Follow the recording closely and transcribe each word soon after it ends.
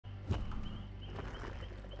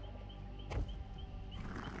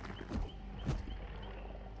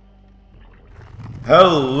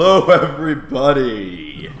Hello,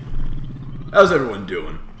 everybody. How's everyone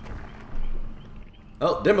doing?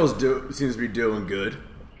 Well, Demo's seems to be doing good.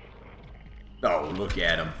 Oh, look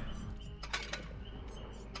at him.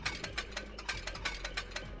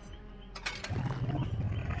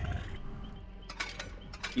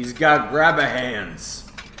 He's got grabba hands.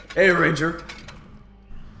 Hey, Ranger.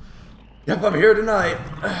 Yep, I'm here tonight.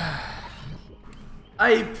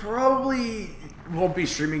 I probably won't be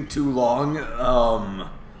streaming too long.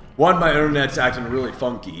 One, my internet's acting really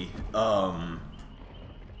funky.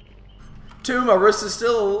 Two, my wrist is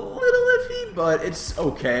still a little iffy, but it's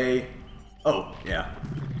okay. Oh, yeah.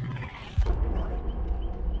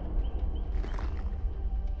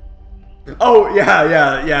 Oh,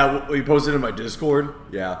 yeah. We posted in my Discord.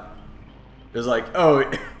 Yeah. It was like,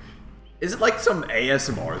 oh, is it like some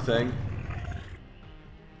ASMR thing?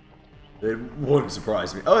 It wouldn't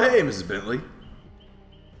surprise me. Oh, hey, Mrs. Bentley.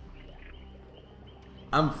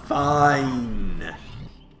 I'm fine.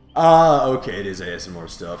 Okay, it is ASMR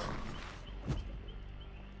stuff.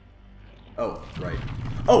 Oh, right.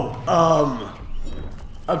 Oh,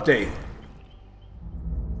 update.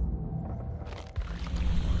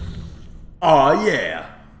 Aw, yeah.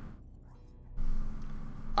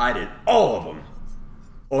 I did all of them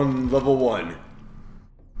on level 1.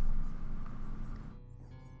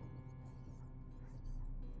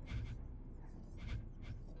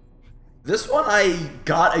 This one I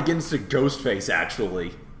got against a Ghostface,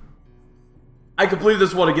 actually. I completed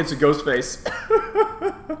this one against a Ghostface.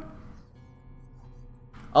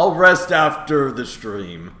 I'll rest after the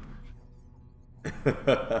stream.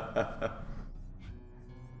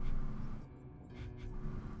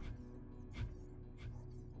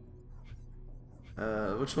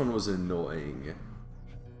 Which one was annoying?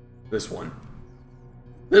 This one.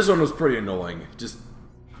 This one was pretty annoying. Just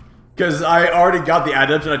because I already got the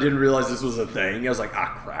adept and I didn't realize this was a thing. I was like,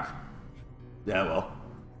 ah, crap. Yeah, well.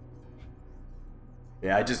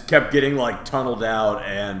 Yeah, I just kept getting, like, tunneled out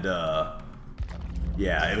and,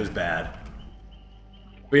 yeah, it was bad.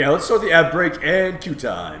 But yeah, let's start the ad break and queue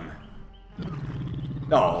time.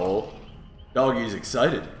 Oh, Doggy's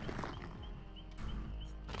excited.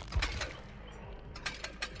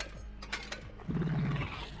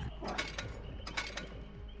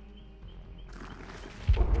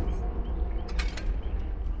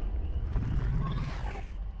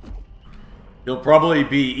 He'll probably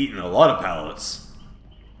be eating a lot of pallets.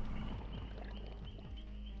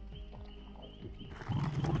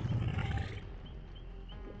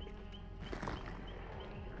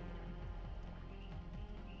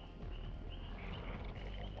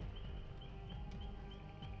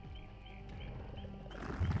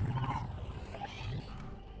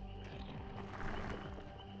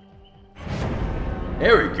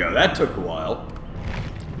 There we go, that took a while.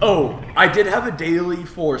 Oh, I did have a daily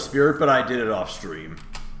for Spirit, but I did it off stream.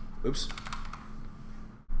 Oops.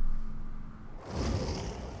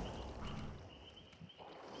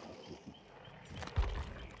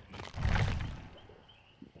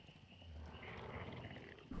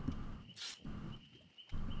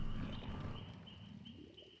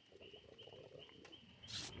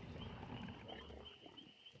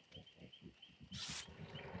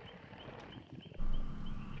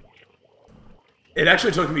 It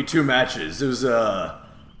actually took me 2 matches. It was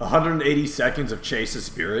 180 seconds of Chase of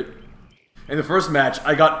Spirit. In the first match,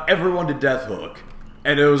 I got everyone to Death Hook,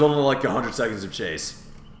 and it was only like 100 seconds of Chase.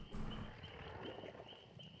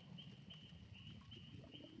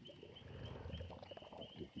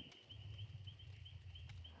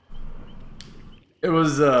 It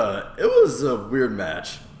was a weird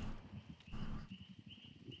match.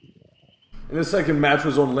 And the second match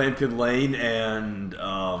was on Lambkin Lane, and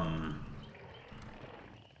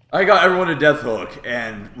I got everyone to Death Hook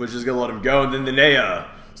and was just gonna let him go, and then Linnea,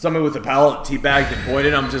 someone with a pallet, teabagged and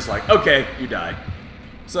pointed. I'm just like, okay, you die.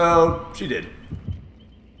 So she did,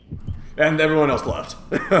 and everyone else left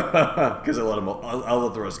because I let him. I'll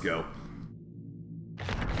let the rest go.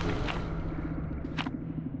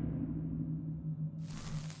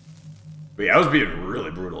 But yeah, I was being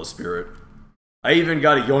really brutal as Spirit. I even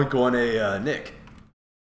got a yoink on a Nick.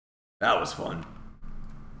 That was fun.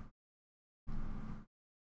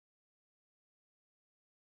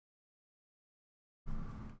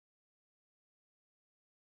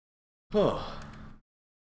 Oh.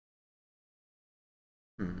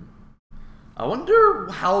 I wonder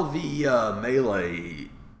how the melee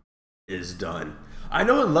is done. I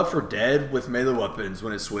know in Left 4 Dead with melee weapons,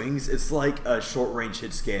 when it swings, it's like a short-range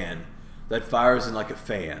hit scan that fires in like a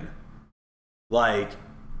fan. Like,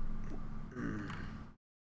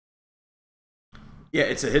 yeah,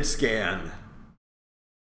 it's a hit scan.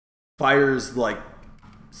 Fires like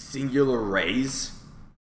singular rays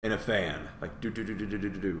in a fan. Like,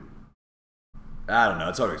 do. I don't know,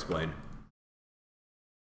 it's hard to explain.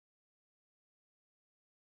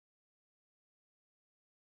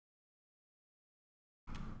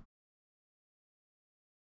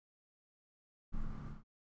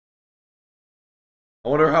 I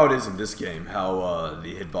wonder how it is in this game, how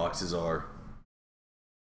the hitboxes are.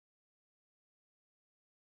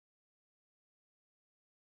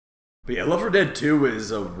 But yeah, Left 4 Dead 2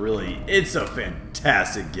 is it's a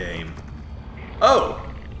fantastic game. Oh!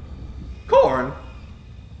 Corn?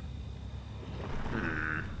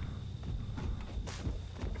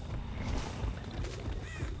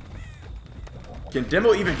 Can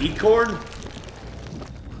Demo even eat corn?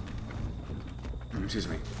 Excuse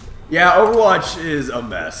me. Yeah, Overwatch is a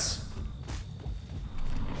mess.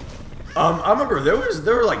 I remember there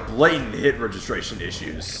were like blatant hit registration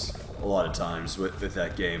issues a lot of times with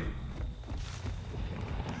that game.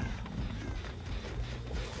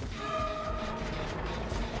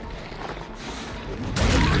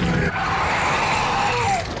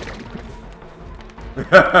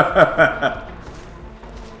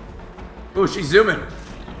 Ooh, she's zooming.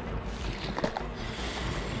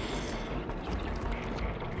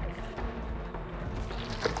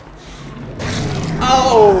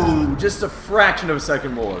 Oh, just a fraction of a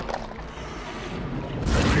second more.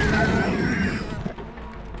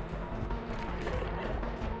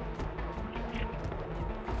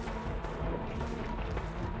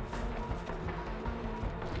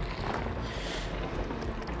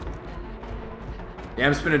 Yeah,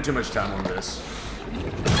 I'm spending too much time on this.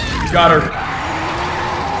 Got her.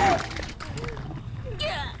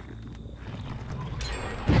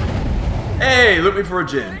 Hey, look me for a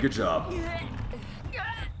gin. Good job.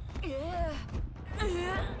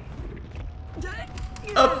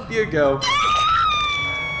 Up you go.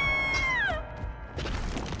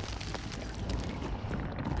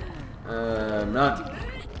 Not.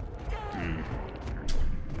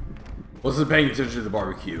 Wasn't paying attention to the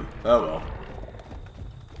barbecue. Oh well.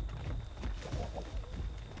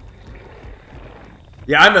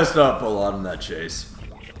 Yeah, I messed up a lot in that chase.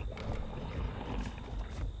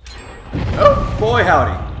 Oh, boy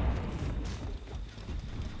howdy.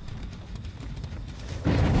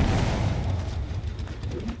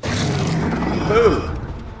 Boo.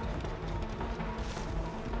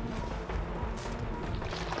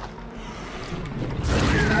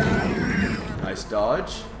 Nice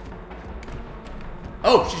dodge.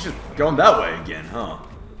 Oh, she's just going that way again, huh?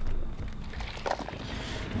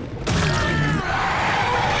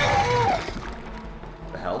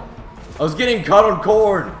 The hell? I was getting caught on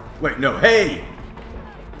corn. Wait, no, hey!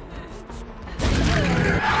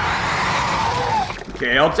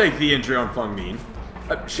 Okay, I'll take the injury on Feng Min.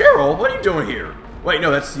 Cheryl, what are you doing here? Wait,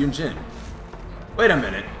 no, that's Yun Jin. Wait a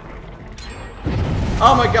minute.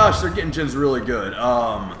 Oh my gosh, they're getting Jins really good.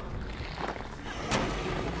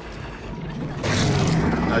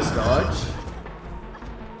 Nice dodge.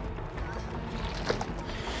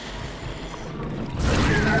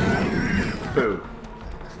 Boo.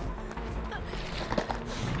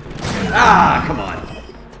 Ah, come on.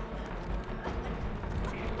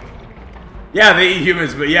 Yeah, they eat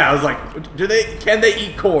humans, but yeah, I was like, can they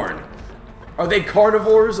eat corn? Are they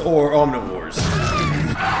carnivores or omnivores?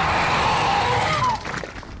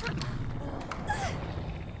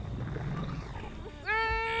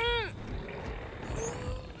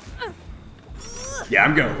 Yeah,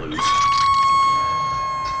 I'm gonna lose.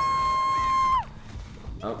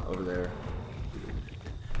 Oh, over there.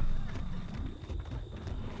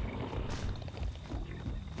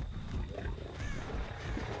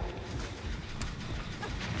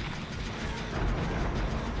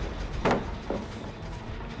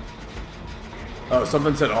 Oh,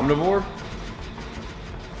 something said omnivore?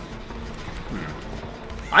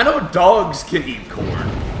 I know dogs can eat corn.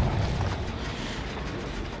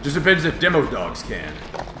 Just depends if demo dogs can.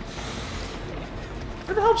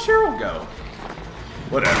 Where the hell did Cheryl go?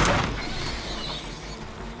 Whatever.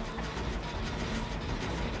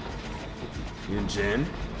 Yun Jin.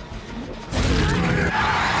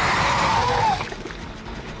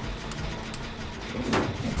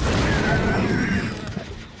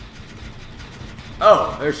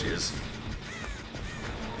 Oh, there she is.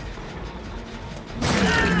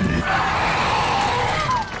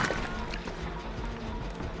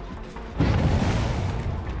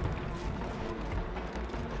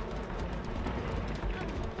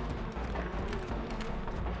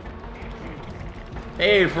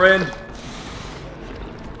 Hey, friend.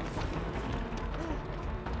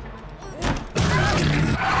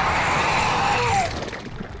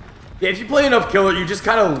 Yeah, if you play enough Killer, you just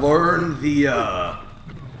kind of learn the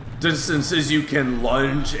distances you can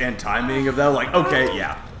lunge and timing of that. Like, okay,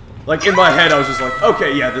 yeah. Like, in my head, I was just like,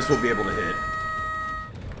 okay, yeah, this will be able to hit.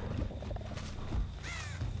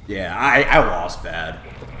 Yeah, I lost bad.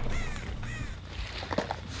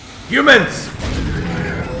 Humans!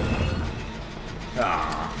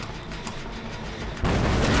 Ah.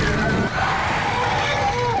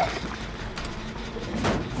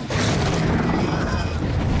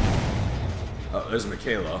 Oh, there's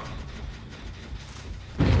Michaela.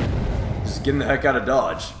 Just getting the heck out of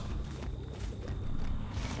Dodge.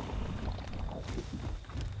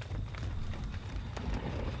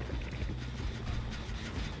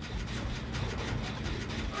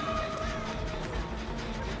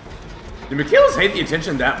 Do Michaelas hate the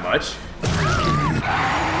attention that much?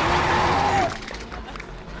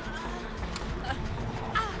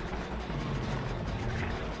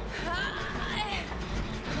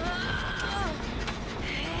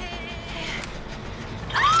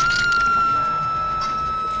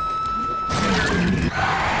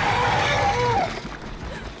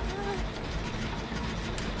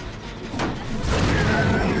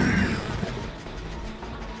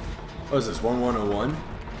 What is this, 1101?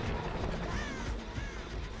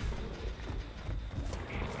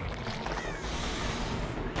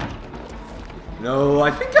 No, I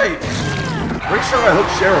think pretty sure I hooked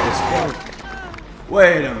Cheryl this phone.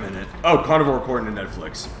 Wait a minute. Oh, Carnivore according to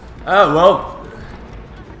Netflix. Well,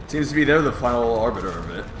 seems to be they're the final arbiter of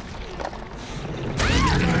it.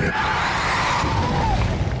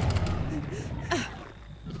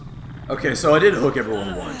 Okay, so I did hook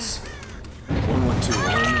everyone once.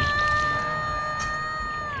 1121.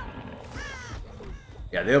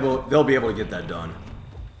 Yeah, they'll be able to get that done.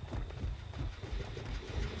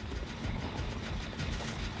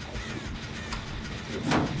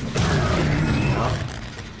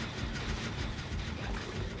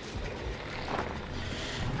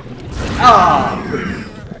 Ah!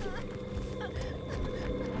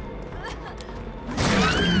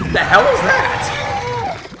 The hell is that?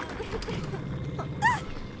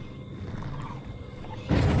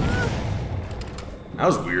 That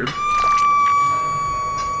was weird.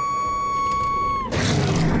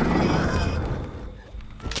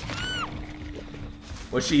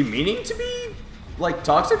 Was she meaning to be, like,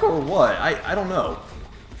 toxic or what? I don't know.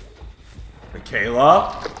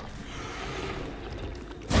 Michaela?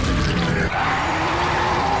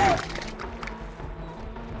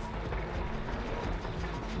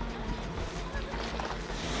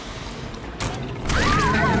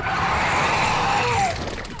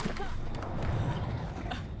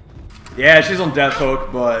 Yeah, she's on death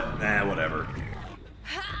hook, but whatever.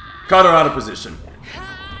 Caught her out of position.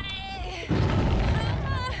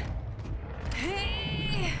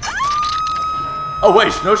 Oh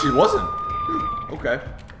wait, no, she wasn't. Okay,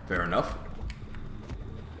 fair enough.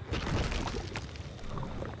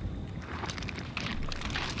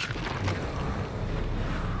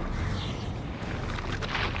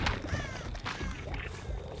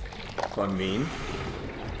 So I'm mean.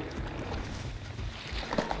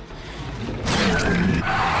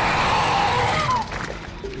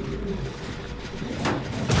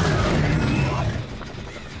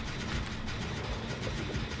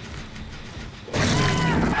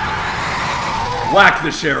 Whack the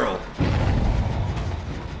Cheryl.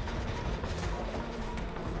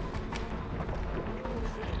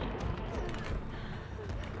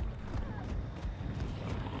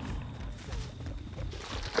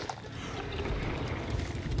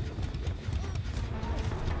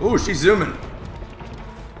 Ooh, she's zooming.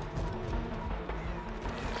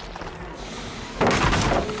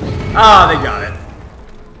 Ah, they got it.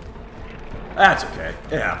 That's okay.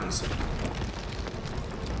 It happens.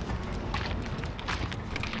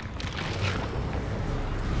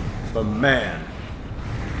 But man,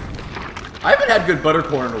 I haven't had good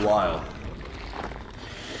buttercorn in a while.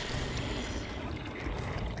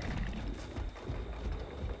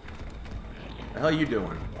 The hell are you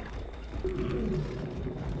doing?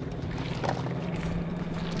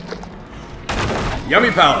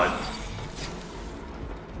 Yummy palate.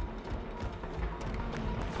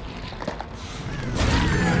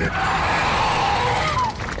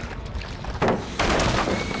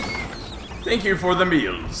 Thank you for the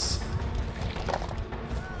meals.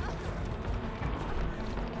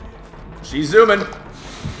 She's zooming.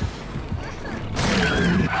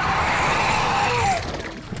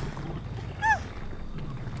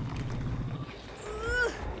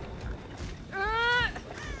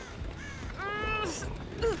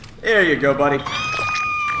 There you go, buddy.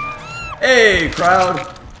 Hey,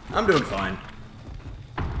 crowd. I'm doing fine.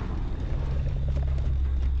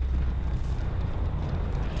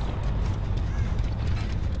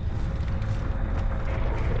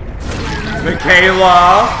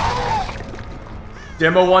 Michaela!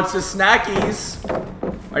 Demo wants his snackies.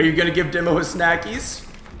 Are you gonna give Demo his snackies?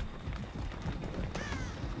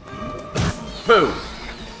 Boo!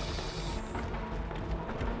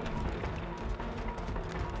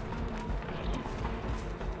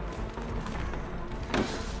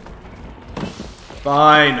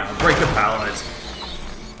 Fine, I'll break the pallet.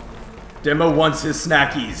 Demo wants his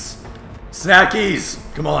snackies. Snackies!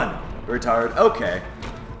 Come on. Very tired? Okay.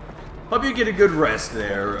 Hope you get a good rest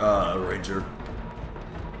there, Ranger.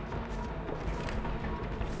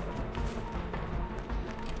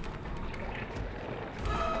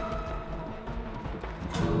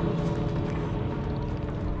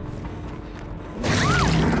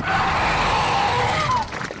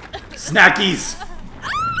 Snackies!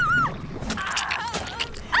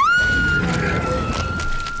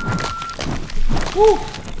 Woo!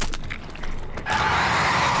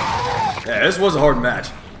 Yeah, this was a hard match.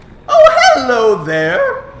 Oh, hello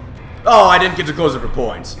there! Oh, I didn't get to close it for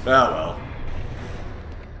points. Oh, well.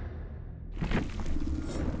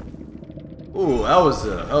 Ooh, that was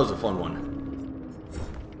a fun one.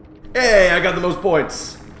 Hey, I got the most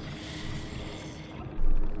points.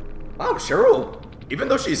 Wow, Cheryl. Even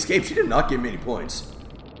though she escaped, she did not give me any points.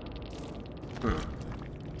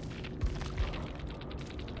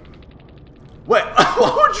 Wait,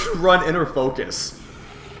 why would you run Inner Focus?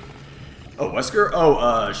 Oh, Wesker?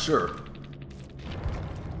 Oh, sure.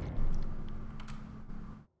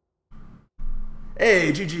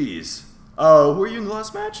 Hey, GG's. Who were you in the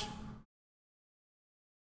last match?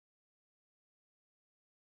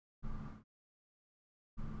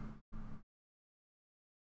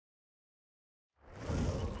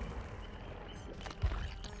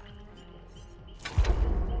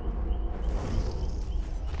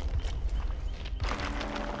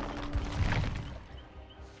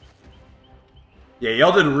 Yeah,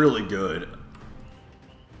 y'all did really good.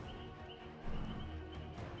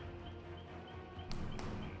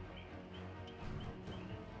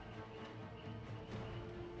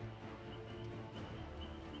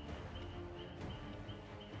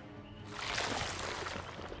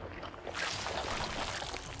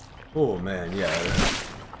 Oh man, yeah.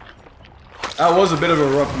 That was a bit of a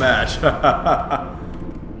rough match.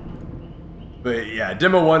 But yeah,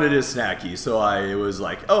 Demo wanted his snacky, so I was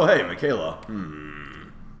like, oh hey, Michaela.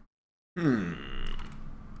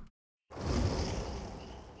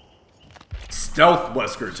 Stealth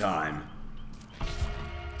Wesker time.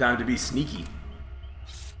 Time to be sneaky.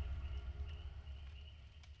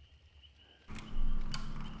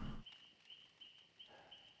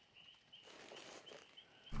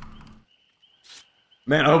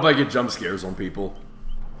 Man, I hope I get jump scares on people.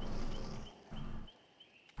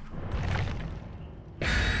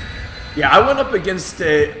 Yeah, I went up against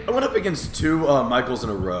two Michaels in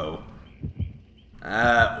a row.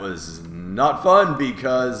 That was not fun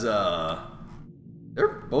because they're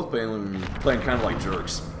both playing kind of like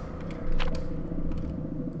jerks.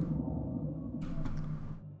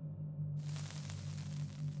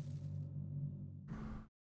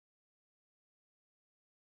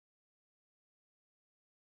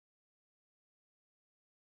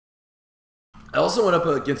 I also went up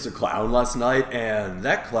against a clown last night, and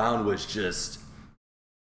that clown was just...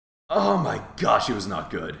 oh my gosh, he was not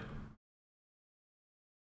good.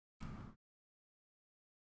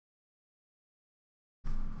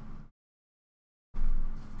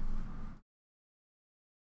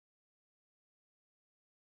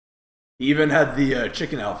 He even had the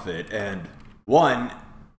chicken outfit, and one,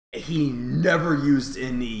 he never used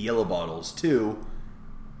any yellow bottles. Two,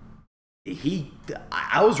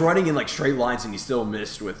 I was running in like straight lines and he still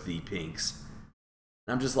missed with the pinks.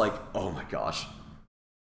 And I'm just like, oh my gosh.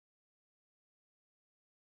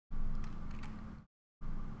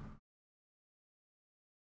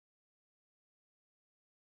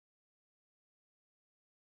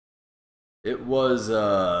 It was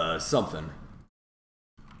something.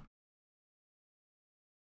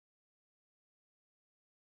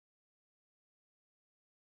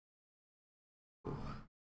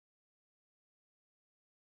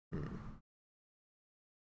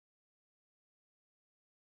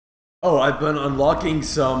 Oh, I've been unlocking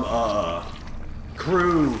some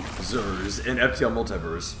cruisers in FTL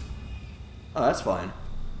Multiverse. Oh, that's fine.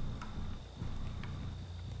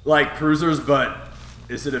 Like cruisers, but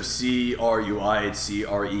instead of C-R-U-I, it's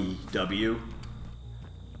C-R-E-W.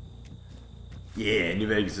 Yeah, New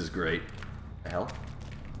Vegas is great. The hell?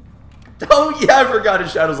 Oh yeah, I forgot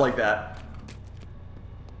his shadows like that.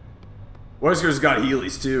 Wesker's got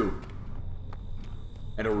Heelys too.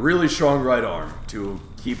 And a really strong right arm to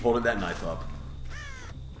keep holding that knife up.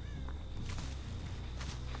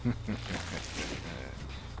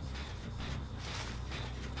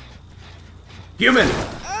 Human!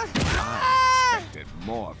 I expected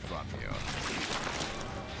more from you.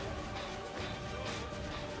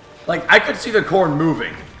 Like, I could see the corn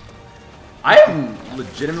moving. I am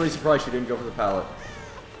legitimately surprised she didn't go for the pallet.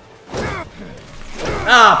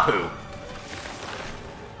 Ah, poo.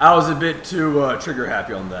 I was a bit too trigger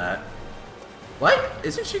happy on that. What?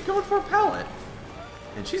 Isn't she going for a pallet?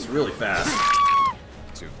 And she's really fast.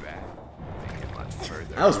 Too bad. Think it much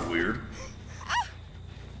further. That was weird.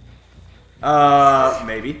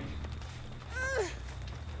 Maybe.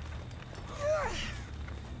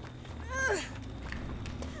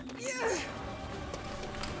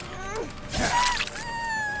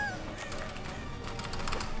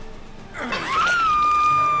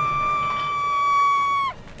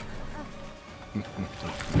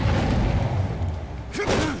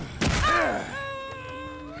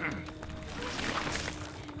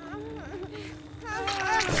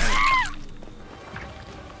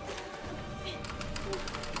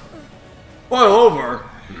 Boil over?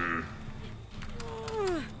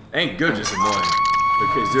 Ain't good, just annoying.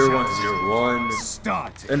 Okay, 0101.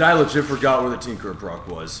 Start. And I legit forgot where the Tinker Brock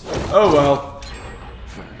was. Oh well.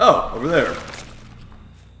 Oh, over there.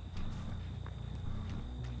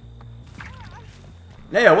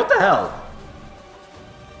 Naya, what the hell?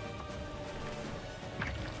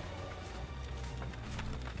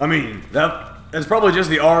 I mean, that's probably just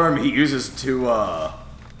the arm he uses to,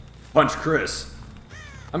 punch Chris.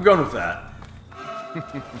 I'm going with that.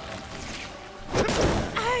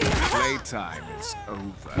 Playtime is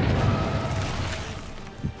over.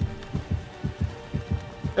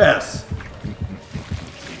 Yes.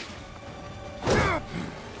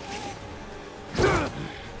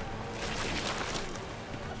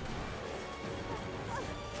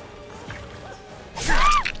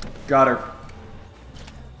 Got her.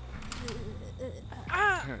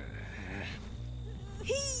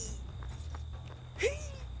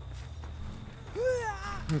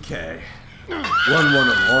 Okay.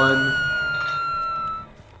 1-1-1.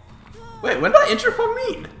 Wait, when did I enter Feng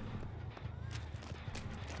Min?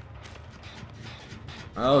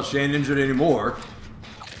 Well, she ain't injured anymore.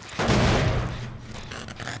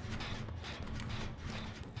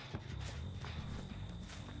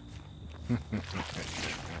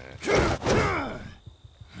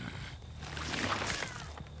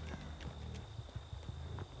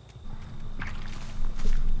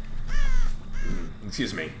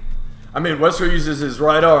 Excuse me. I mean, Wesker uses his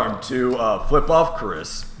right arm to flip off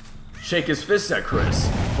Chris, shake his fist at Chris,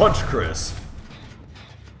 punch Chris.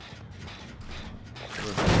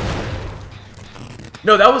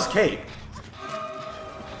 No, that was Kate.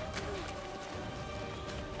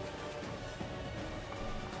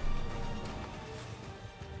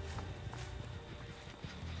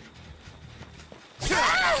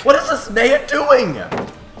 What is this Naya doing?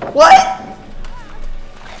 What?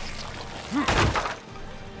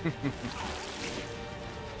 Do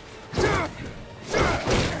you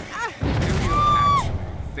actually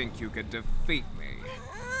think you could defeat me?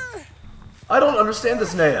 I don't understand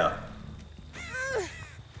this Naya.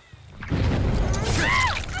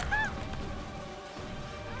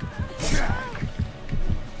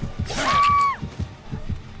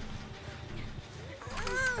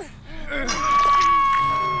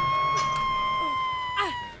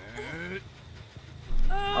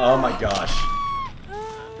 Oh my gosh.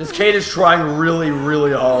 This Kate is trying really,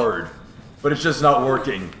 really hard, but it's just not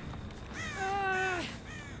working.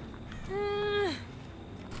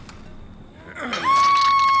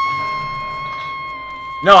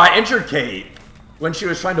 No, I injured Kate when she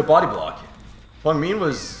was trying to body block. Feng Min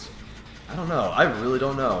was... I don't know. I really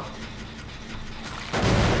don't know.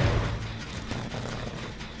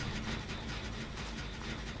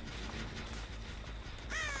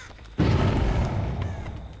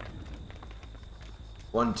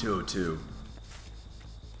 One, 202.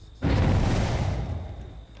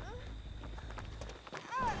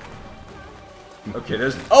 Okay,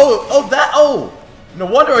 there's... Oh! No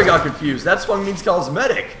wonder I got confused. That's Feng Min's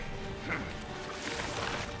cosmetic.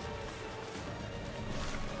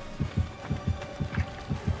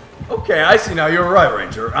 Okay, I see now. You're right,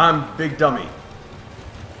 Ranger. I'm big dummy.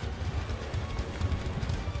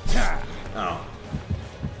 Oh.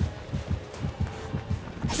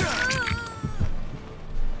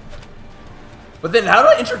 But then how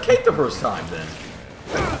did I enter Kate the first time, then?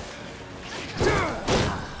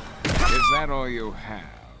 Is that all you have?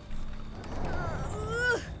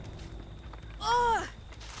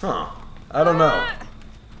 Huh. I don't know.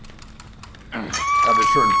 Have the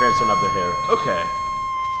shirt and pants, don't have the hair. Okay.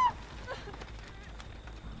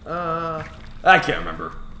 I can't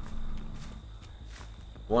remember.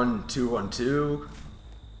 1, 2, 1, 2.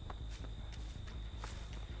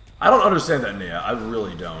 I don't understand that Nea. I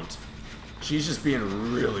really don't. She's just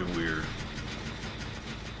being really weird.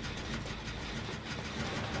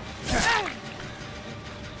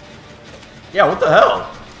 Yeah, what the hell?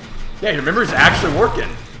 Yeah, your memory's actually working.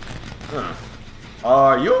 Huh.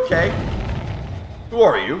 Are you okay? Who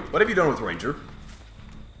are you? What have you done with Ranger?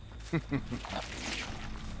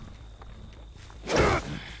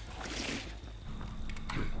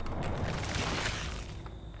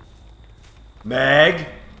 Meg?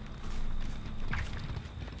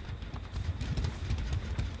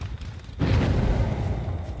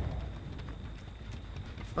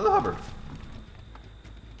 Mother Hubbard.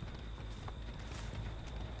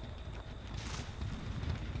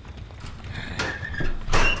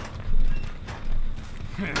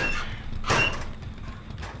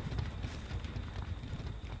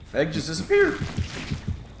 Meg just disappeared.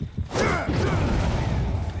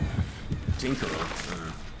 Tinkerer.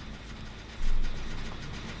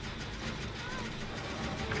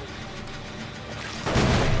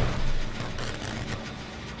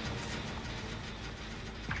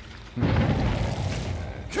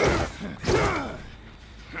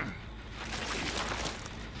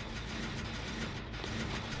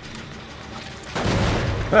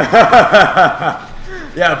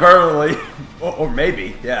 Yeah, apparently. Or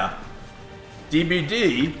maybe, yeah.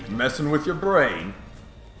 DBD, messing with your brain.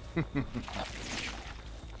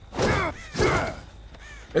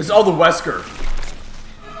 It's all the Wesker.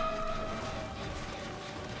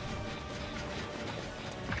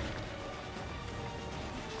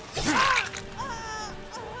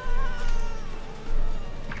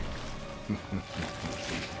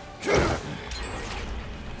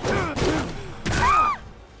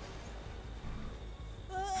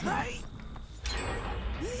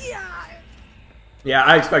 Yeah,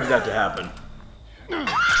 I expected that to happen.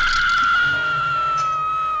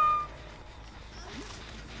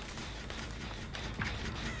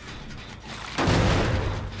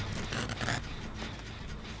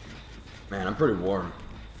 Man, I'm pretty warm.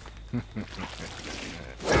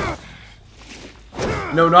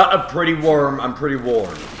 No, not a pretty worm. I'm pretty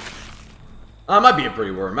warm. I might be a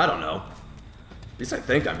pretty worm. I don't know. At least I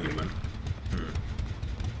think I'm human.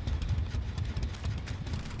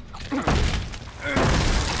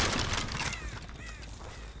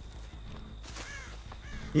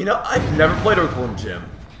 You know, I've never played Earthworm Jim.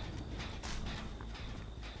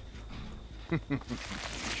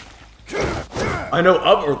 I know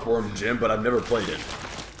of Earthworm Jim, but I've never played it.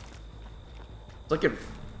 It's like an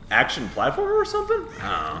action platformer or something? I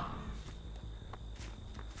don't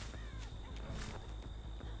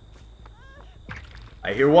know.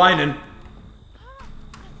 I hear whining.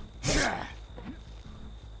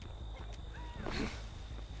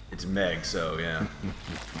 It's Meg, so yeah.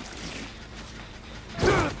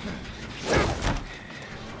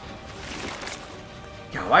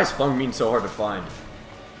 God, why is Fung Min so hard to find?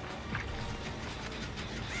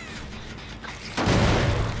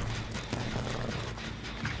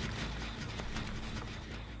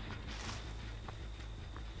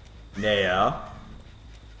 Nea.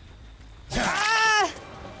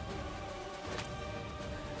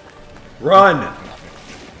 Run!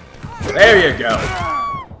 There you go.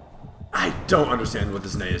 I don't understand what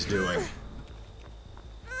this Nea is doing.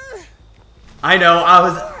 I know,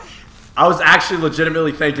 I was actually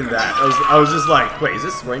legitimately thinking that. I was just like, wait, is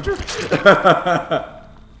this Ranger?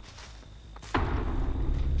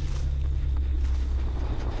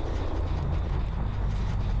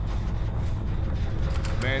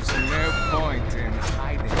 There's no point in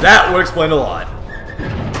hiding. That would explain a lot.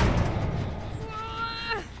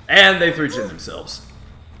 And they 3-chin themselves.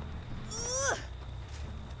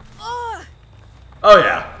 Oh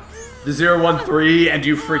yeah. The 013 and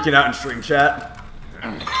you freaking out in stream chat.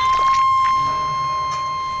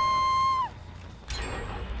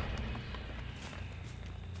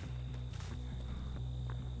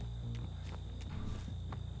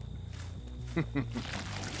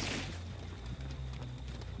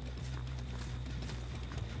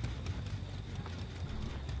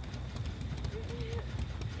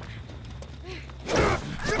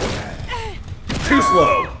 Too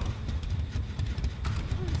slow.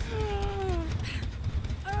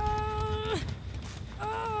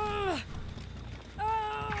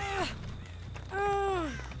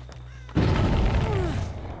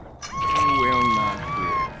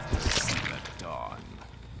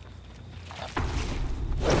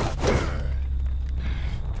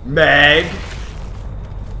 Meg,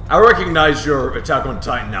 I recognize your Attack on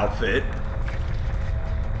Titan outfit.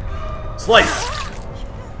 Slice!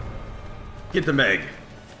 Get the Meg.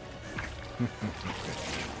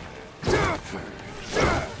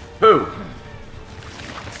 Who?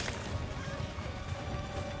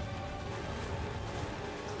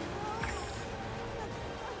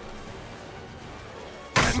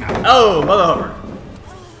 Oh, Mother Hubbard.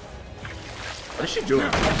 What is she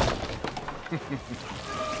doing?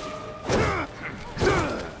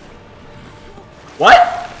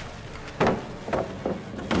 What?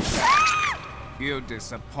 You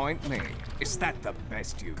disappoint me. Is that the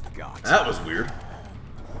best you've got? That was weird.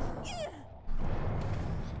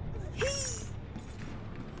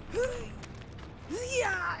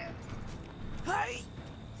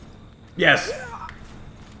 Yes.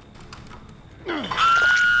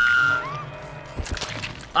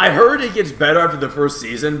 I heard it gets better after the first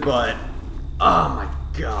season, but oh my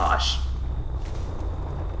gosh.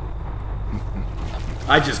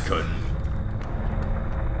 I just couldn't.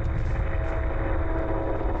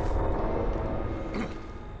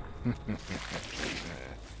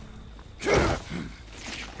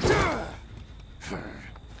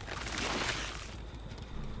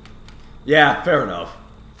 Yeah, fair enough.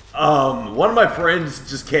 One of my friends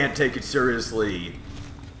just can't take it seriously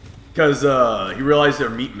because he realized they're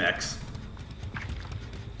meat mechs.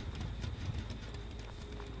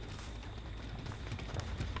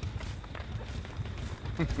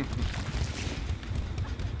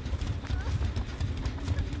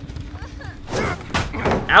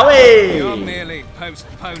 Owie! You're merely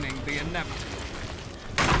postponing the inevitable.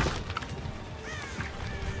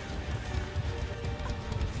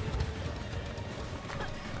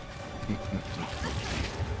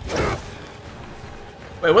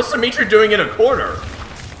 Wait, what's Dimitri doing in a corner?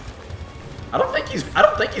 I don't think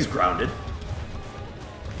he's grounded.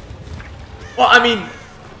 Well, I mean,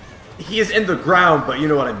 he is in the ground, but you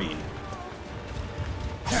know what I mean.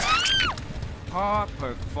 Poor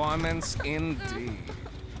performance indeed.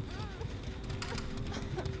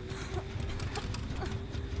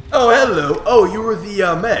 Oh, hello. Oh, you were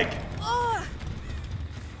the Meg.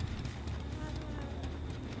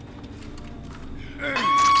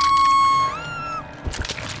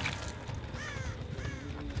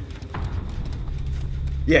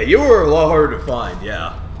 Yeah, you were a lot harder to find,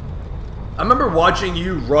 yeah. I remember watching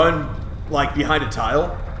you run, like, behind a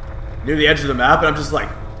tile near the edge of the map, and I'm just like,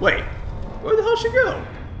 wait, where the hell should she go?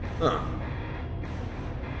 Huh.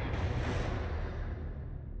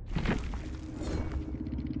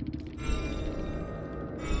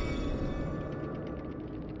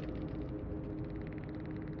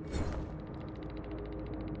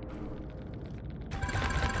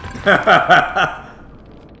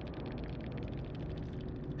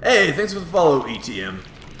 Hey, thanks for the follow, ETM.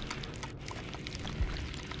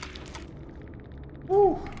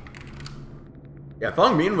 Woo. Yeah,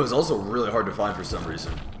 Fong Min was also really hard to find for some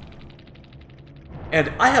reason.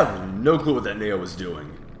 And I have no clue what that Neo was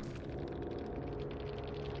doing.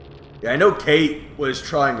 Yeah, I know Kate was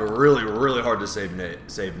trying really, really hard to save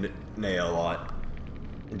Neo a lot.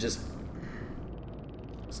 And just...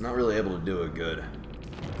 was not really able to do it good.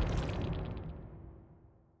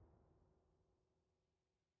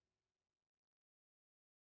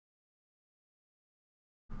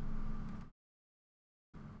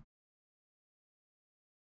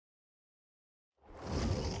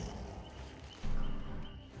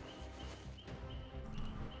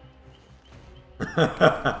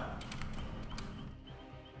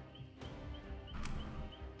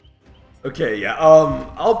 Okay, yeah,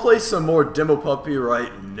 I'll play some more Demo Puppy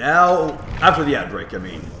right now, after the ad break, I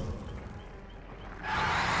mean.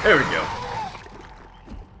 There we go.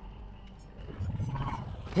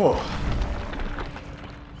 Oh.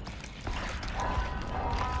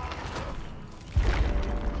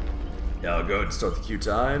 Yeah, I'll go ahead and start the queue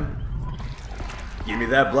time. Give me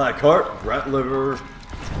that black heart, rat liver,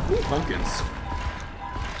 ooh, pumpkins.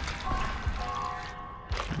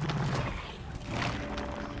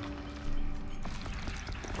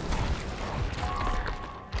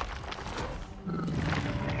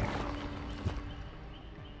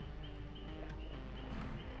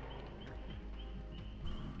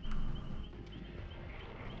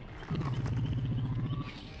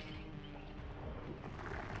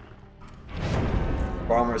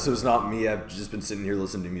 Farmer, so it's not me, I've just been sitting here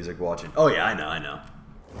listening to music, watching. Oh yeah, I know.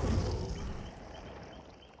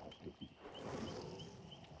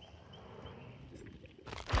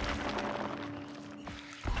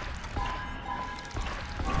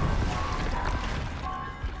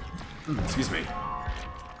 Excuse me.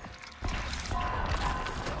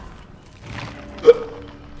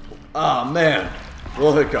 Ah, man.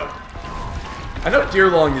 Little hiccup. I know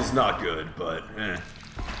Deerlong is not good, but eh.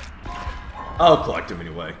 I'll collect him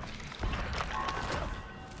anyway.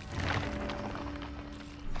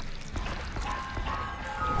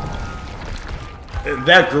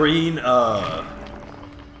 That green,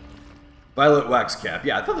 violet wax cap.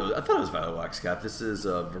 Yeah, I thought it was violet wax cap. This is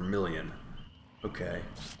vermilion. Okay.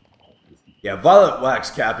 Yeah, violet wax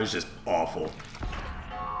cap is just awful.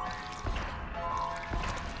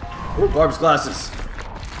 Ooh, Barb's glasses.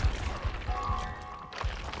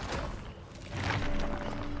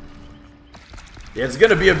 Yeah, it's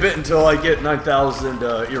gonna be a bit until I get 9,000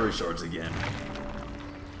 Eerie Shards again.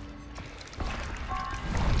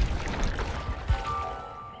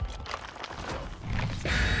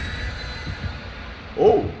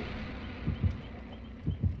 Oh!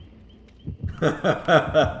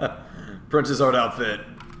 Princess art outfit.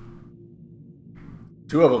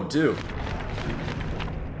 2 of them, too.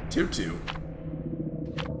 2.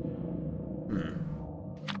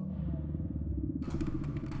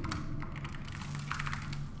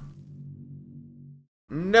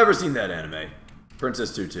 Never seen that anime.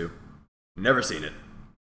 Princess Tutu. Never seen it.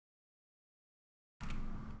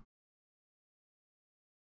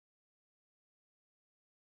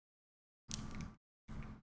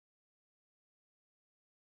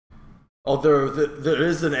 Although there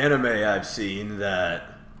is an anime I've seen that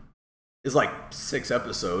is like 6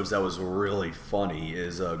 episodes that was really funny.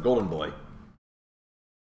 Is Golden Boy.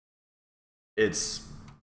 It's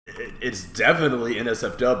definitely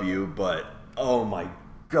NSFW, but oh my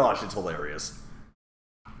gosh, it's hilarious.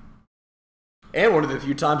 And one of the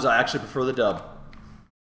few times I actually prefer the dub.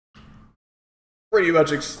 Pretty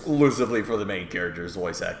much exclusively for the main character's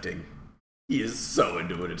voice acting. He is so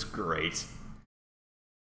into it, it's great.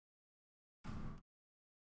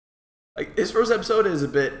 Like, his first episode is a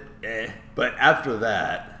bit but after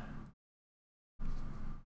that...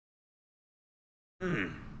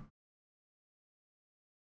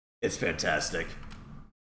 It's fantastic.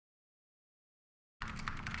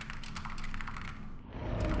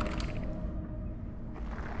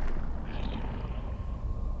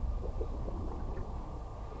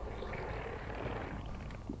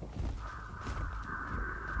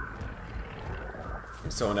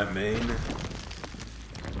 Someone at main.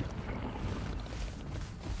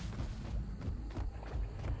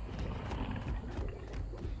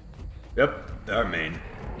 Yep, they're main.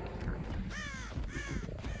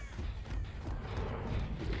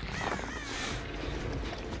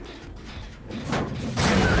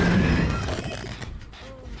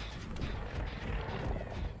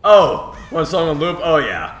 Oh, one song on loop? Oh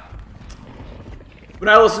yeah. When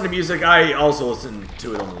I listen to music, I also listen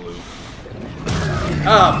to it on the loop.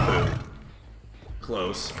 Ah, poo.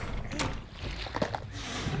 Close.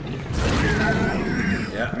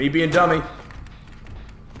 Yeah, me being dummy.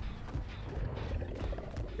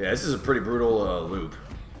 Yeah, this is a pretty brutal loop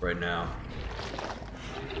right now.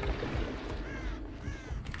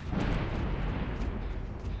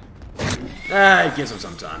 Ah, it gets him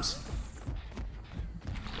sometimes.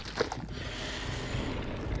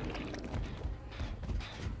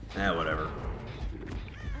 Eh, whatever.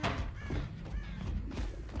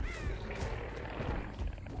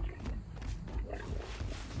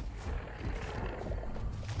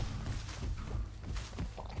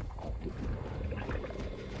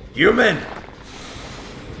 Human!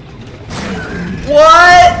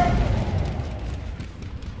 What?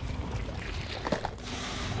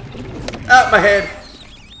 Ah, my head.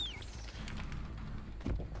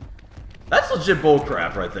 That's legit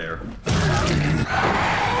bullcrap right there.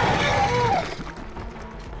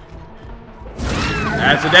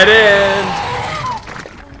 That's a dead end.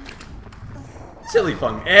 Silly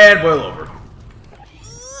fun. And boil over.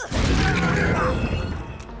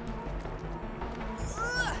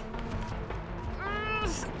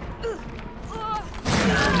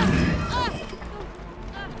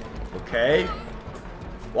 Okay.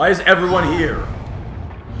 Why is everyone here?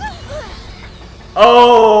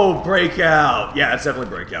 Oh, breakout. Yeah, it's definitely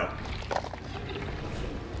breakout.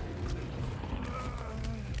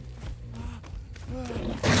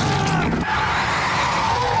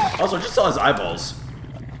 Also, I just saw his eyeballs.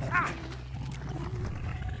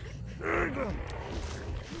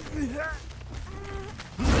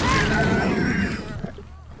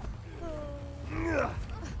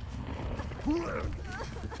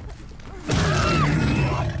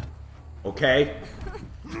 Okay.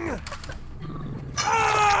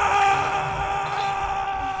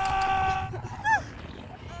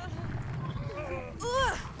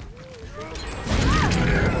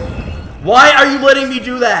 Why are you letting me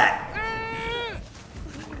do that?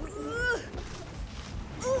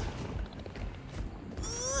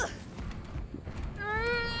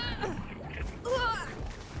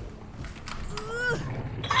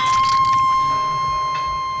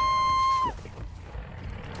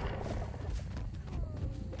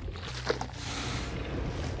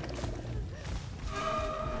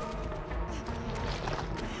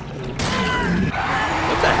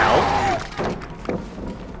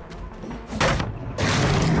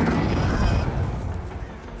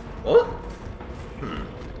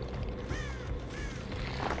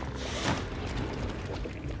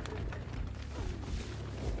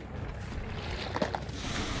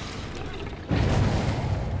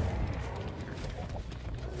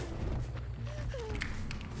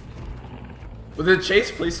 Will the chase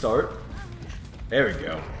please start? There we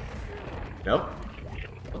go. Nope.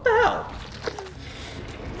 What the hell?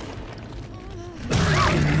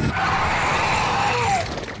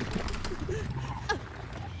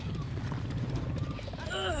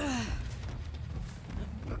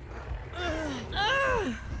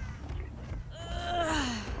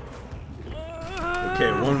 Okay,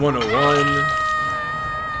 1101.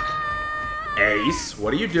 Ace,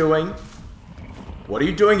 what are you doing? What are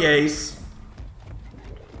you doing, Ace?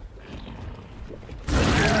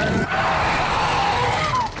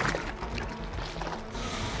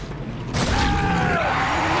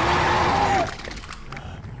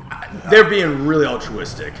 They're being really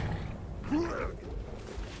altruistic.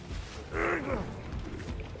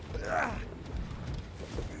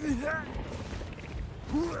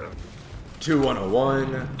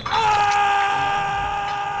 2101.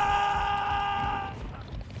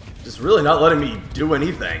 Just really not letting me do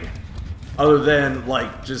anything. Other than,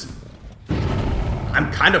 like, just...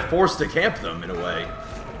 I'm kind of forced to camp them, in a way.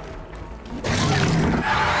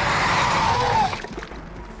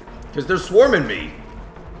 Because they're swarming me.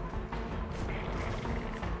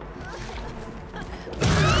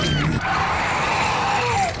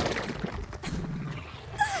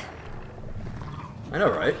 I know,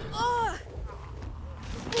 right?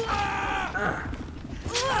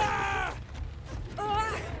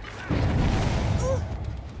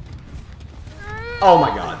 Oh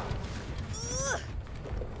my god.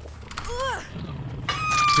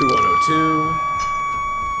 2102.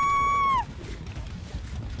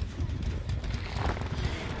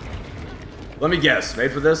 Let me guess.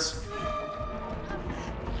 Made for this?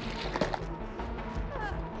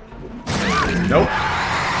 Nope.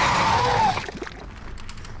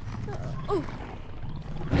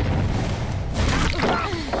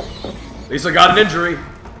 At least I got an injury.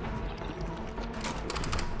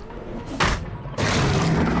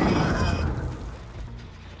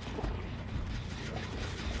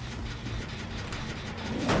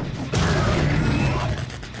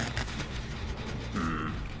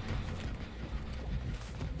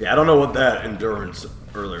 Yeah, I don't know what that endurance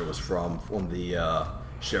earlier was from the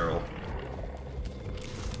Cheryl.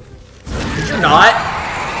 Did you not?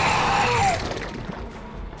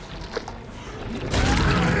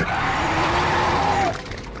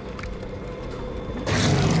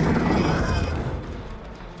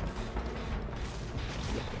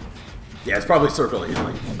 Yeah, it's probably circle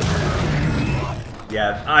healing.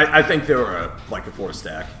 Yeah, I think they were like a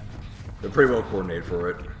 4-stack. They're pretty well coordinated for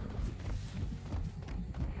it.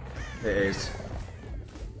 Hey, Ace.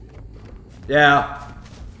 Yeah.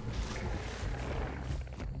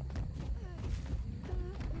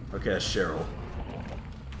 Okay, that's Cheryl.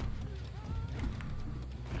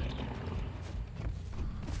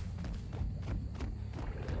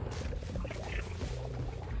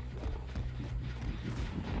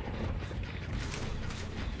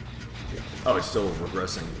 Oh, it's still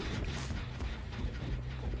regressing.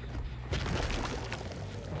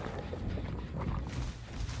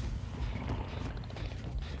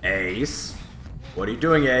 Ace? What are you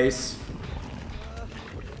doing, Ace?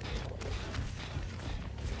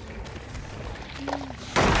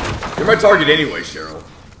 You're my target anyway, Cheryl.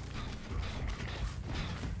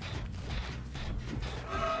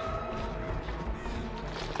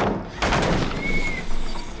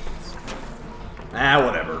 Ah,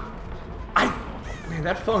 whatever. Man,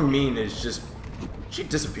 that Feng Min is just... She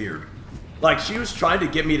disappeared. Like, she was trying to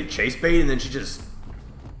get me to chase bait, and then she just...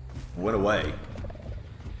 went away.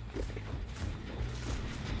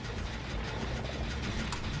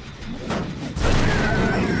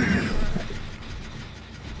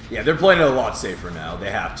 Yeah, they're playing it a lot safer now.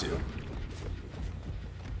 They have to.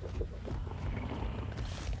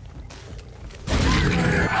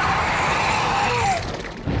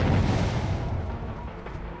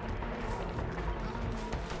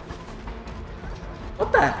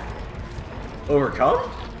 What the?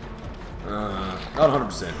 Overcome? Not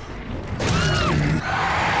 100%.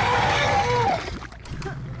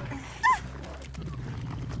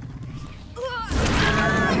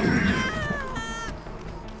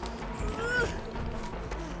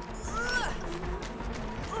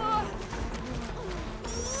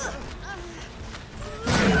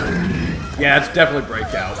 Yeah, it's definitely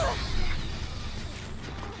breakout.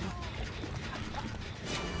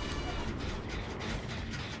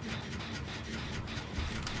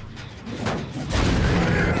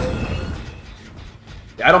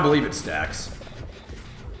 Yeah, I don't believe it stacks.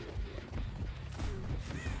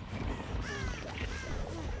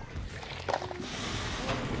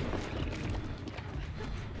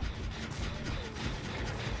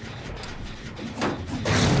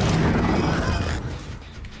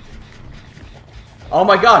 Oh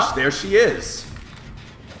my gosh, there she is.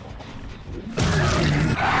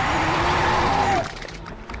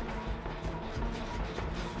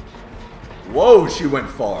 Whoa, she went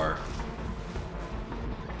far.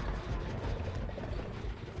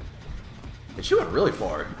 And she went really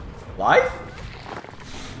far. Live?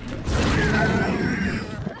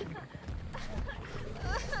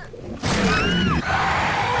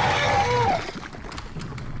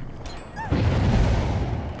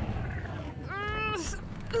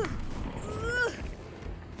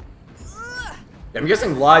 I'm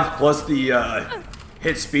guessing live plus the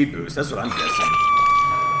hit speed boost. That's what I'm guessing.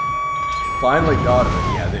 Finally got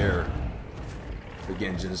her. Yeah, there. The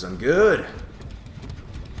Genjin's done good.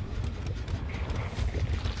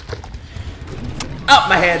 Up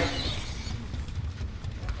my head.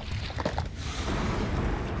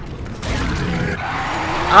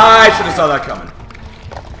 I should have saw that coming.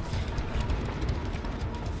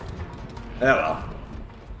 Oh well.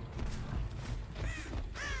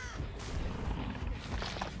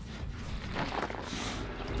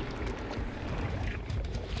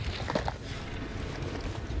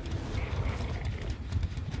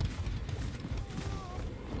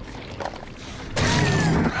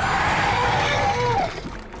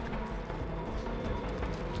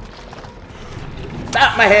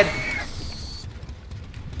 Out my head.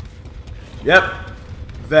 Yep.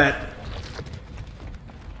 Vet.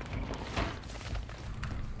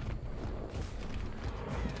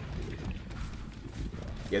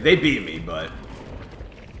 Yeah, they beat me, but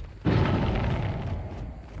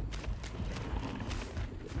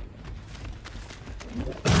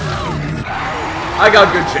I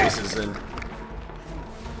got good chases in.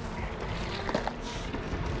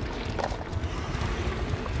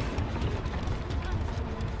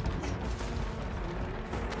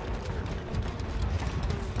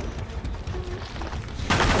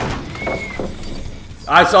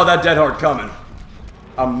 I saw that dead hard coming.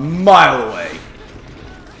 A mile away.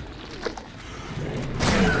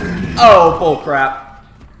 Oh, bull crap.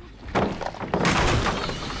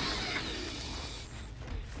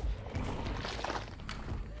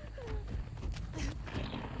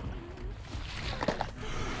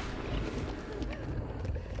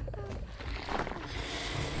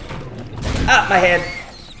 Ah, my head.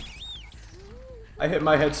 I hit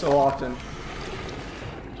my head so often.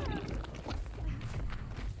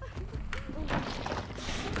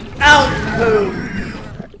 Ow!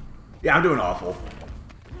 Poo! Yeah, I'm doing awful.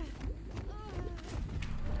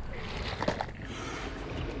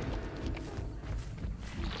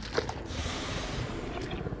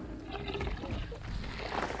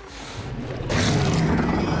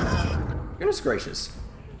 Goodness gracious.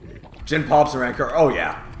 Jin pops a rancor. Oh,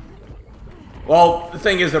 yeah. Well, the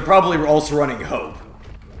thing is, they're probably also running Hope.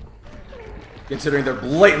 Considering they're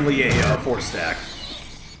blatantly a 4-stack.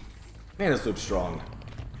 Man, this loop's strong.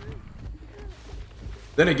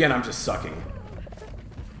 Then again, I'm just sucking.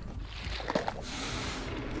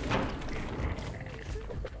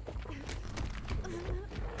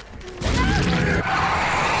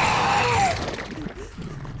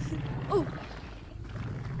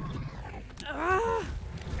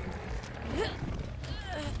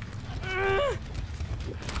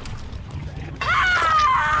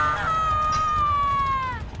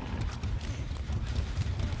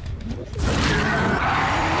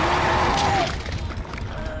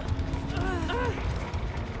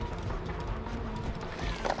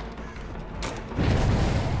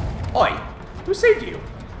 Oi! Who saved you?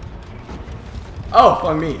 Oh,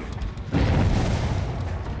 I mean.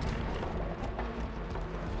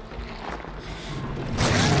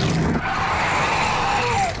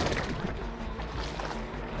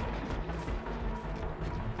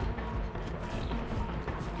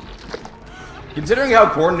 Considering how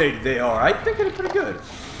coordinated they are, I think they're pretty good.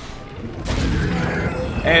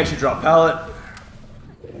 And she dropped pallet.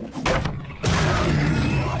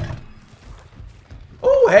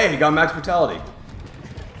 Oh, hey, got max brutality.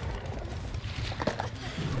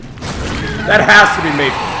 That has to be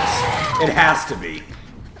made for this. It has to be.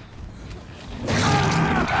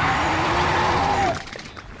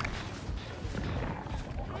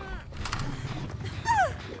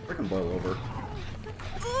 Freaking boil over.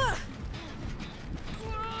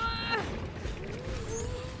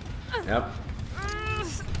 Yep.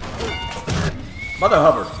 Mother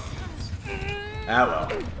Hubbard. Ah, well.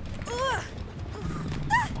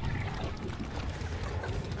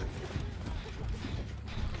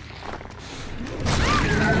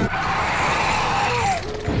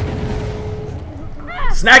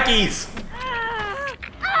 Snackies!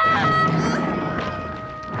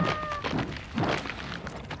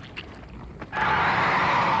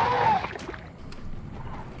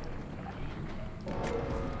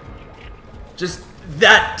 Just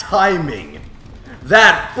that timing.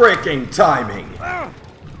 That freaking timing.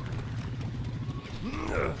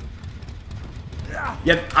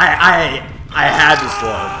 Yet I had to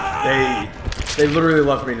slow. They literally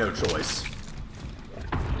left me no choice.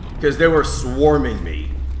 Because they were swarming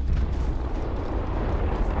me.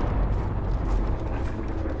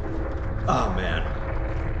 Oh man.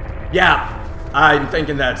 Yeah, I'm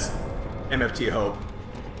thinking that's MFT Hope.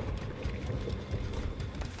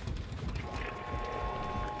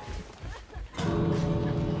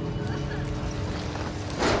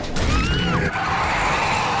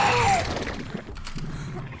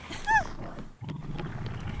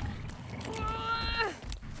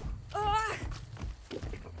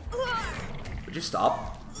 Would you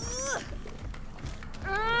stop?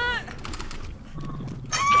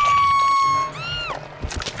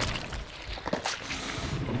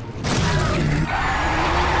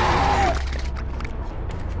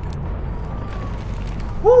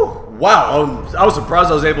 Whew. Wow, I was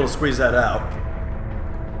surprised I was able to squeeze that out.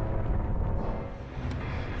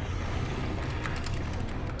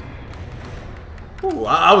 Ooh,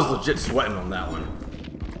 I was legit sweating on that one.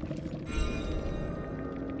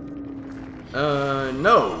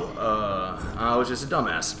 No. I was just a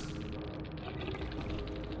dumbass.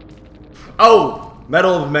 Oh!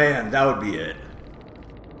 Medal of Man, that would be it.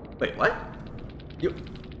 Wait, what? You...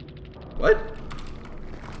 What?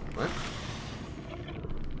 What?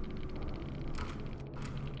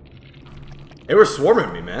 They were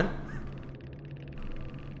swarming me, man.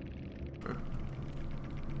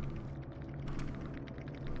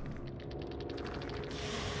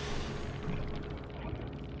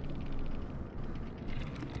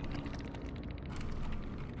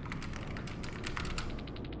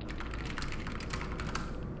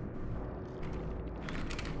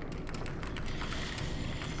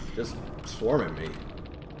 Just swarming me.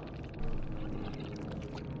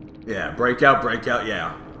 Yeah, breakout,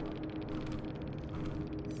 yeah.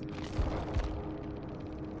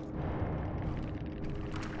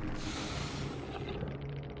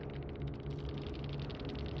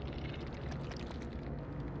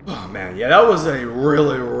 Oh man, yeah, that was a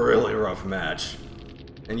really, really rough match.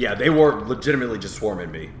 And yeah, they were legitimately just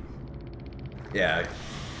swarming me. Yeah,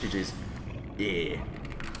 GG's. Yeah.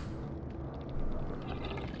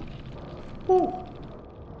 Whew.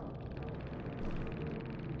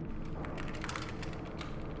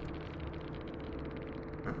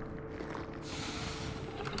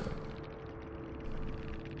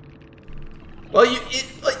 Well,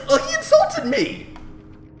 he insulted me.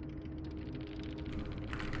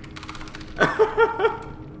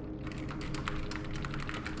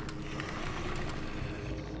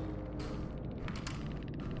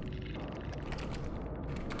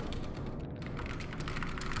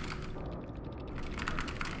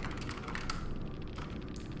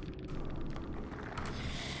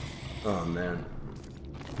 Oh man.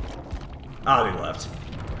 Ah, he left.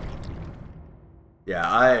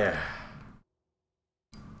 Yeah,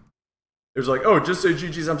 it was like, oh, just say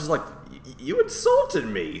GG's. I'm just like, you insulted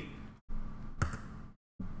me.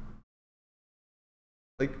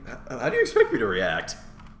 Like, how do you expect me to react?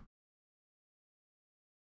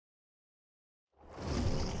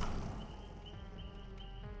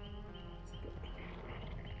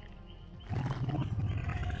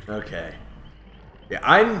 Okay. Yeah,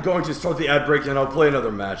 I'm going to start the ad break and I'll play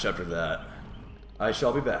another match after that. I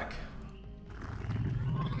shall be back.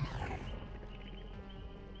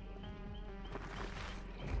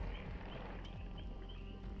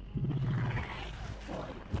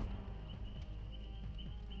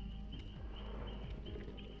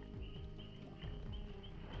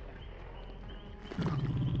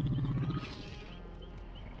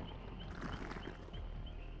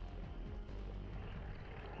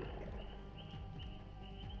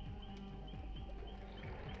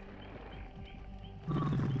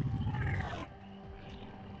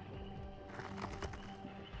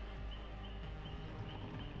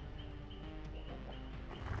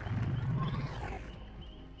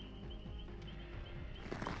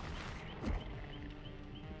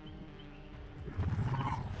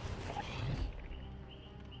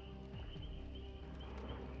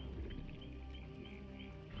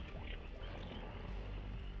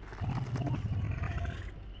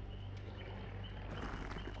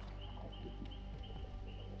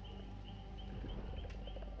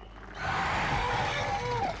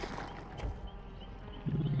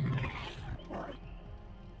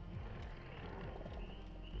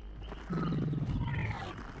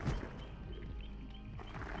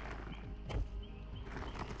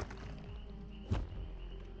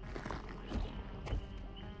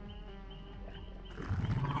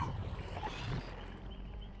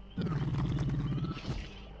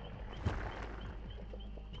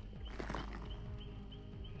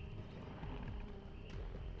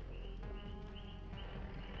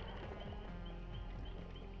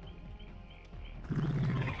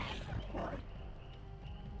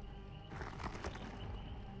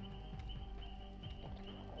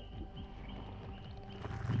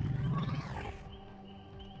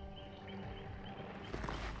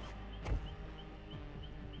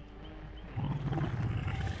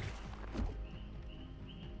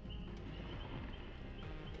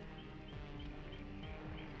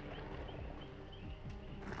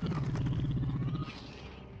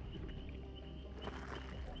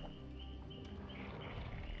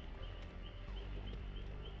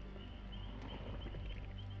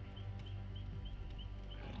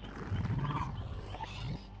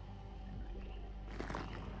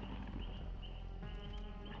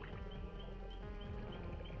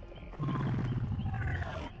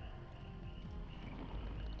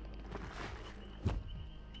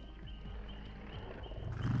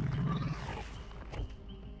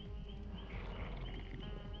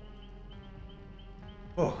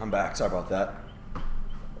 Oh, I'm back. Sorry about that.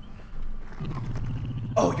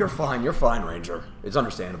 Oh, you're fine, Ranger. It's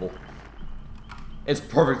understandable. It's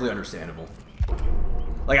perfectly understandable.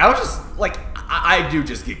 Like, I was just, like, I do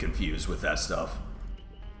just get confused with that stuff.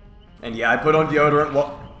 And yeah, I put on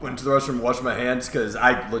deodorant, went to the restroom, washed my hands, because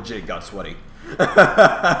I legit got sweaty.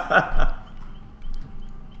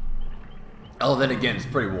 Oh, then again, it's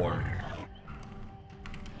pretty warm.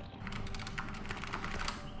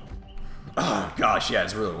 Oh, gosh, yeah,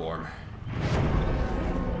 it's really warm.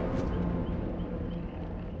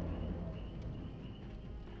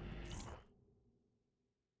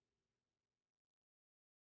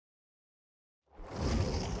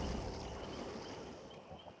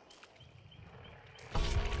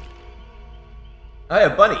 Oh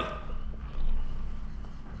yeah, Bunny.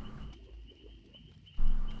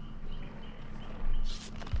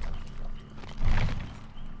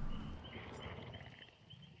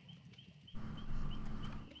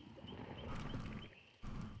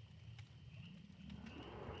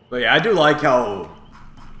 But yeah, I do like how,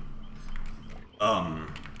 but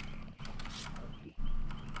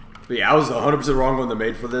yeah, I was 100% wrong on the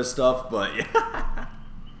made for this stuff, but yeah.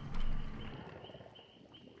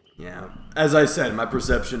 Yeah, as I said, my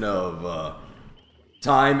perception of,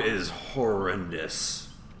 time is horrendous.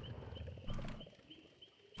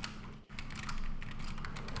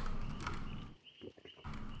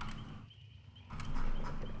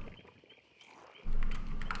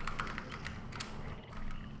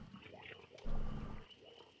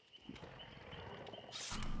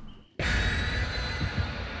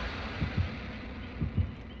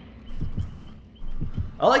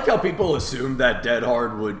 I like how people assume that Dead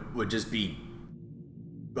Hard would just be,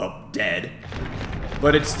 well, dead.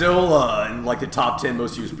 But it's still, in, like, the top 10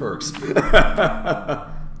 most used perks.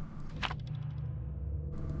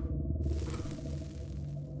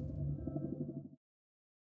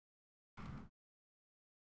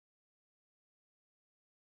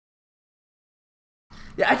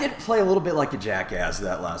 Yeah, I did play a little bit like a jackass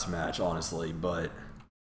that last match, honestly, but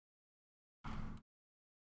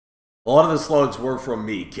a lot of the slugs were from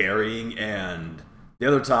me carrying, and the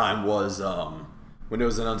other time was when it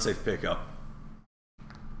was an unsafe pickup.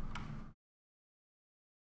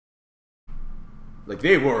 Like,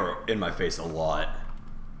 they were in my face a lot.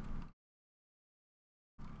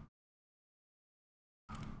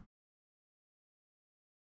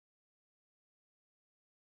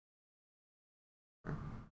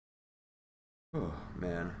 Oh,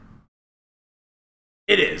 man.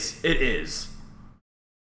 It is. It is.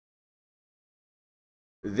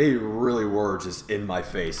 They really were just in my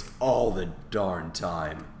face all the darn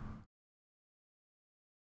time.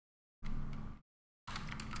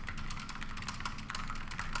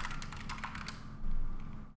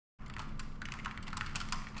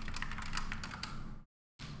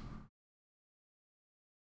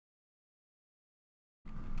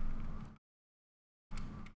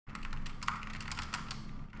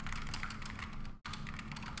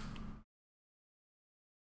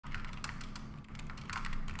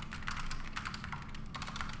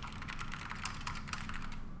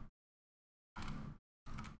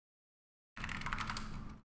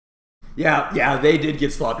 Yeah, they did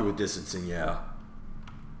get sloppy with distancing, yeah.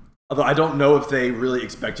 Although I don't know if they really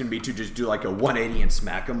expected me to just do like a 180 and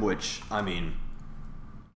smack them, which, I mean,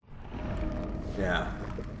 yeah.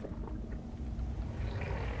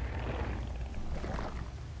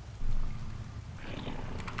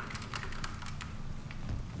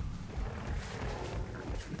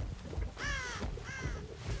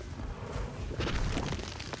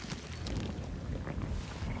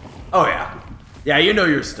 Oh yeah. Yeah, you know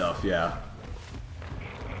your stuff, yeah.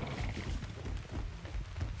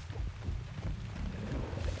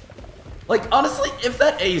 Like, honestly, if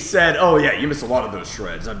that ace said, oh yeah, you missed a lot of those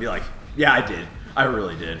shreds, I'd be like, yeah, I did. I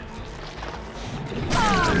really did.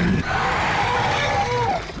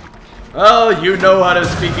 Oh, you know how to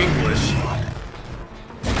speak English.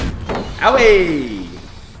 Owie!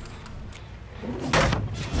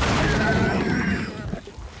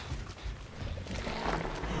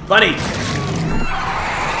 Bunny!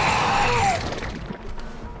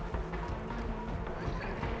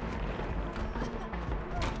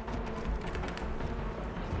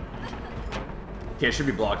 Okay, it should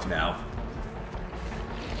be blocked now.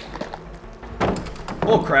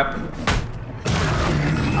 Oh crap.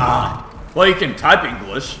 Ah. Well, you can type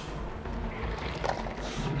English.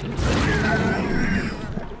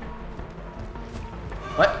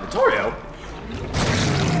 What? Vittorio?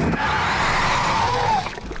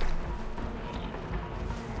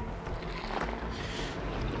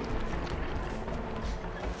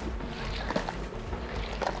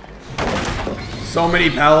 So many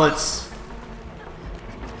pallets.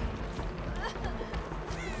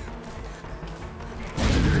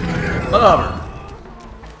 Whatever.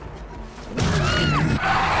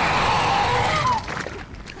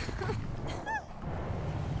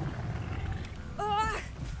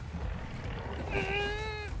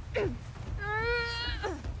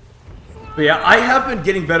 But yeah, I have been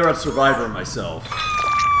getting better at Survivor myself.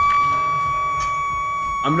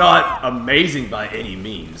 I'm not amazing by any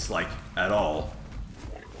means, like, at all.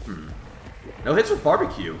 No hits with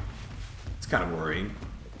barbecue. It's kind of worrying.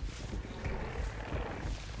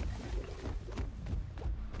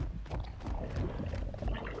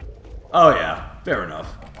 Oh yeah, fair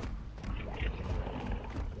enough.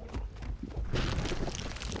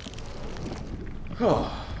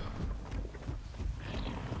 Oh.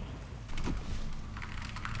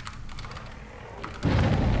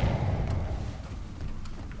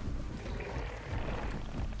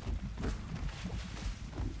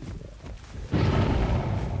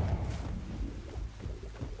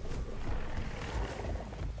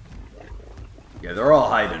 Yeah, they're all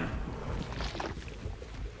hiding.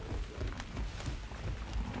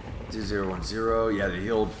 2010. Yeah, they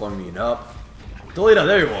healed, flung me up. Delita,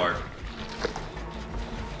 there you are.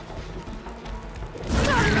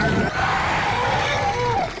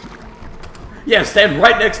 Yeah, stand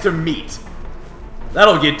right next to meat.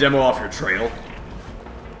 That'll get Demo off your trail.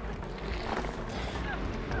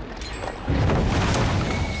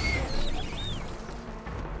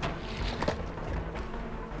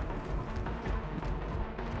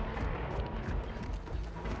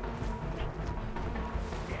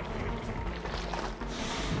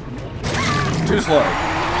 Too slow.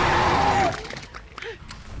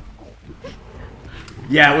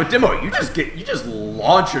 Yeah, with Demo, you just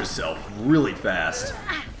launch yourself really fast.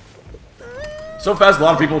 So fast, a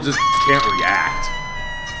lot of people just can't react.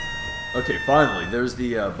 Okay, finally, there's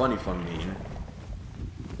the bunny fung mean.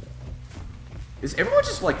 Is everyone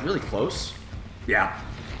just like really close? Yeah.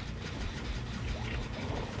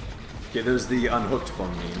 Okay, there's the unhooked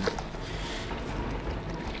fung mean.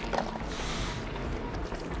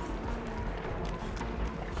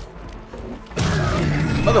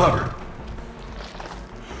 Mother Hubbard.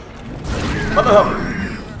 Mother Hubbard.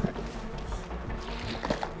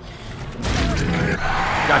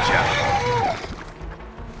 Gotcha.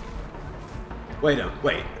 Wait.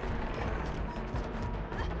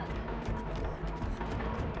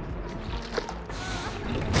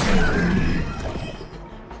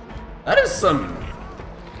 That is some...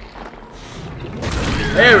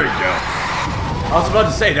 There we go. I was about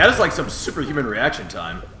to say, that is like some superhuman reaction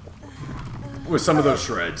time. With some of those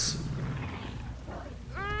shreds.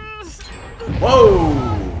 Whoa!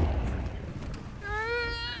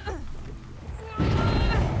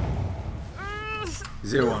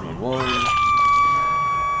 Zero 111.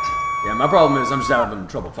 Yeah, my problem is I'm just having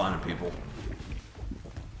trouble finding people.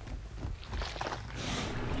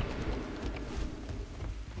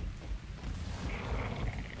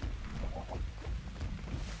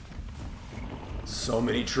 So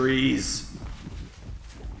many trees.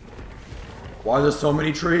 Why are there so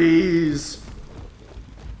many trees?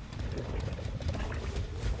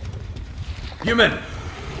 Human!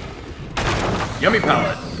 Yummy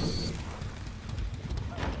pallet.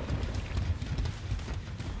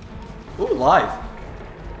 Ooh, live.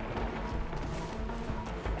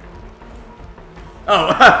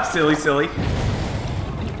 Oh, silly.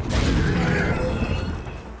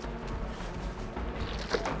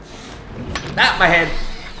 Ah, my head.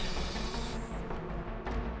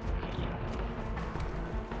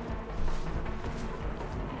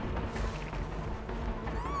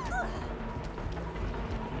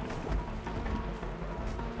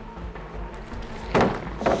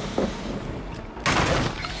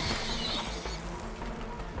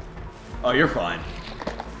 Oh, you're fine.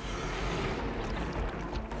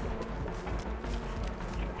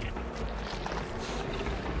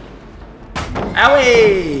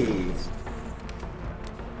 Owie!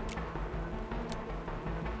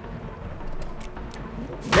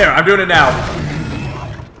 There, I'm doing it now.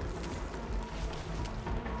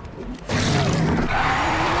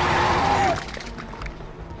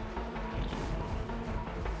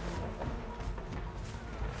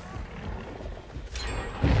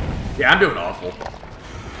 Yeah, I'm doing awful.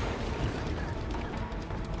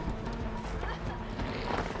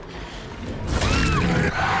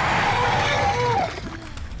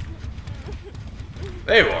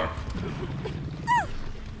 There you are.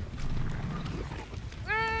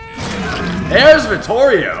 There's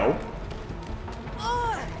Vittorio.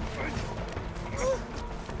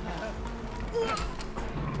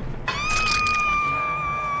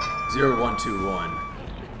 0121.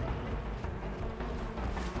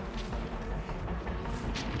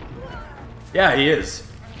 Yeah, he is.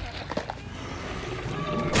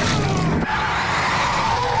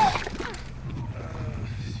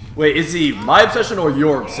 Wait, is he my obsession or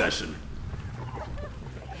your obsession?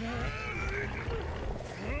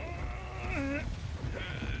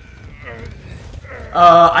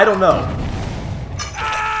 I don't know.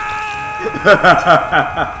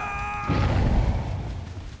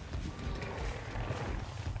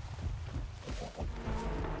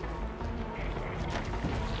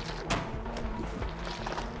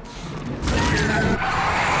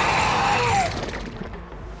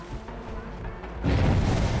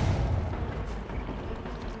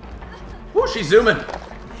 Ooh, she's zooming.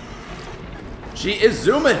 She is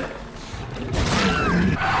zooming.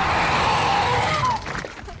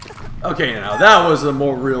 Okay, now that was a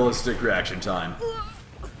more realistic reaction time.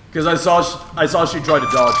 Because I saw she tried to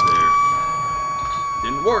dodge there.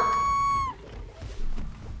 Didn't work.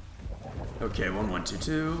 Okay,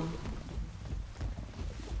 1122.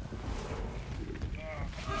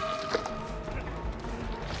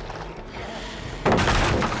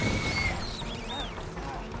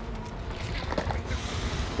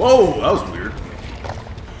 Whoa, that was weird.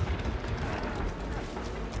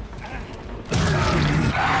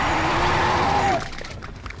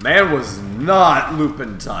 Man was not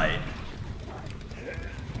looping tight.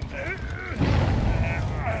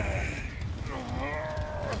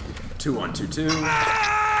 Two, 1, 2, 2.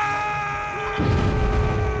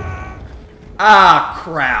 Ah,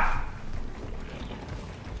 crap.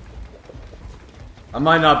 I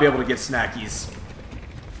might not be able to get snackies.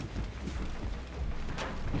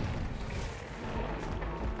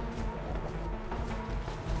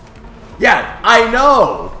 Yeah, I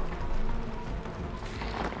know!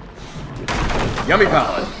 Yummy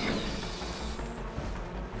pallet.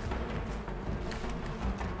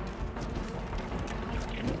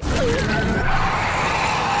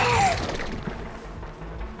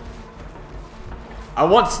 I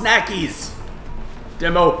want snackies!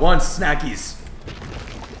 Demo wants snackies.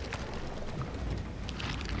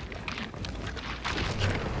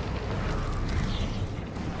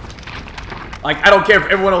 Like, I don't care if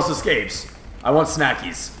everyone else escapes. I want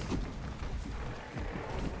snackies.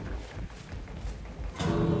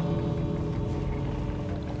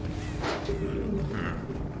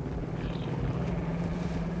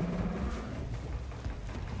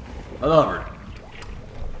 I love her.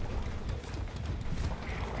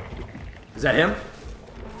 Is that him?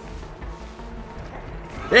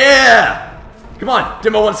 Yeah! Come on,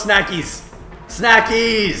 Demo wants snackies.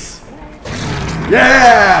 Snackies!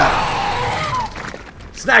 Yeah!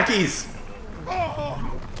 Snackies!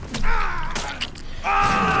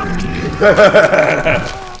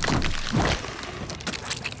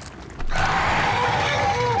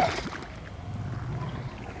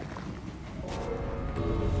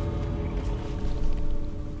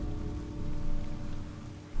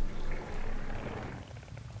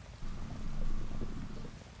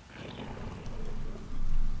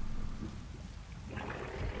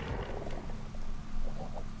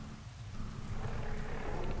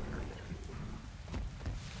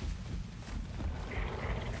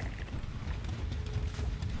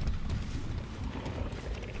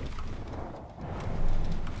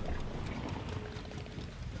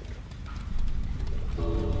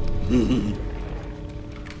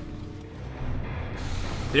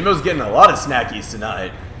 Demo's getting a lot of snackies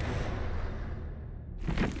tonight.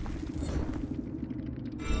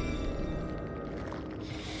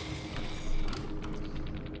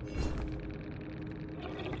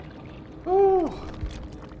 Ooh.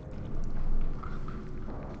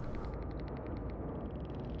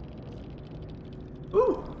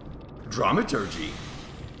 Ooh. Dramaturgy.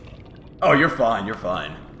 Oh, you're fine, you're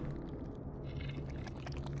fine.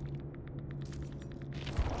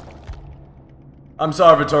 I'm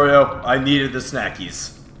sorry, Vittorio. I needed the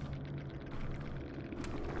snackies.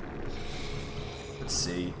 Let's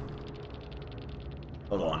see.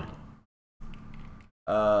 Hold on.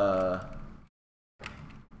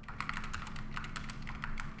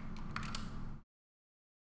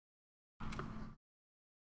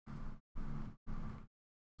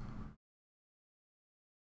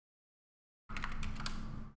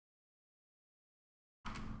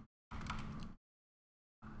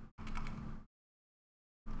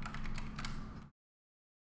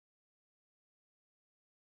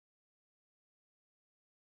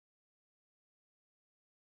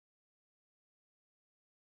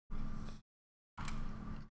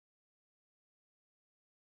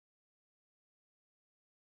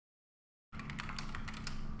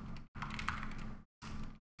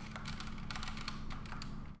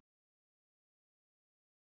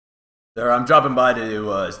 There, I'm dropping by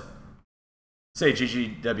to say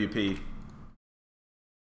GGWP.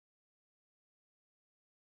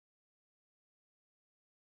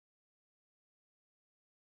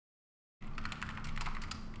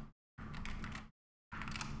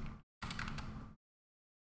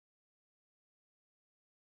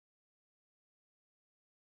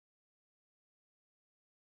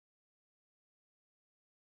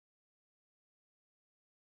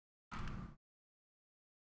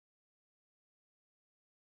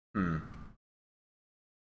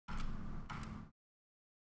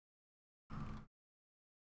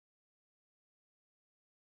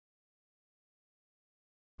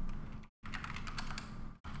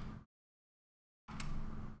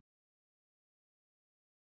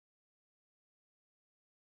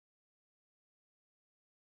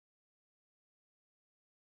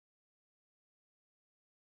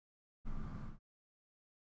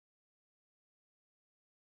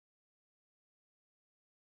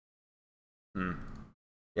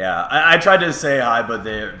 Yeah, I tried to say hi, but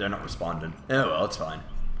they're not responding. Oh well, it's fine.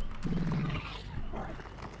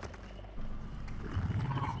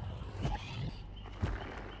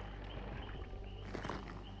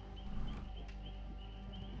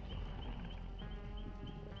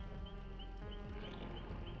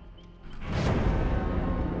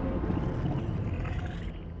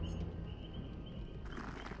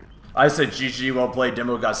 I said GG, well played,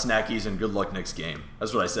 demo got snackies, and good luck next game.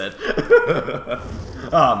 That's what I said.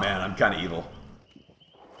 Oh man, I'm kind of evil.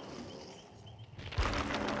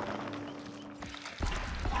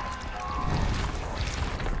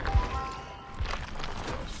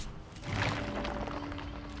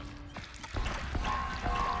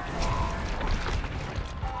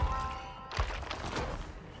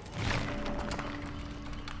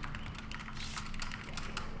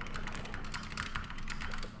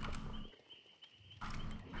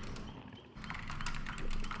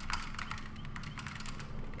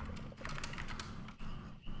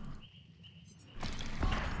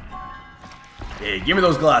 Hey, give me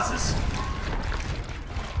those glasses.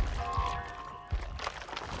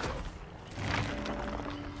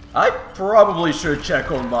 I probably should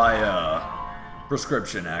check on my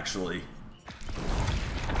prescription, actually.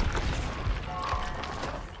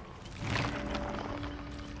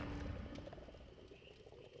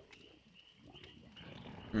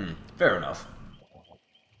 Fair enough.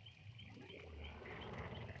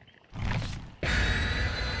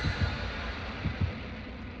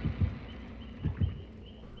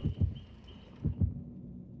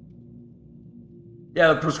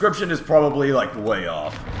 Yeah, the prescription is probably, like, way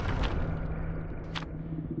off.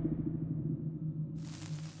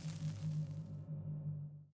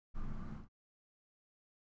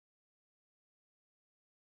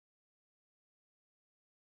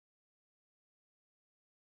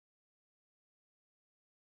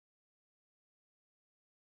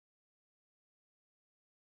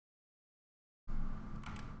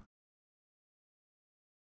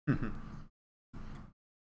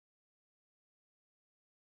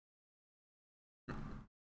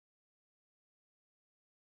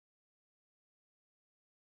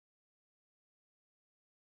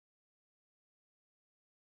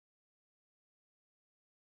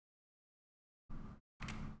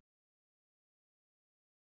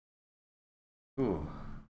 Ooh.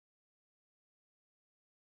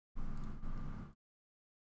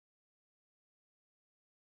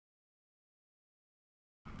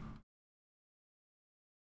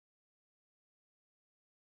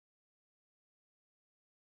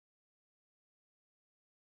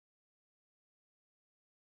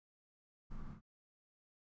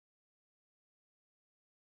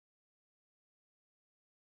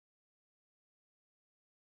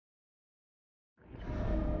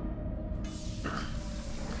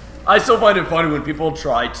 I still find it funny when people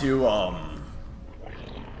try to,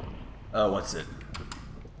 what's it?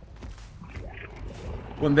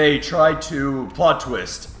 When they try to plot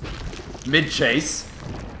twist mid-chase,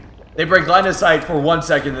 they break line of sight for 1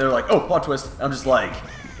 second, and they're like, oh, plot twist. I'm just like,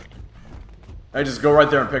 I just go right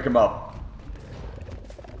there and pick him up.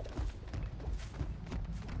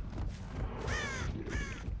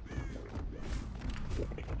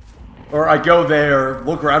 Or I go there,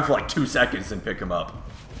 look around for like 2 seconds, and pick him up.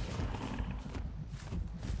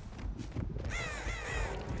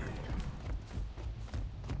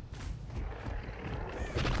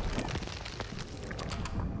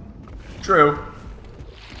 True.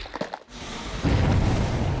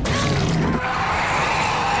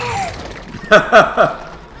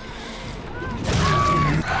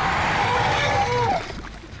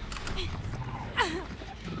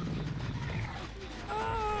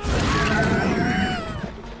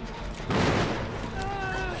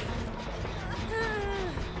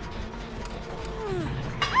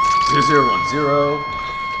 0.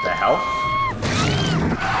 The hell?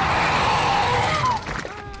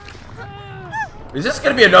 Is this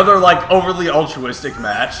gonna be another, like, overly altruistic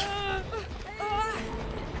match?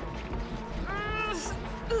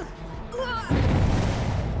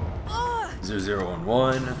 Zero, 0, 1,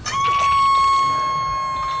 1.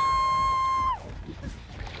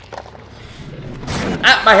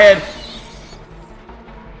 Ah, my head!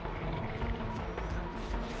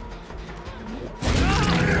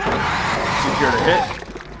 Secure to hit.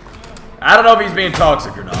 I don't know if he's being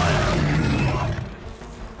toxic or not.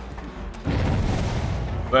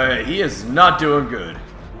 But he is not doing good.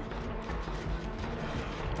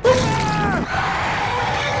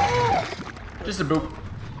 Just a boop.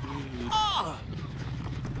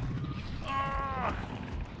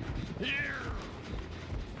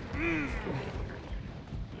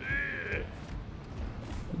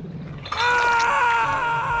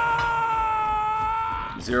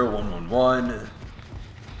 Zero, 1, 1, 1.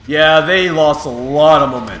 Yeah, they lost a lot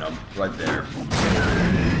of momentum right there.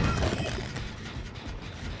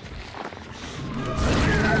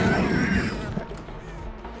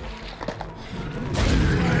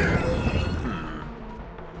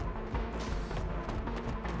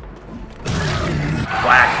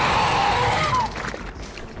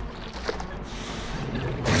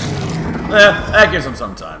 That gives him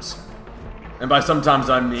sometimes. And by sometimes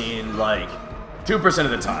I mean like 2% of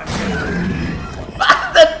the time.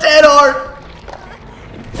 That dead heart!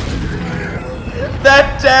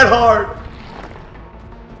 That dead heart!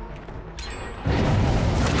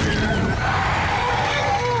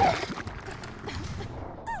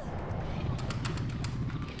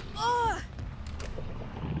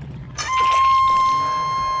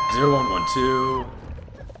 Zero, 1, 1, 2.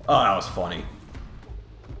 Oh, that was funny.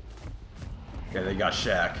 Okay, they got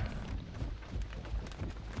Shaq.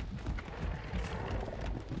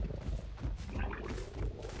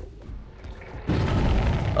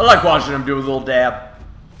 I like watching him do a little dab.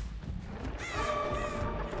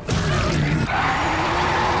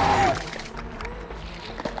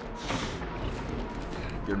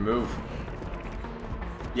 Good move.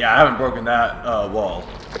 Yeah, I haven't broken that wall.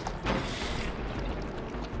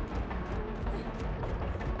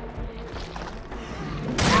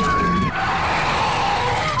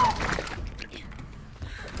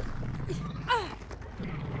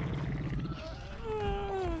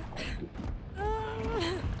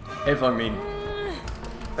 Hey, Fung Min.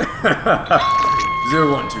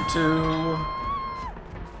 0, 1, 2, 2.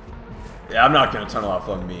 Yeah, I'm not gonna tunnel out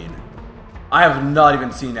Fung Min. I have not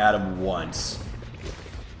even seen Adam once.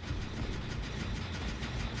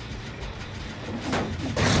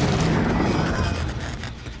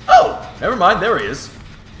 Oh! Never mind, there he is.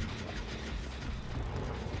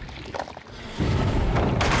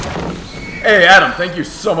 Hey, Adam, thank you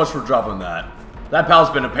so much for dropping that. That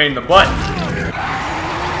pal's been a pain in the butt.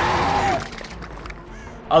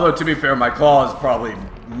 Although, to be fair, my claw is probably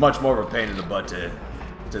much more of a pain in the butt to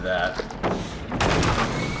that.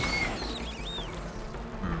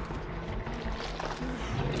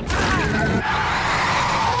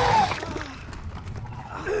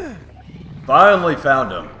 Finally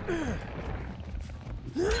found him.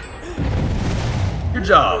 Good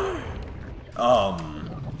job.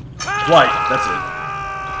 Flight, that's it.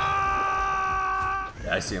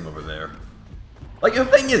 Yeah, I see him over there. Like, the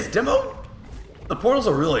thing is, Demo, the portals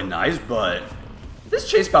are really nice, but this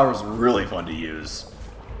chase power is really fun to use.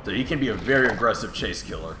 So he can be a very aggressive chase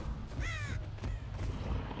killer.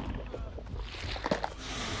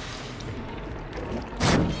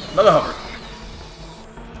 Another hover.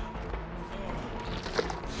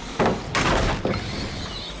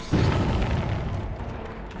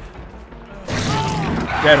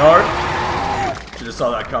 Dead hard. Should have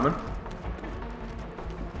saw that coming.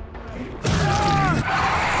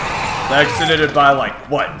 That extended by like,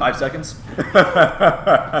 what, 5 seconds?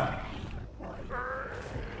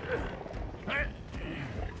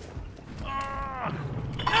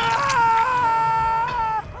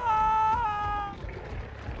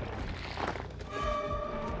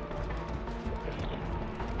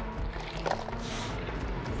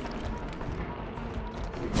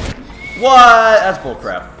 What? That's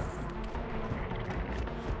bullcrap.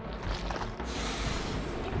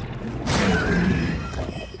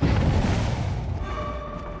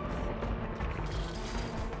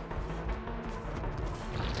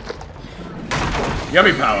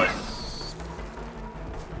 Yummy pallet.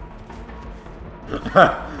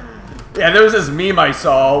 Yeah, there was this meme I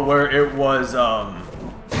saw where it was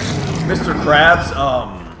Mr. Krabs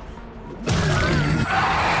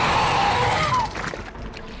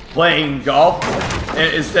playing golf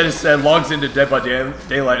And instead it said logs into Dead by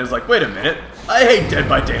Daylight. It's like, wait a minute, I hate Dead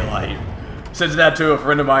by Daylight. Said that to a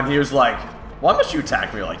friend of mine. He was like, why must you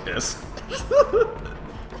attack me like this?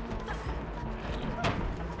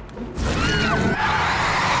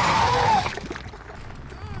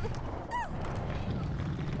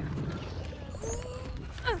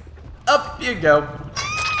 Up you go.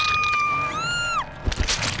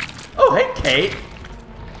 Oh, hey, Kate.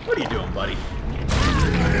 What are you doing, buddy?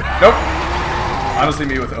 Nope. Honestly,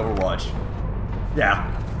 me with Overwatch. Yeah.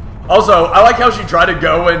 Also, I like how she tried to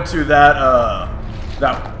go into that,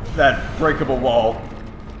 that breakable wall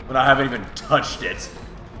when I haven't even touched it.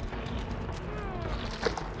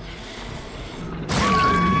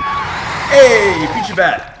 Hey, Peachy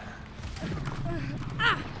Bat.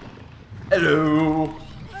 Hello.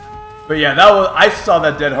 But yeah, I saw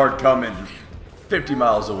that dead heart coming 50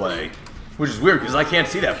 miles away, which is weird because I can't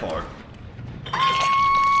see that far.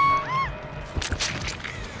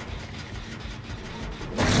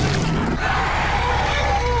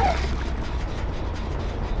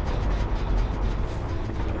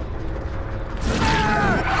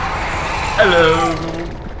 Hello.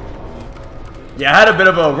 Yeah, I had a bit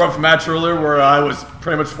of a rough match earlier where I was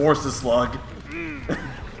pretty much forced to slug.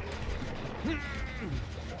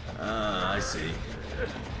 I see.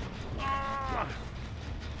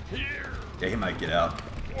 Yeah, he might get out.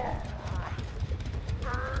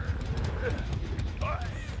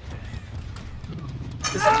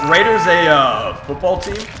 Is the Raiders a football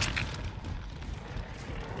team?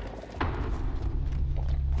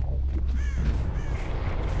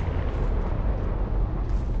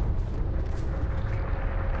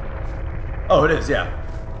 Oh, it is, yeah.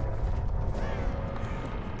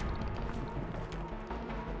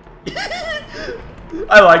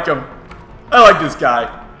 I like him. I like this guy.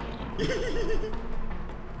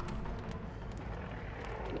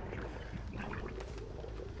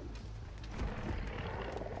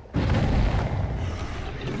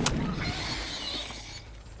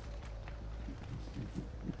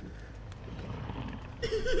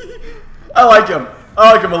 I like him.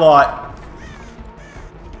 I like him a lot.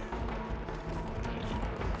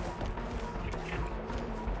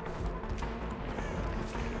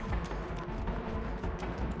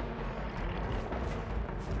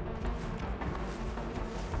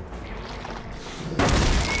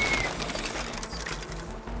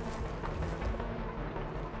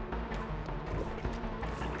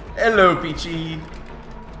 Hello, Peachy.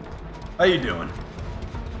 How you doing?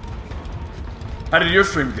 How did your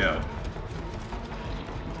stream go?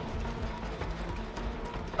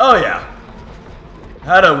 Oh yeah.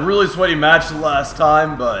 Had a really sweaty match the last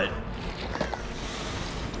time, but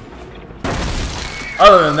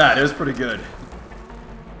other than that, it was pretty good.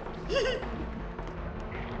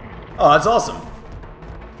 Oh, that's awesome.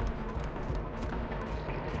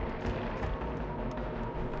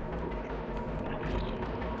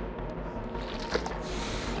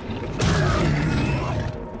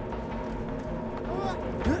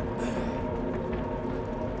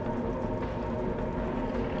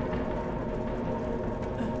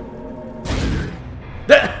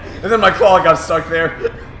 And then my claw got stuck there.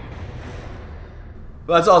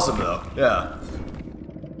 But that's awesome though, yeah.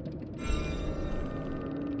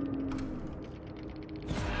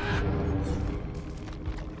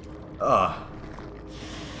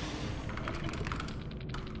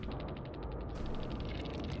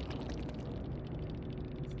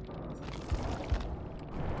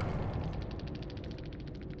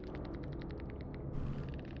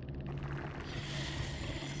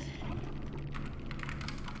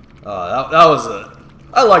 That was a...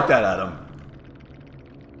 I like that, Adam.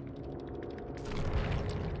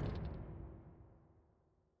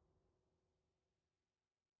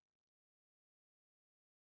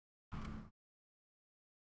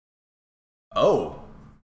 Oh.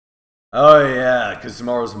 Oh yeah, because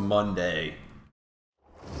tomorrow's Monday.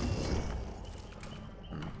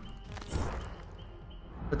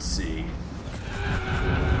 Let's see.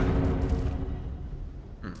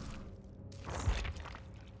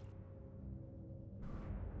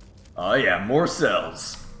 Oh yeah, more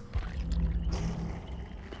cells.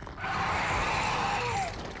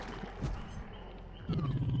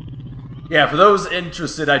 Yeah, for those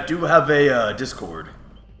interested, I do have a Discord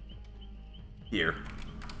here.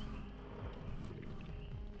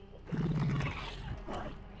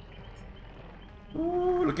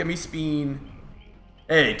 Ooh, look at me spin.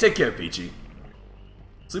 Hey, take care, Peachy.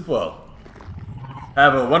 Sleep well.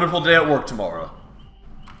 Have a wonderful day at work tomorrow.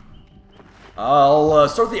 I'll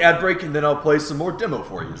start the ad break and then I'll play some more demo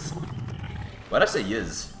for you. Why'd I say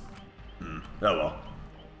yiz? Oh well.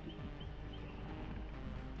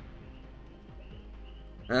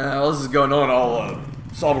 While this is going on, I'll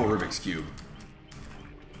solve a Rubik's Cube.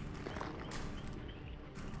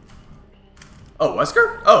 Oh,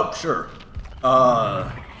 Wesker? Oh, sure.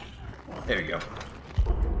 There you go.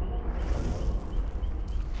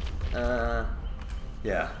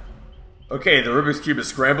 Yeah. Okay, the Rubik's Cube is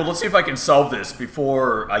scrambled. Let's see if I can solve this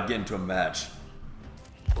before I get into a match.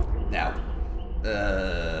 Now.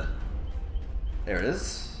 There it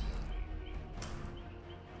is.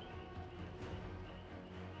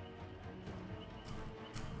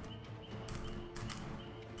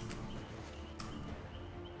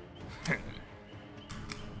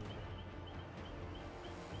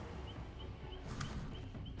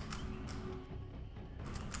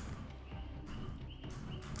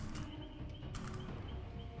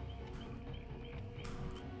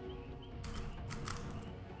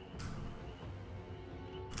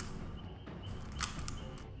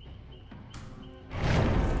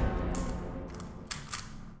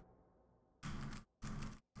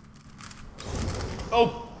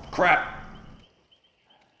 Oh, crap.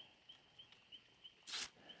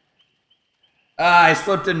 I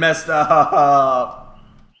slipped and messed up.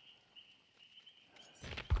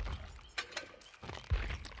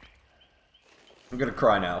 I'm gonna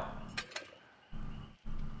cry now.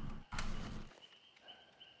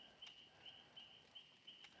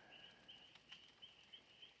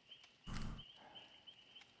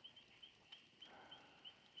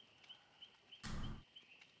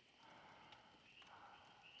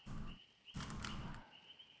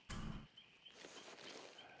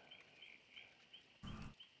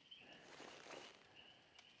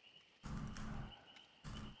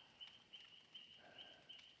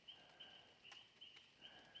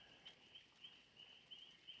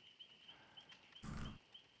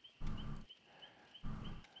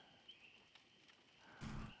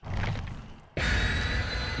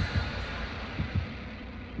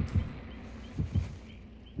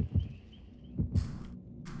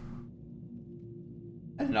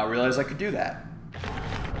 I did not realize I could do that.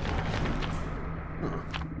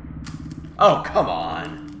 Oh, come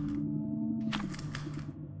on.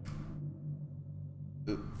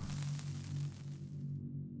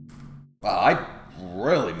 Wow, I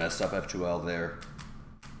really messed up F2L there.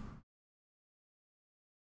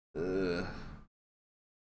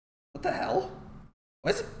 What the hell?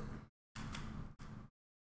 Why is it?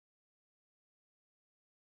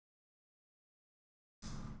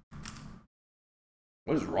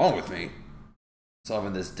 What is wrong with me?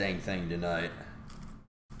 Solving this dang thing tonight.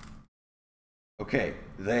 Okay,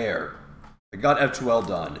 there. I got F2L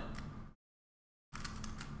done.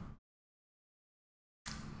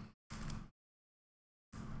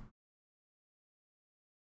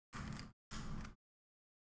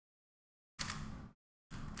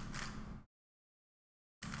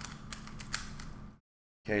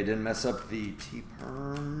 Okay, didn't mess up the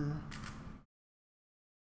T-perm.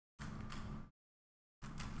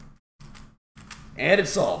 And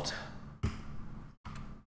it's solved.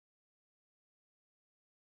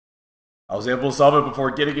 I was able to solve it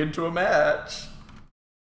before getting into a match.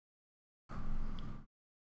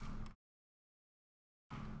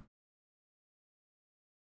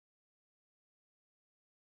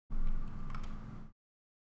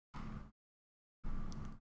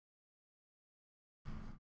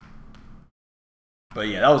 But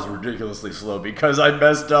yeah, that was ridiculously slow because I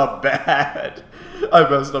messed up bad. I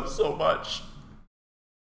messed up so much.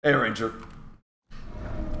 Hey, Ranger.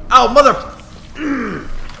 Oh, mother...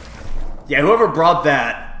 Yeah, whoever brought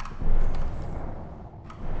that...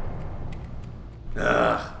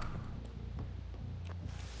 Ugh.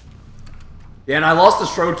 Yeah, and I lost the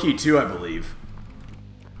Strode key too, I believe.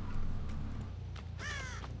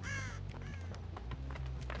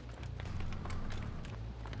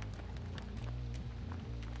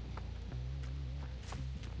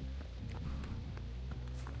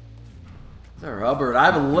 There, Hubbard. I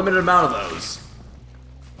have a limited amount of those.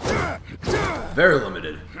 Very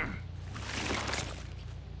limited.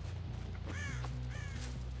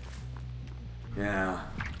 Yeah.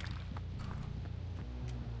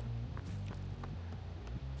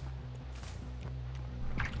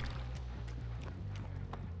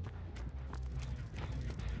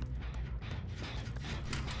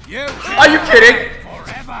 Are you kidding?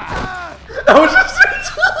 Forever. That was just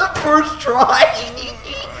the first try.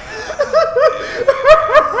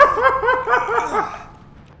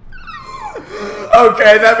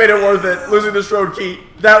 Okay, that made it worth it. Losing the Strode key.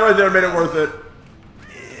 That right there made it worth it.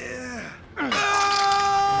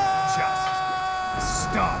 Just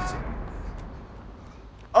start.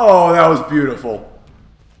 Oh, that was beautiful.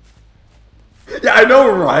 Yeah, I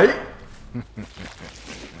know, right?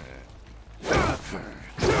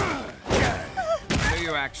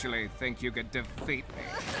 actually think you could defeat me?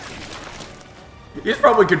 He's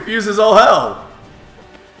probably confused as all hell.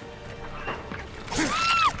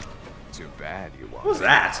 Too bad you won't. What was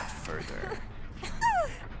that? Further.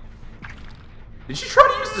 Did she try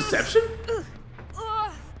to use deception?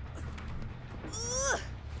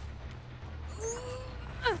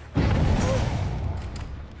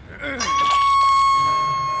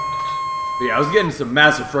 Yeah, I was getting some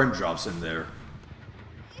massive frame drops in there.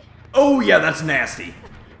 Oh yeah, that's nasty.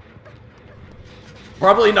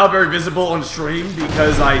 Probably not very visible on stream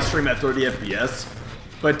because I stream at 30 FPS.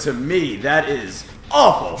 But to me, that is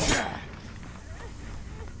awful.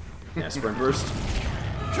 Yeah, sprint burst.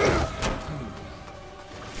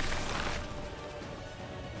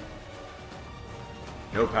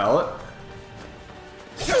 No pallet.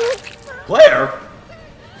 Claire?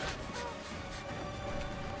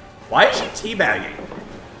 Why is she teabagging?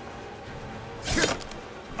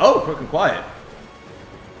 Oh, quick and quiet.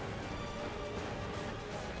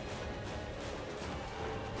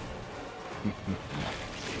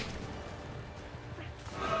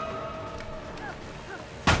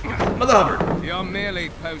 Mother Hubbard. You're merely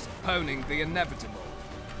postponing the inevitable.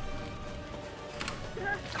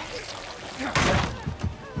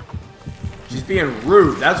 She's being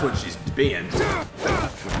rude. That's what she's being.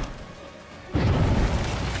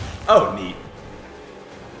 Oh, neat.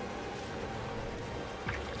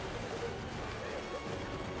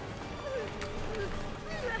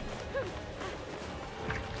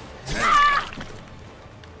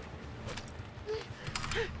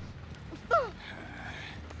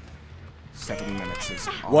 Seven minutes is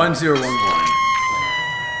 1011.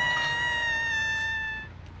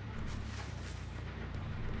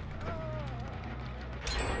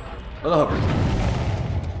 Mother Hubbard.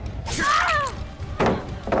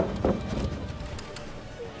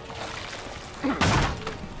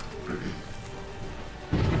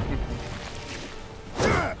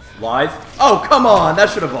 Live? Oh, come on! That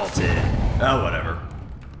should have vaulted. Oh, whatever.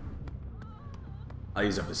 I'll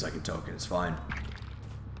use up the second token, it's fine.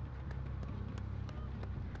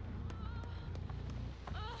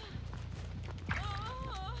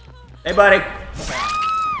 Hey, buddy!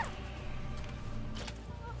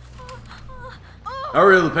 Not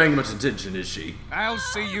really paying much attention, is she? I'll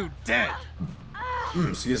see you dead.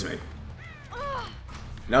 Excuse me.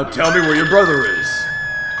 Now tell me where your brother is.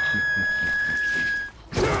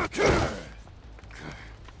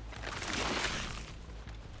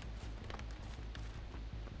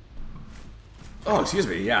 Oh, excuse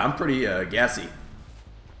me. Yeah, I'm pretty gassy.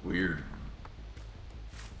 Weird.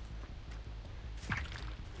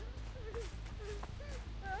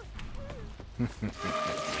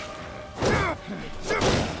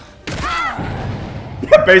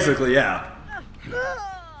 Yeah, basically, yeah.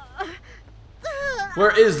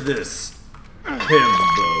 Where is this himbo?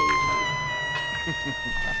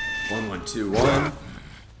 1121. Oh,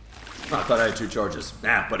 I thought I had 2 charges.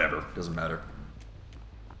 Nah, whatever. Doesn't matter.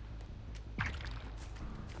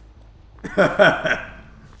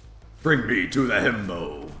 Bring me to the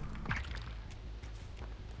himbo.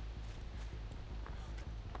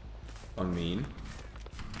 Unmean.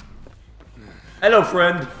 Hello,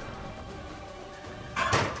 friend.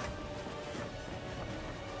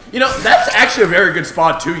 You know, that's actually a very good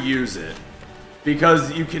spot to use it.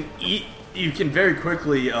 Because you can very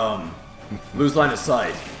quickly, lose line of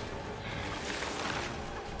sight.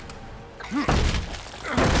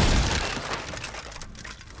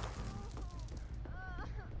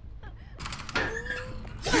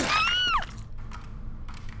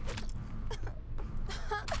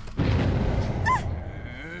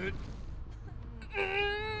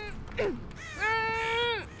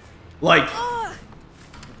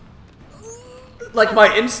 Like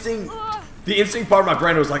my instinct, the instinct part of my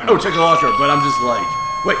brain was like, oh, check the launcher, but I'm just like,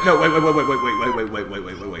 wait, no,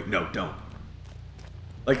 wait, no, don't.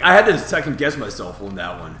 Like, I had to second guess myself on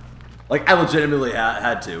that one. Like, I legitimately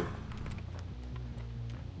had to.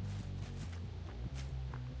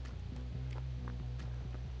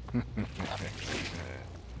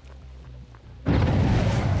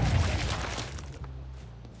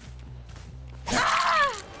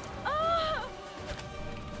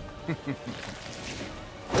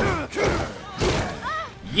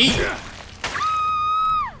 Yeah.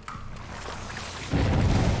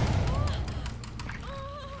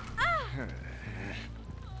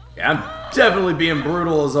 Yeah, I'm definitely being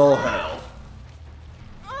brutal as all hell.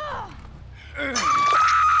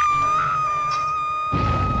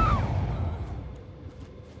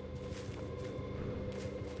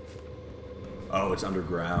 Oh, it's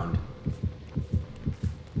underground.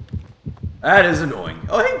 That is annoying.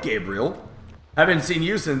 Oh, hey, Gabriel. Haven't seen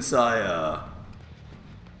you since I,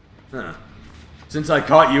 Huh. Since I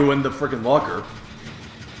caught you in the frickin' locker.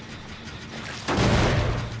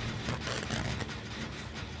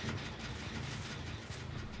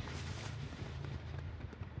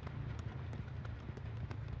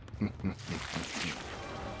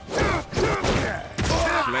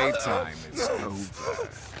 Playtime is over.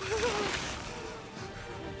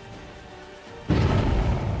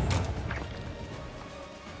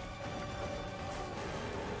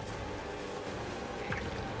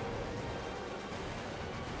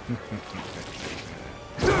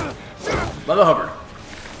 Mother Hubbard.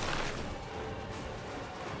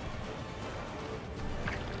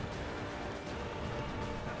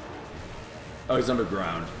 Oh, he's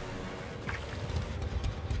underground.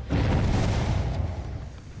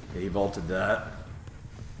 Yeah, he vaulted that.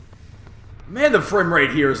 Man, the frame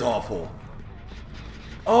rate here is awful.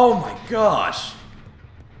 Oh my gosh.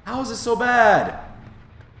 How is this so bad?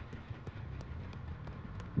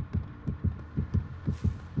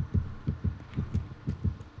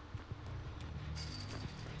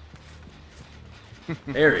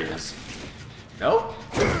 There he is. Nope.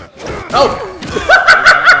 Oh!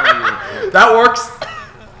 That works.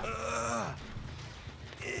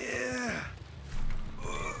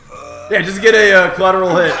 Yeah, just get a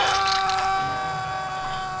collateral hit.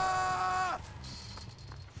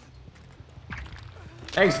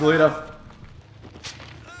 Thanks, Lolita.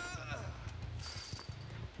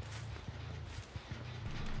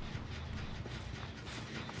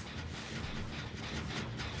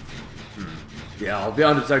 Yeah, I'll be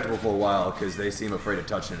undetectable for a while because they seem afraid of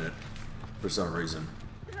touching it for some reason.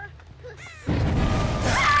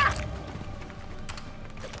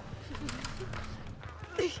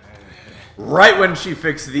 Right when she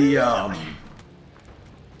fixed the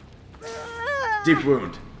deep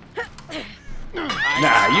wound.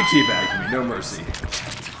 Nah, you teabagged me, no mercy.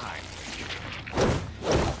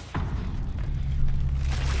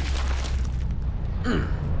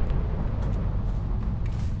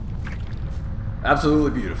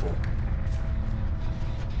 Absolutely beautiful.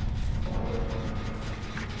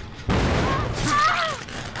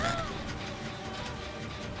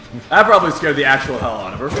 That probably scared the actual hell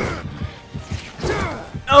out of her.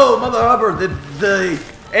 Oh, Mother Hubbard, the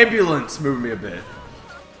ambulance moved me a bit.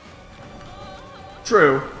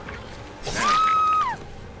 True.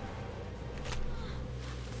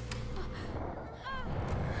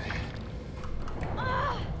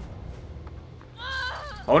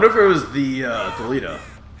 I wonder if it was the Thalita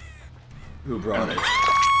who brought it.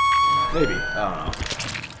 Maybe. I don't know.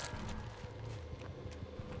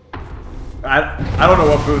 I don't know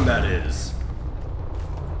what boon that is.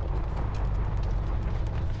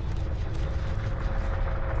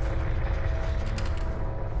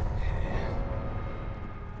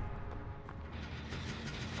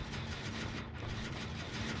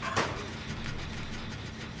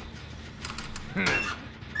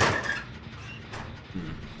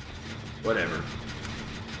 Whatever.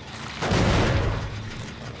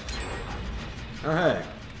 Oh, hey.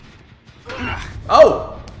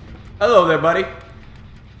 Oh! Hello there, buddy.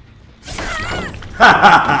 Ha ha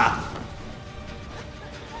ha!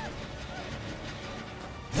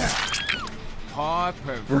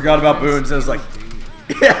 Forgot about boons. I was like,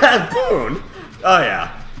 yeah, boon. Oh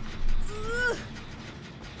yeah.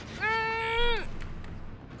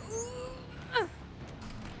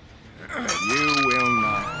 You will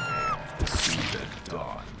not live to see the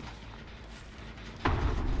dawn.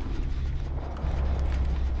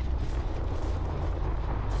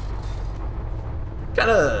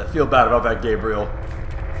 Kinda feel bad about that, Gabriel.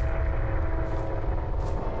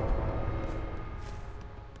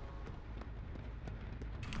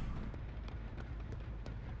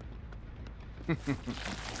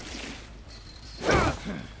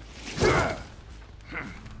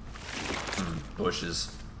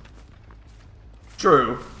 Bushes.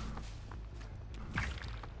 True.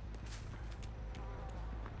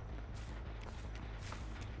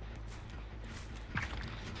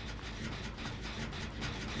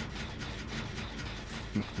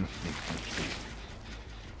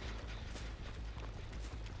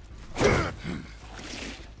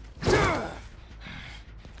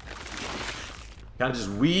 Kind of just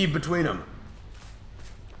weave between them.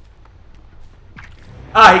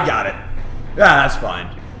 Ah, he got it. Yeah, that's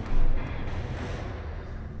fine.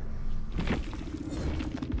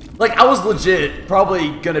 Like, I was legit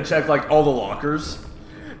probably gonna check, like, all the lockers,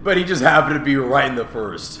 but he just happened to be right in the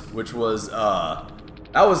first, which was, that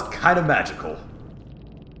was kind of magical.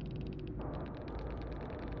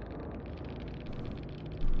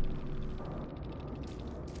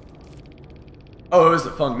 Oh, it was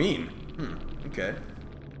the Feng Min. Okay.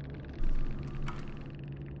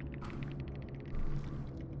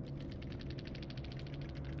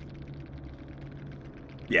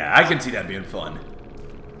 Yeah, I can see that being fun.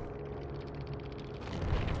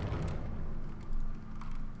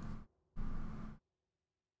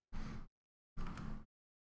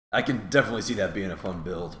 I can definitely see that being a fun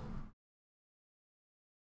build.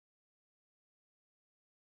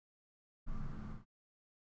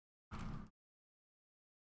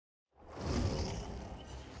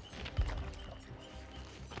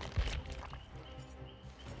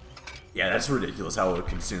 Yeah, that's ridiculous how it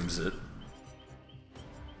consumes it.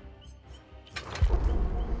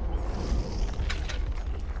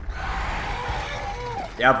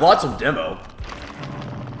 Yeah, I bought some demo.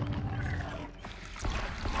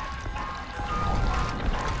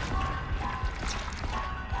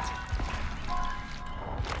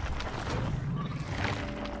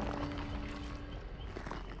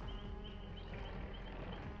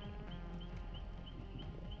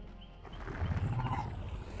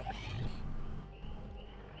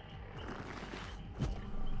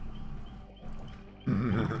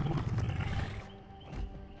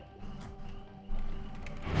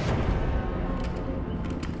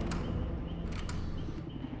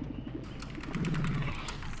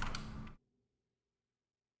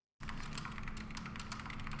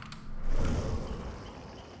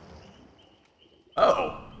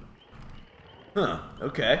 Oh. Huh,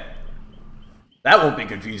 okay. That won't be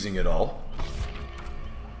confusing at all.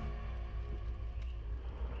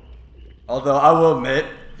 Although, I will admit,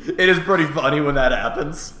 it is pretty funny when that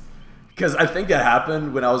happens. Because I think that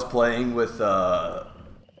happened when I was playing with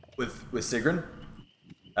Sigrun.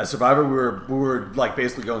 As Survivor, we were like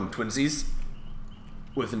basically going twinsies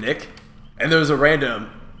with Nick. And there was a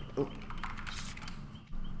random...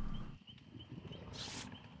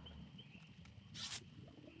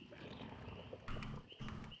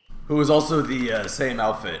 who was also the same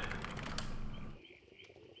outfit.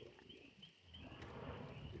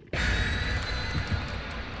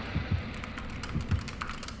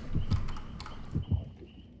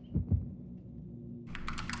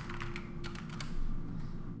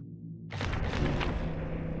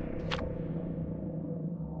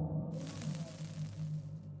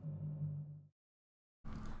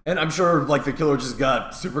 And I'm sure, like, the killer just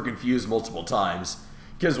got super confused multiple times.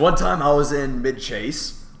 Because one time I was in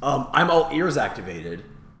mid-chase, I'm all ears activated.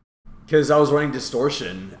 Because I was running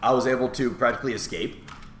distortion, I was able to practically escape.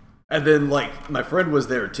 And then, like, my friend was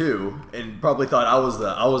there too, and probably thought I was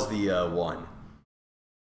the one.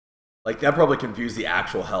 Like, that probably confused the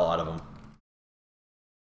actual hell out of him.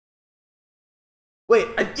 Wait,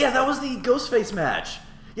 yeah, that was the Ghostface match.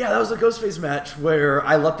 Yeah, that was the Ghostface match where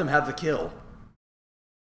I let them have the kill.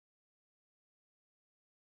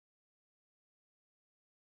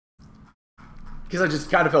 Because I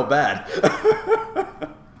just kind of felt bad.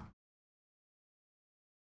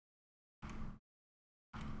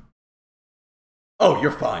 Oh,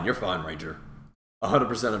 you're fine, Ranger.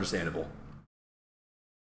 100% understandable.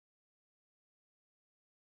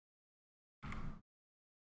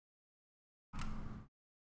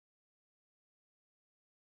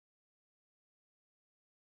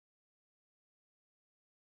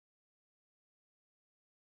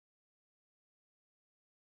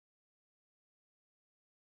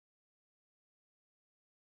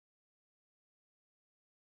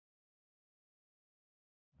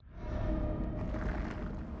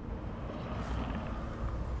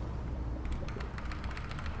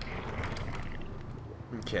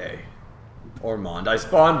 Okay. Ormond. I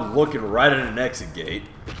spawned looking right at an exit gate.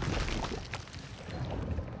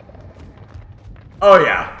 Oh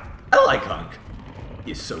yeah. I like Hunk.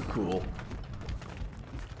 He's so cool.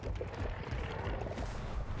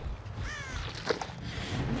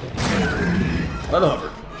 Leather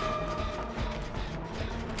Hubbard.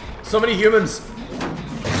 So many humans.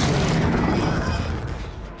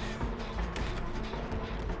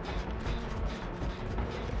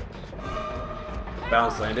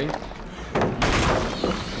 Bounce landing. At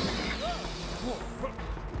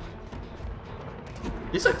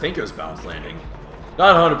least I think it was bounce landing.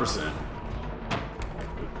 Not 100%.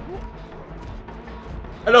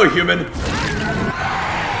 Hello, human.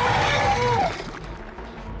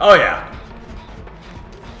 Oh, yeah.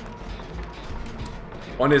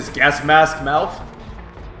 On his gas mask mouth.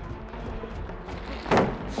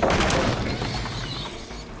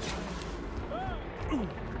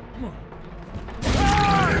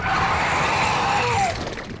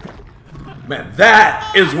 Man,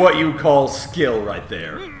 that is what you call skill right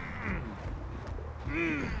there.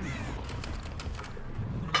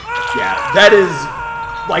 Yeah, that is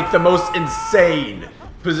like the most insane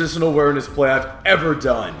positional awareness play I've ever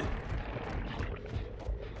done.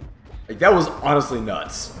 Like, that was honestly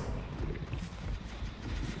nuts.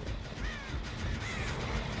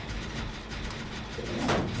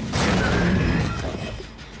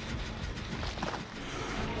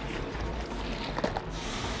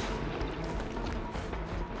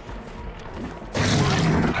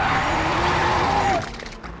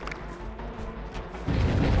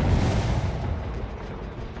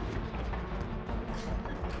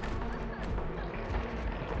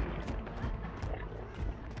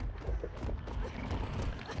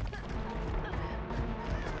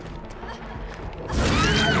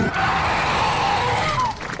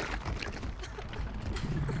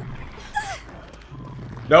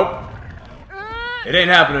 Nope. It ain't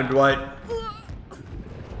happening, Dwight.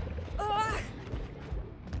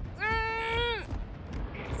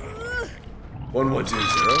 1120.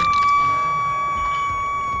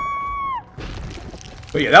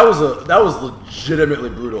 But yeah, that was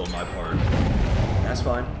legitimately brutal on my part. That's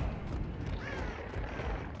fine.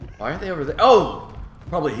 Why are they over there? Oh,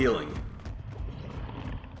 probably healing.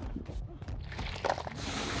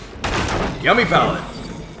 Yummy palate.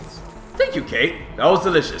 Thank you, Kate. That was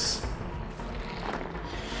delicious.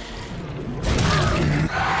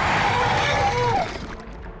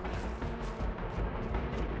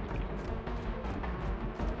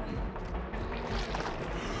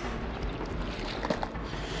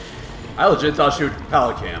 I legit thought she would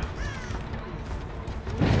pallet camp.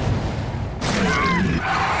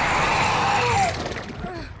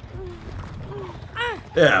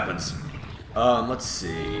 It happens. Let's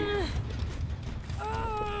see.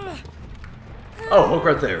 Oh, hook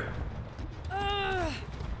right there.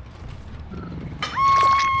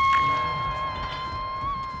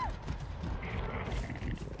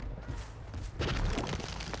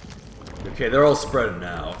 Okay, they're all spreading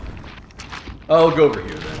now. I'll go over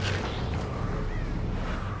here then.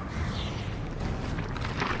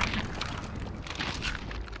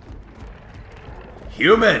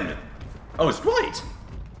 Human! Oh, it's Dwight!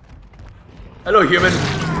 Hello, human!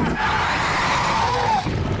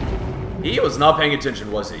 He was not paying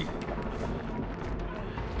attention, was he?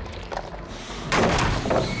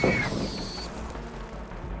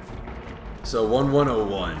 So,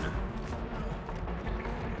 1101.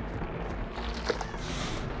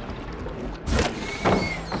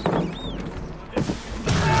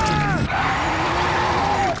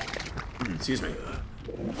 Excuse me.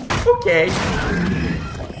 Okay.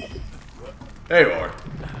 There you are.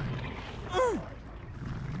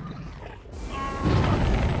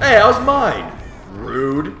 Hey, that was mine.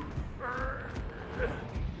 Rude.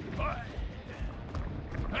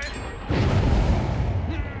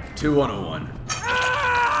 Two 101.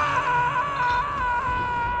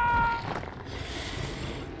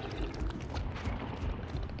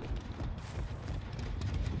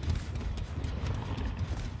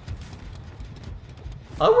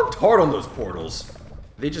 I worked hard on those portals.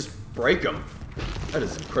 They just break them. That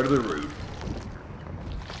is incredibly rude.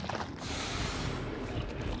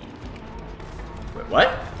 Wait, what?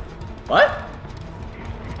 What?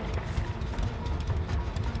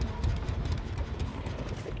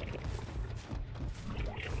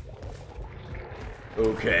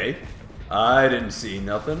 Okay. I didn't see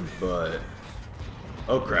nothing, but...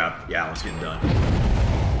 Oh crap. Yeah, let's get done.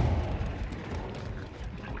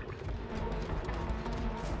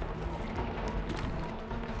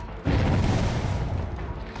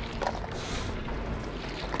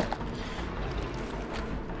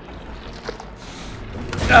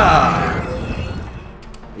 Ah!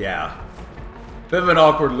 Yeah. Bit of an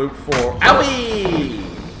awkward loop for... Owie!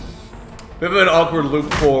 Bit of an awkward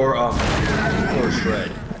loop for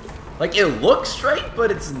Shred. Like, it looks straight,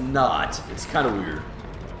 but it's not. It's kind of weird.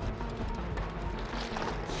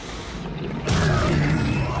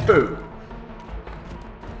 Boo.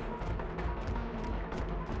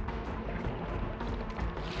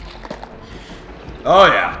 Oh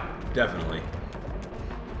yeah, definitely.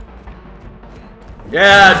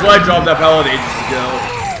 Yeah, Dwight dropped that pallet ages ago.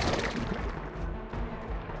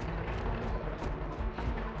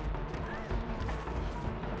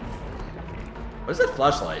 What is that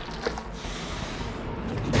flashlight?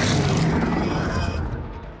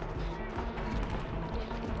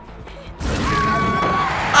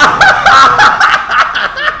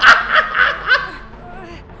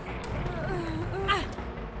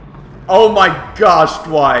 Oh my gosh,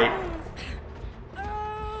 Dwight.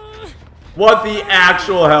 What the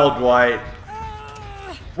actual hell, Dwight?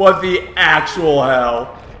 What the actual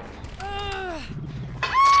hell?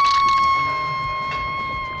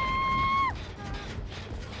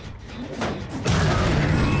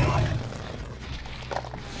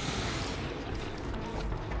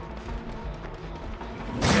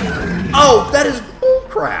 Oh, that is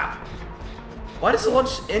bullcrap. Why does the lunch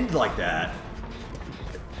end like that?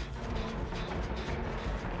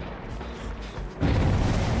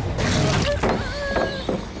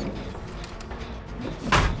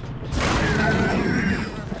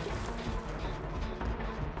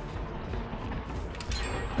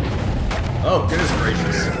 Oh, goodness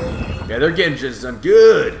gracious. Yeah, they're getting just done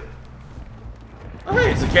good. Oh,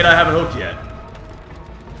 hey, it's a kid I haven't hooked yet.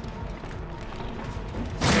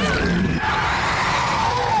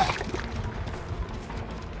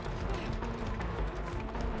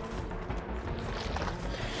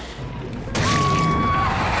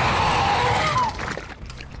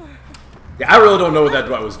 I really don't know what that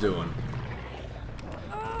Dwight was doing.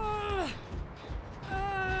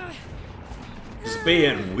 Just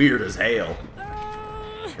being weird as hell.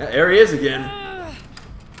 Yeah, there he is again.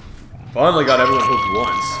 Finally got everyone hooked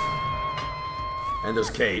once. And there's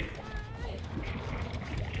Kate.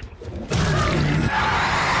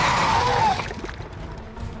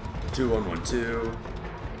 Two, 1, 1, 2.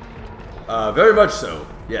 Very much so.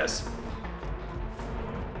 Yes.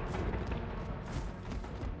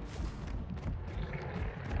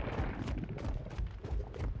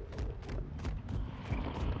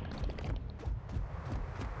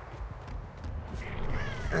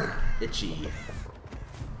 Itchy.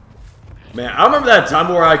 Man, I remember that time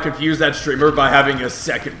where I confused that streamer by having a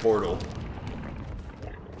second portal.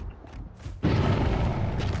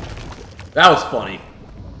 That was funny.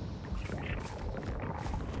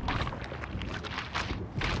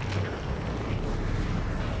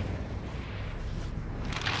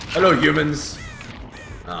 Hello, humans.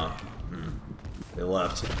 Oh. They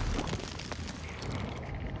left.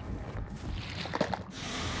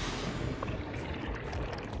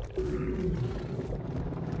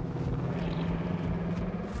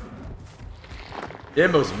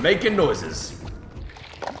 Demo's making noises.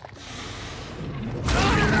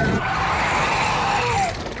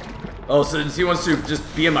 Oh, so since he wants to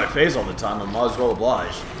just be in my face all the time, I might as well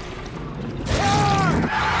oblige.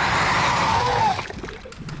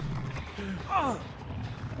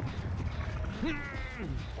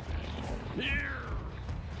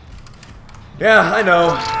 Yeah, I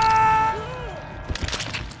know.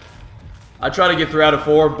 I try to get 3 out of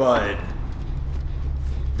 4, but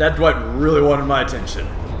that Dwight really wanted my attention.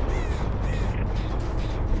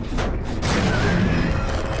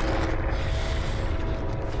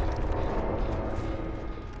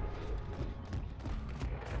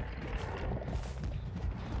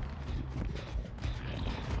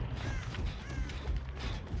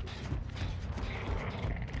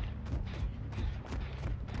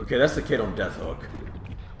 Okay, that's the kid on Death Hook.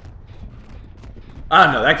 I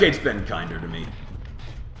don't know, that kid's been kinder to me.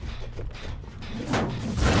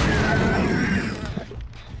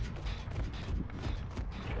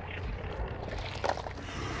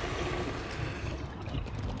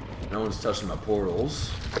 No one's touching my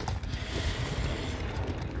portals.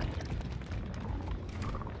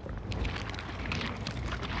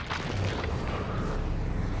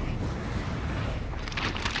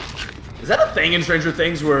 Is that a thing in Stranger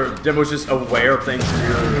Things where Demo's just aware of things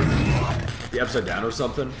near the Upside Down or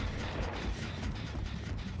something?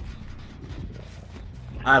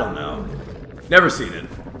 I don't know. Never seen it.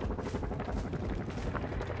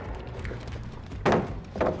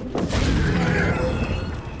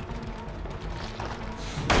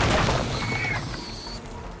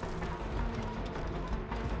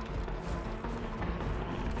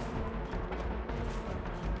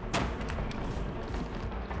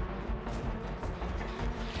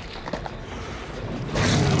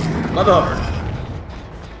 Mother.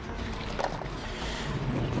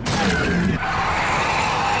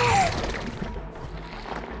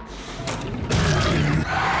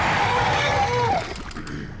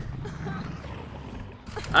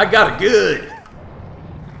 I got it good.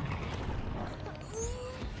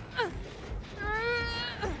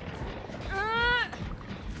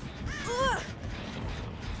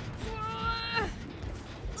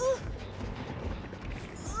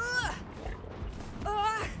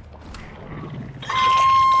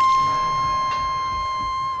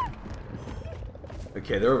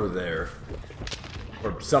 Okay, they're over there.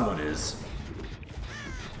 Or someone is.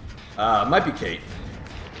 Might be Kate.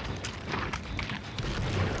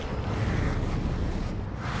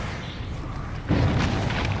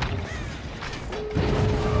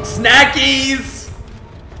 Snackies!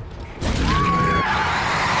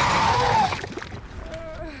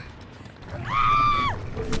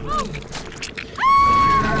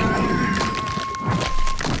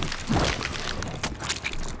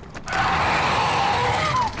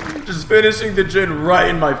 Just finishing the gin right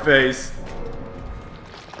in my face.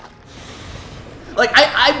 Like,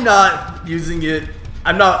 I'm not using it.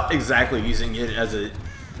 I'm not exactly using it as a...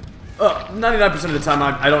 99% of the time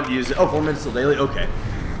I don't use it. Oh, 4 minutes till daily? Okay.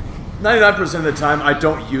 99% of the time I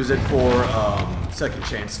don't use it for second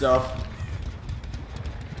chance stuff.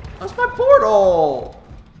 That's my portal!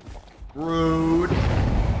 Rude.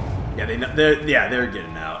 Yeah, they're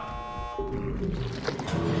getting out.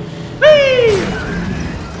 Whee!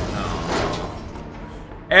 Oh.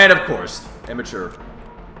 And of course, immature.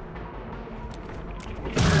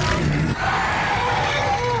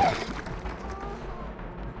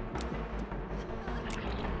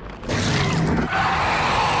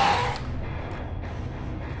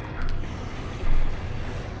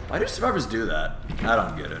 do survivors do that? I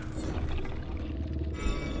don't get it.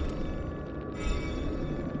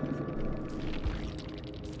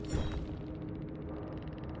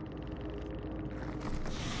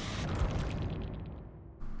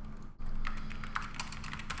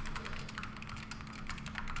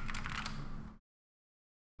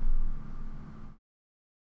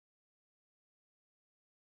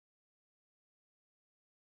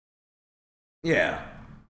 Yeah.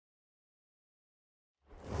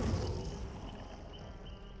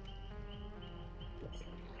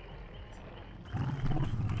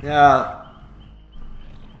 Yeah.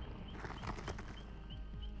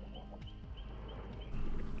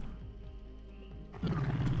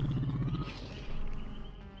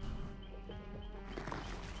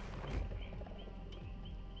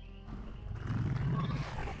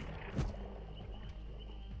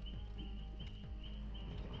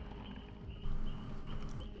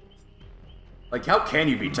 Like, how can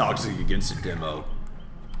you be toxic against a demo?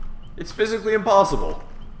 It's physically impossible.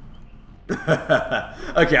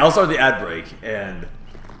 Okay, I'll start the ad break, and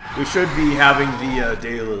we should be having the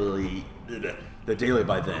daily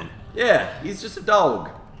by then. Yeah, he's just a dog.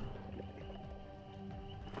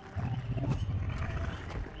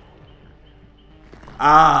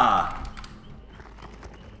 Ah.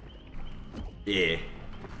 Yeah.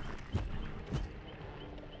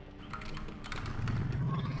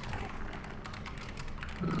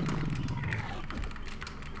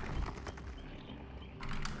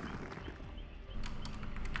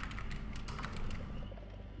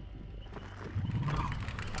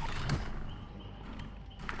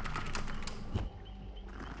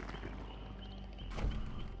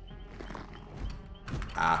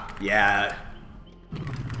 Ah, yeah.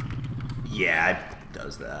 Yeah, it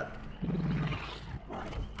does that.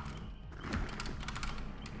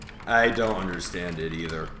 I don't understand it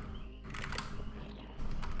either.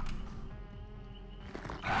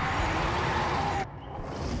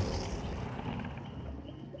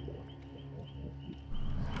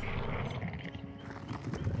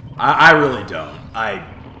 I really don't. I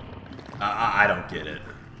don't get it.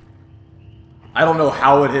 I don't know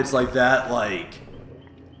how it hits like that. Like,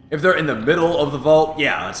 if they're in the middle of the vault,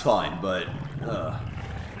 yeah, that's fine, but...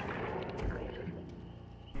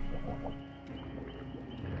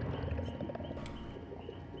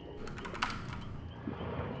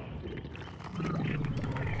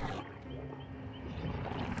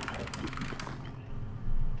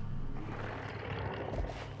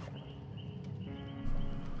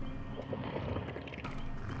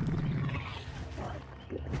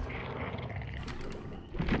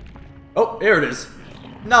 Oh, here it is.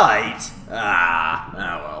 Night. Ah,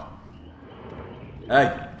 well.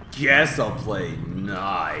 I guess I'll play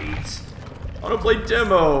Night. I want to play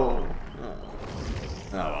Demo.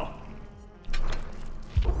 Oh well.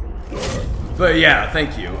 But yeah,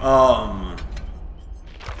 thank you.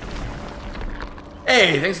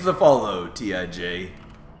 Hey, thanks for the follow, TIJ.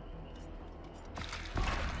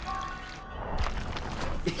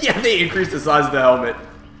 Yeah, they increased the size of the helmet.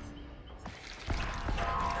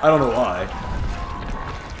 I don't know why.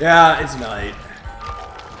 Yeah, it's Night.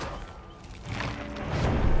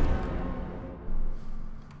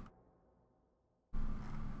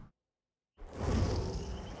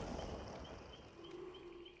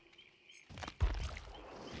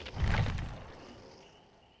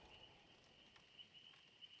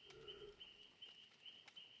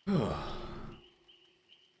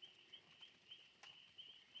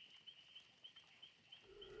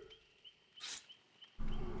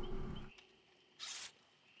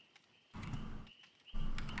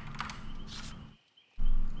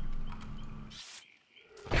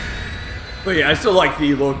 But yeah, I still like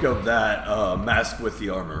the look of that mask with the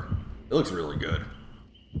armor. It looks really good.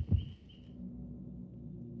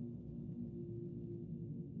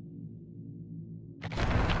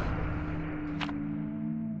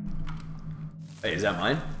 Hey, is that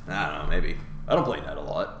mine? I don't know, maybe. I don't play that a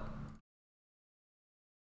lot.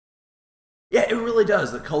 Yeah, it really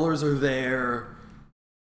does. The colors are there.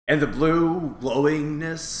 And the blue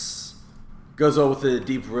glowingness goes well with the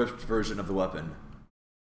Deep Rift version of the weapon.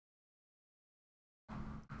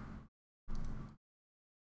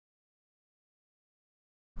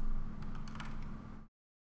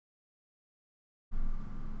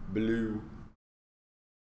 Blue.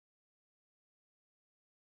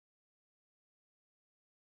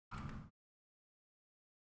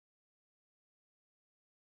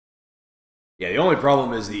 Yeah, the only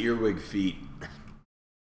problem is the earwig feet.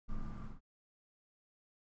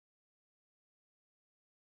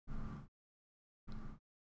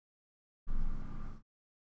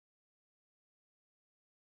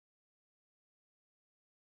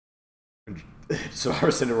 So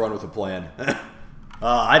Arsene to run with a plan.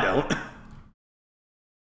 I don't.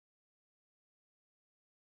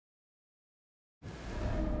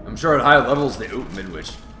 I'm sure at higher levels they... Ooh,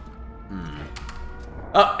 Midwich.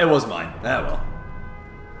 Oh, it was mine. Ah, well.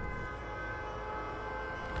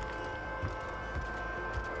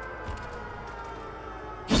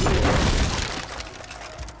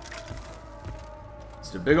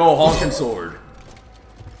 It's a big old honking sword.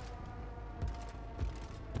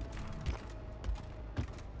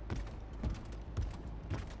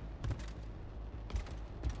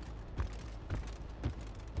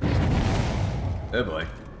 Oh boy.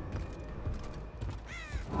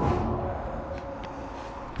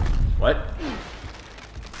 What?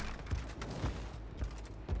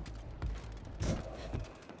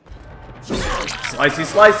 Slicey,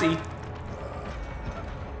 slicey.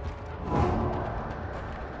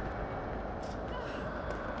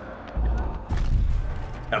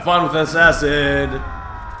 Have fun with this acid.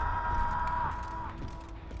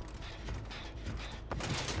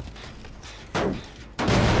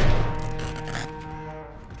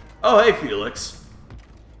 Oh, hey, Felix.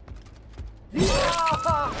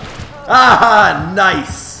 Ah,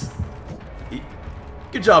 nice.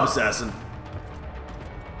 Good job, assassin.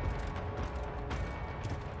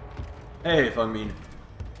 Hey, Feng Min.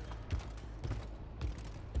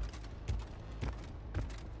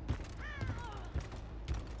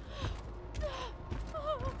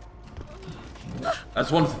 That's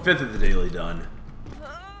 1/5 of the daily done.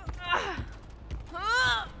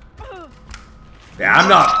 Yeah, I'm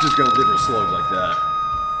not just gonna leave her slugged like that.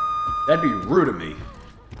 That'd be rude of me.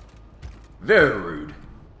 Very rude.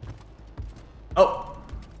 Oh.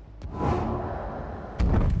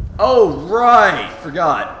 Oh, right.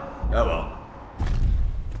 Forgot. Oh, well.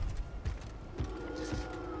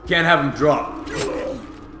 Can't have him drop.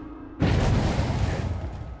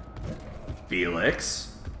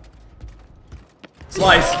 Felix.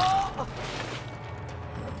 Slice.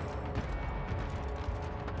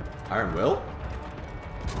 Iron Will?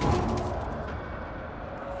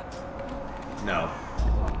 No.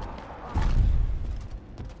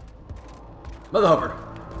 Mother Hubbard.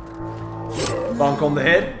 Bonk on the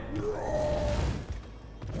head.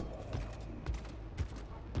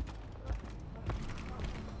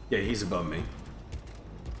 Yeah, he's above me.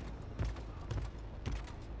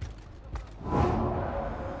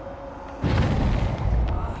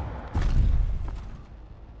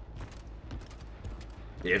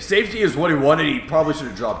 Yeah, if safety is what he wanted, he probably should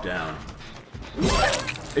have dropped down.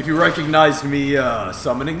 If you recognized me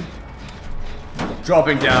summoning,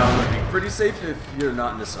 dropping down would be pretty safe if you're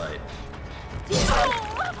not in the sight.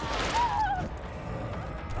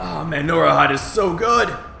 Oh man, Nora Hide is so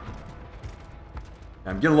good!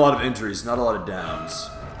 I'm getting a lot of injuries, not a lot of downs.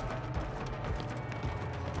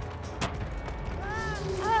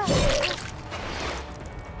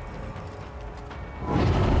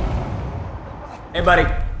 Hey buddy.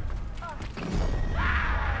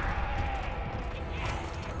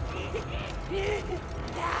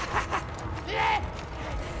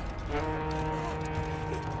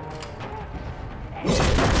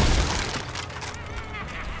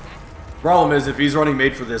 Problem is, if he's running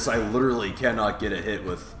made for this, I literally cannot get a hit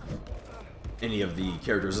with any of the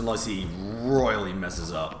characters unless he royally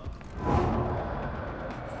messes up.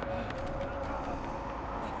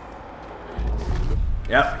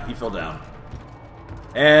 Yep, he fell down.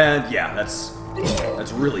 And yeah, that's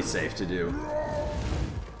really safe to do.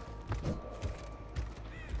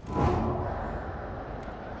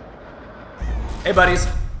 Hey buddies.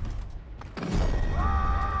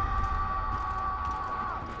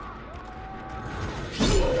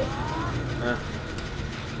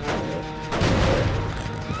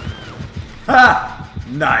 Ha!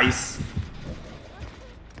 Nice.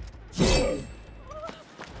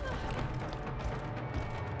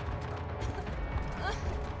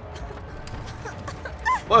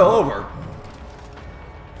 Boil over.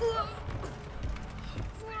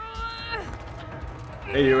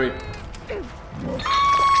 Hey, Huey.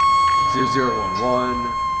 0011.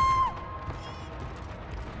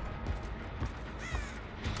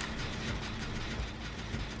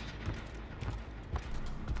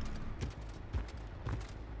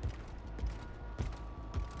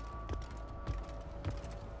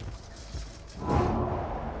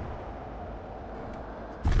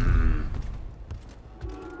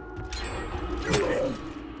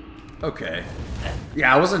 Okay.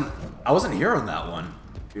 Yeah, I wasn't here on that one.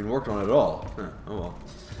 Didn't work on it at all. Huh, oh well.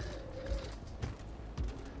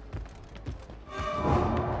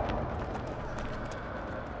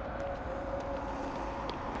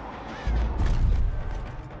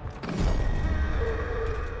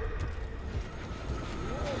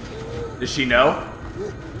 Does she know?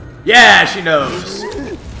 Yeah, she knows.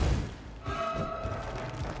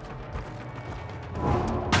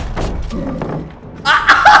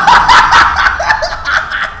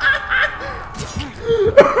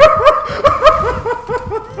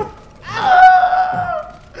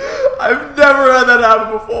 I've never had that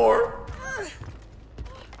happen before.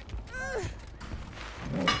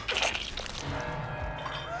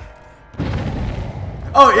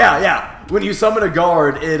 Oh yeah, yeah. When you summon a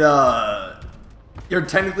guard, you're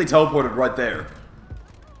technically teleported right there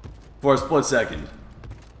for a split second.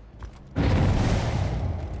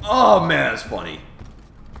 Oh man, that's funny.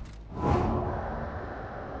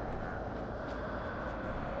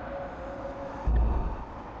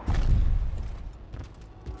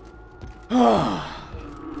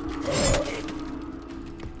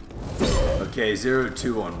 Okay,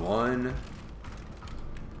 0-2 on 1.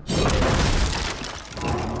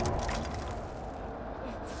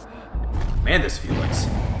 Man, this Felix.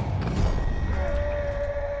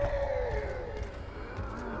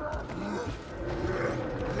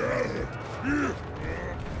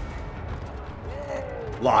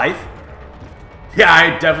 Live? Yeah,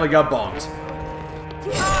 I definitely got bonked.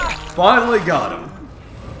 Finally got him.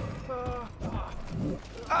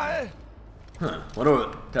 Huh, wonder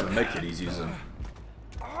what type of med kit he's using.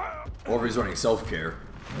 Or if he's running self-care.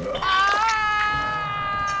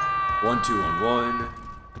 1-2 on 1.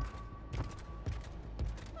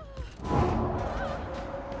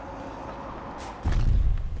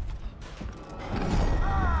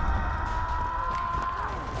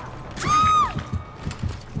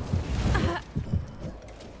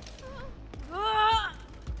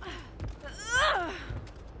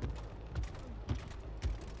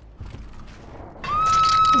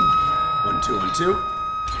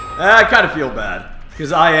 I kind of feel bad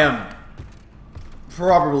because I am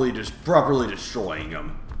properly destroying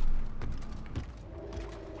him.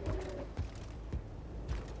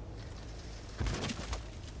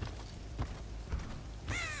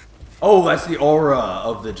 Oh, that's the aura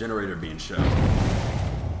of the generator being shown.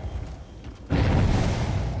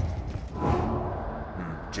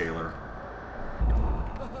 Jailer.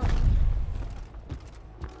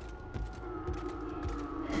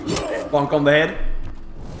 Bonk on the head.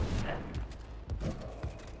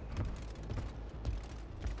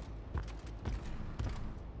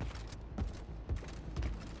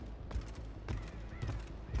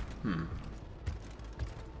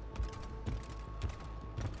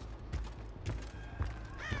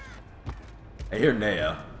 I hear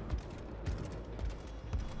Nea.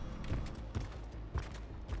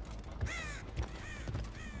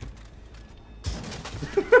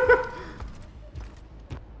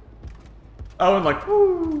 Oh, and like,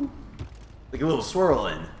 woo! Like a little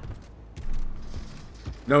swirling.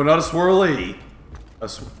 No, not a swirly.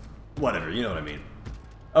 Whatever, you know what I mean.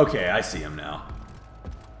 Okay, I see him now.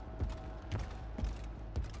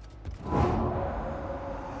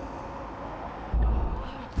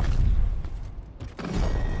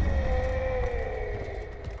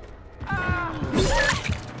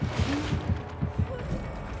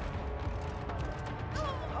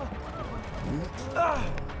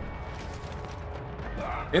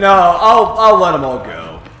 You know, I'll let them all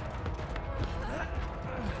go.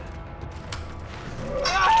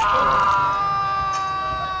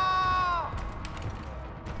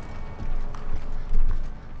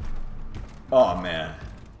 Oh man,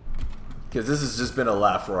 because this has just been a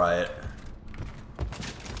laugh riot.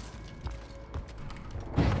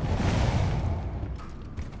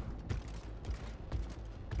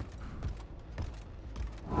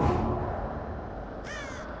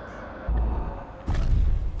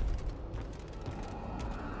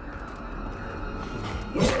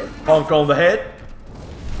 Bonk on the head.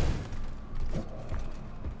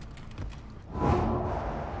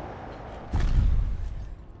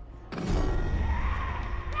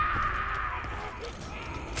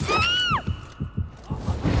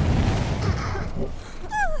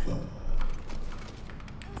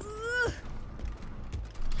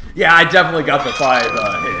 Yeah, I definitely got the 5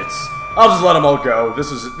 hits. I'll just let them all go. This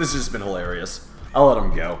has just been hilarious. I'll let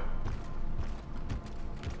them go.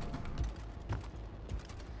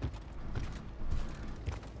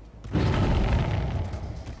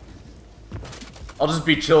 I'll just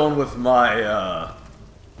be chilling with my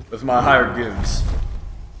hired goons.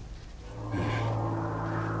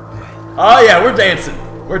 Oh yeah, we're dancing.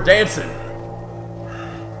 We're dancing.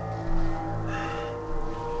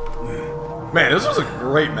 Man, this was a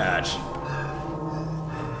great match.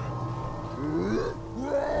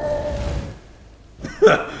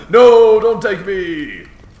 No, don't take me.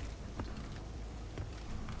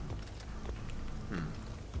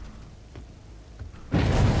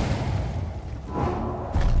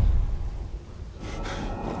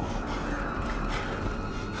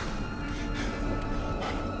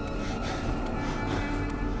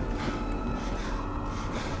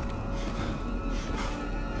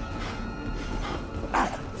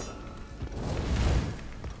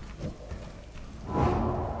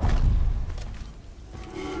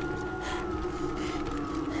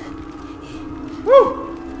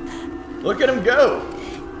 Look at him go.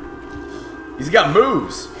 He's got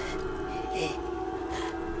moves.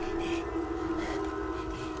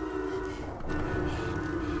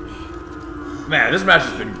 Man, this match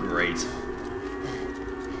has been great.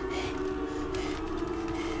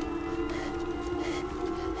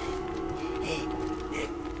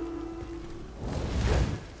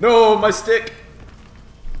 No, my stick.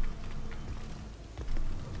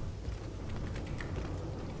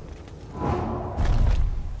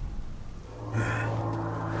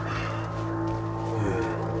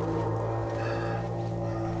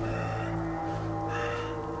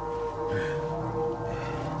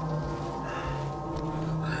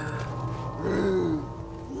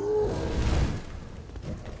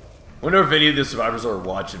 Wonder if any of the survivors are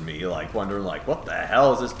watching me, like, wondering, like, what the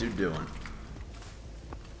hell is this dude doing?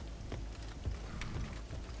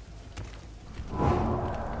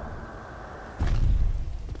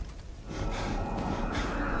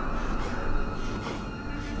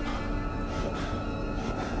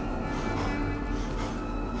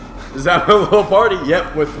 Is that a little party?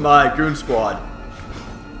 Yep, with my goon squad.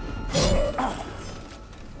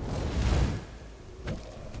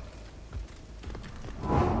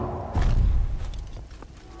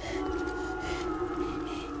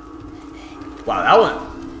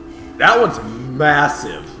 Wow, that one's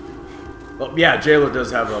massive. Well, yeah, Jailer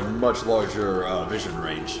does have a much larger vision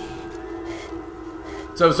range.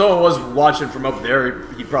 So if someone was watching from up there,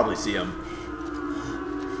 he'd probably see him.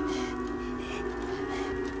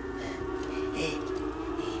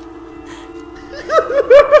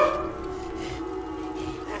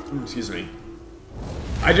 Excuse me.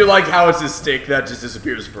 I do like how it's his stick that just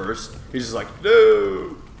disappears first. He's just like,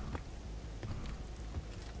 no.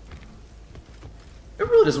 It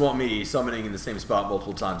really doesn't want me summoning in the same spot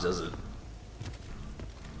multiple times, does it?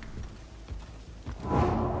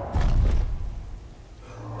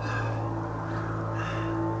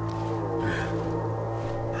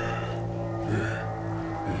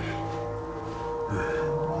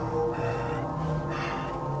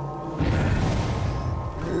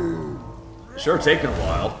 Sure, taking a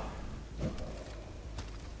while.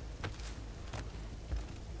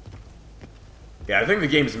 Yeah, I think the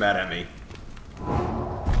game's mad at me.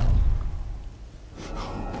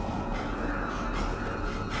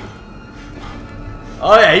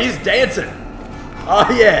 Oh yeah, he's dancing. Oh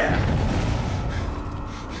yeah.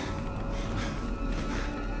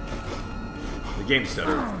 The game's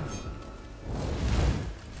stuttered.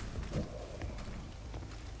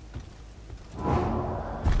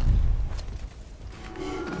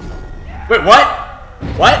 Wait, what?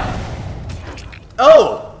 What?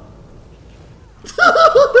 Oh!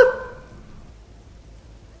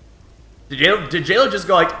 Did Jailer just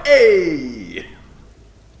go like, hey?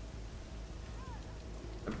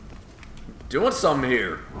 I'm doing something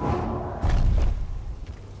here.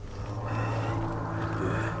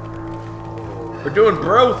 We're doing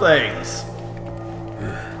bro things.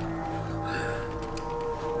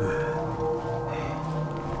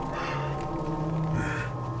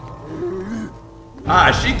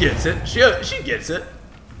 Ah, she gets it. She gets it.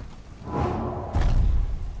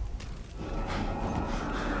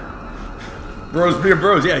 Bros being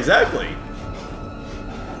bros, yeah, exactly.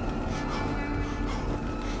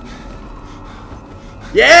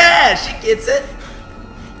 Yeah, she gets it.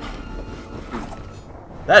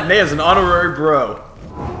 That Nea's an honorary bro.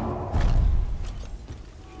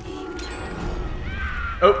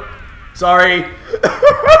 Oh, sorry.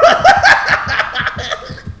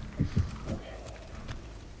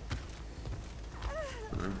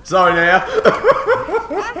 Sorry, Nea.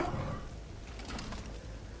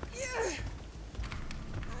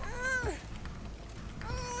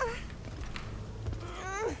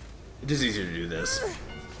 It's just easier to do this.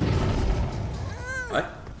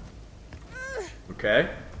 What? Okay.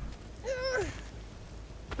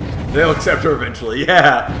 They'll accept her eventually,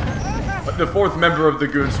 yeah. But the fourth member of the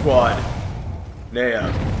goon squad,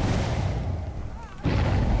 Nea.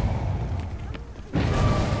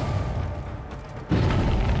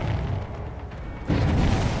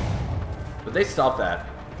 But they stopped that.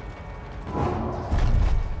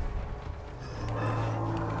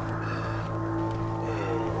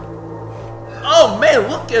 Oh man,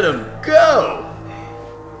 look at him go!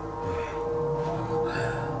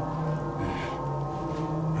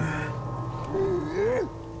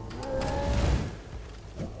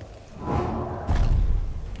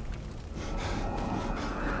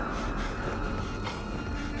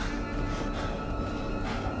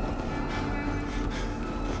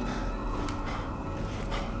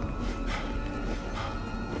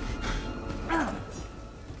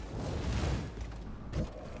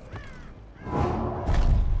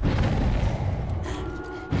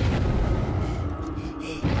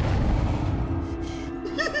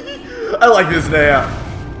 I like this Nea.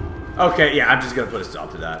 Okay, yeah, I'm just gonna put a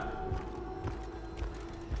stop to that.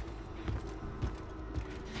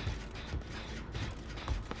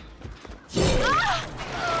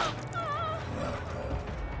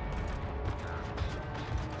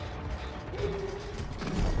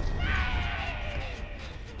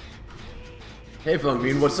 Hey,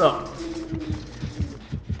 Fungmin, what's up?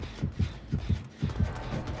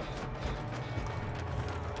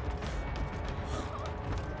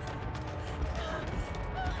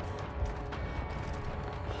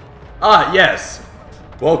 Ah, yes.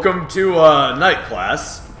 Welcome to night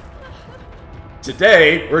class.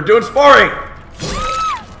 Today, we're doing sparring!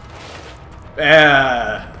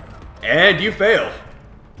 And you fail.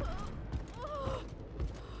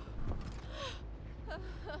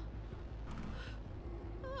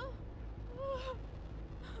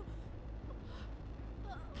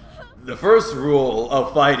 The first rule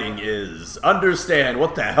of fighting is understand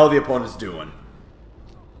what the hell the opponent's doing.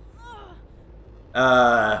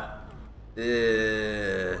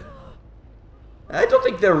 I don't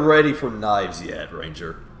think they're ready for knives yet,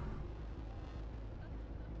 Ranger.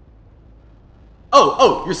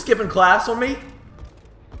 Oh, you're skipping class on me?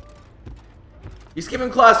 You're skipping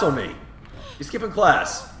class on me. You're skipping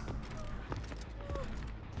class.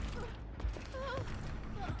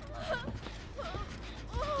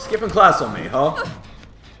 Skipping class on me, huh?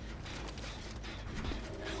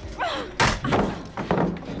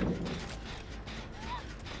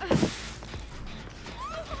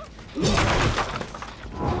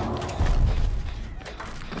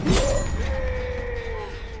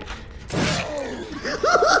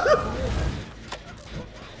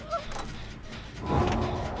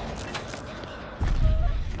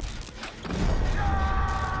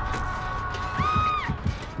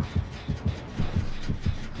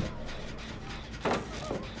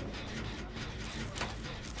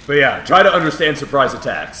 But yeah, try to understand surprise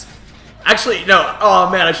attacks. Actually, no, oh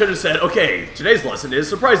man, I should have said, okay, today's lesson is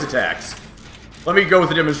surprise attacks. Let me go with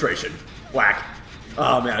the demonstration. Whack.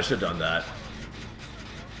 Oh man, I should have done that.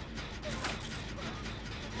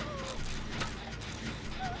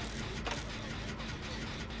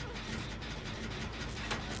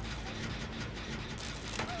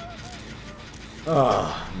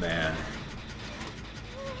 Oh man.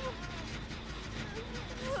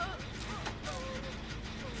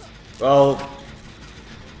 Well,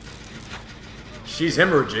 she's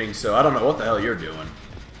hemorrhaging, so I don't know what the hell you're doing.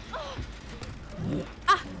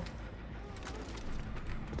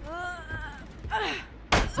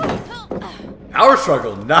 Power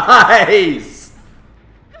struggle, nice!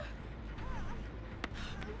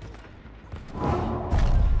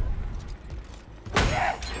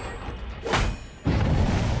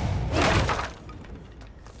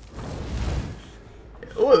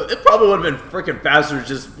 It probably would have been freaking faster to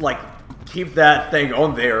just, like, keep that thing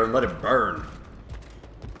on there and let it burn.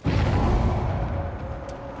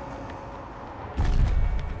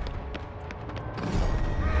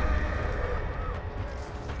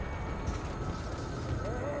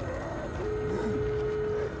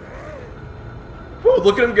 Woo,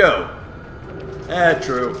 look at him go.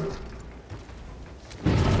 True.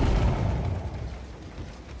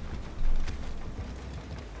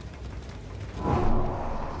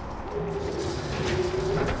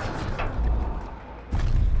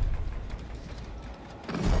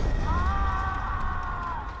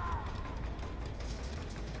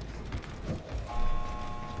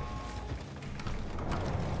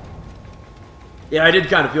 Yeah, I did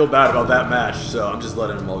kind of feel bad about that match, so I'm just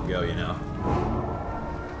letting them all go, you know.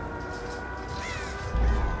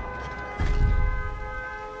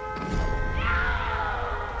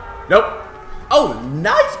 Nope. Oh,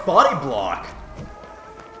 nice body block.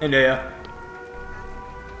 Hey, Nea.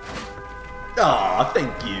 Aw,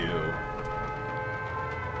 thank you.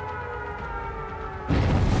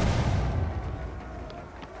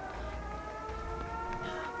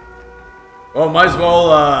 Well, might as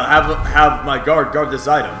well have my guard this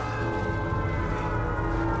item.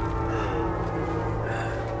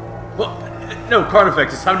 Well, no,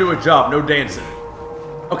 Carnifex, it's time to do a job, no dancing.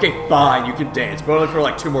 Okay, fine, you can dance, but only for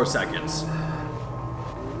like 2 more seconds.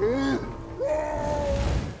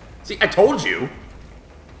 See, I told you.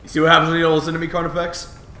 You see what happens when you don't listen to me,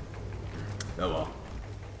 Carnifex? Oh well.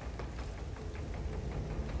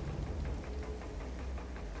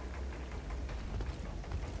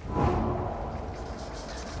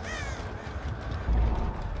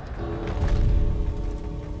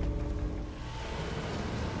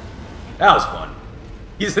 That was fun.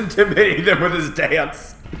 He's intimidating them with his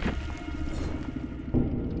dance.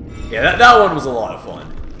 Yeah, that one was a lot of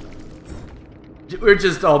fun. We're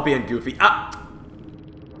just all being goofy. Ah!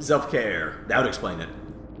 Self-care. That would explain it.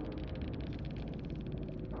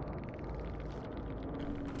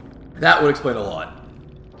 That would explain a lot.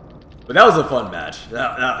 But that was a fun match.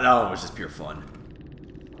 That one was just pure fun.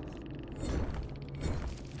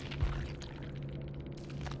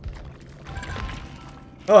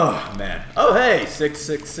 Oh, man. Oh, hey,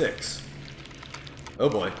 666. Oh,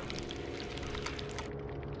 boy.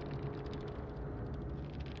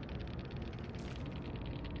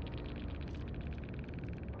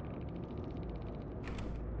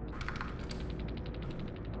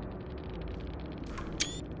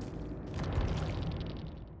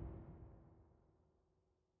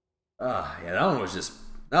 Yeah, that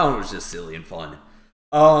one was just silly and fun.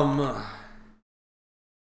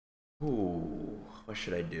 Ooh, what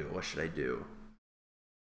should I do? What should I do?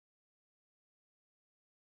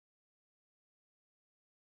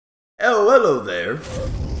 Oh, hello there.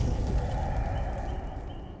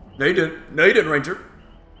 No, you didn't. No, you didn't, Ranger.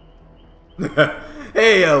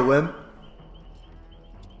 Hey, Wim.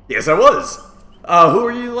 Yes, I was. Who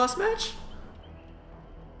were you last match?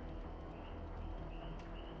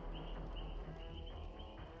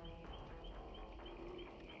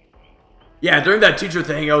 Yeah, during that teacher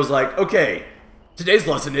thing, I was like, okay, today's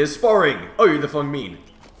lesson is sparring. Oh, you're the fun mean.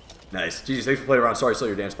 Nice. Jesus, thanks for playing around. Sorry, I stole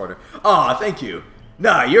your dance partner. Aw, thank you.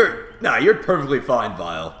 Nah, you're perfectly fine,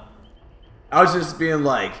 Vile. I was just being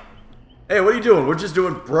like, hey, what are you doing? We're just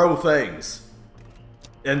doing bro things.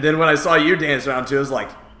 And then when I saw you dance around too, I was like,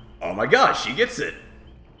 oh my gosh, she gets it.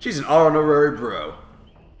 She's an honorary bro.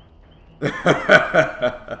 But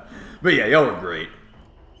yeah, y'all were great.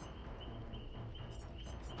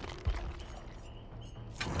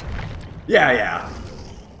 Yeah, yeah.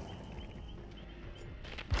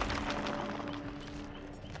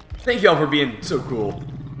 Thank y'all for being so cool.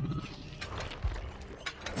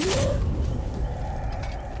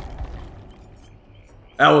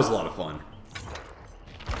 That was a lot of fun.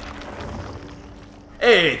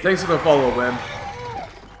 Hey, thanks for the follow, Wim.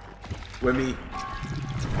 Wimmy.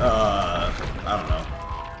 I don't know.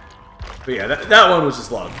 But yeah, that one was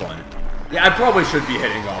just a lot of fun. Yeah, I probably should be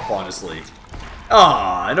heading off, honestly.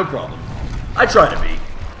 Ah, no problem. I try to be.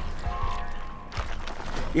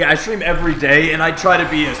 Yeah, I stream every day, and I try to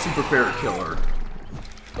be a super fair killer.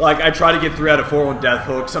 Like, I try to get 3 out of 4 on Death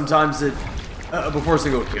Hook. Sometimes it... before a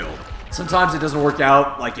single kill. Sometimes it doesn't work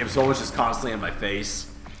out, like, if someone's just constantly in my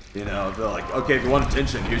face. You know, if they're like, okay, if you want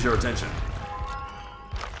attention, here's your attention.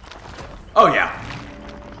 Oh, yeah.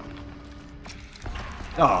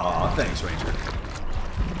 Aw, thanks, Ranger.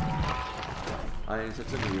 I ain't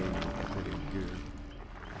such a good.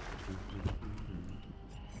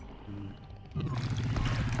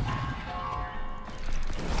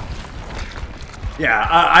 Yeah,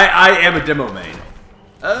 I am a demo main.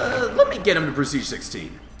 Let me get him to Prestige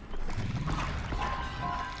 16.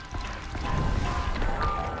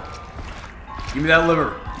 Give me that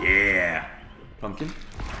liver. Yeah. Pumpkin?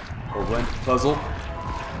 Or what? Puzzle?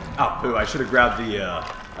 Oh, poo, I should have grabbed the,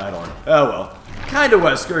 add-on. Oh, well. Kinda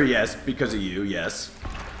Wesker, yes, because of you, yes.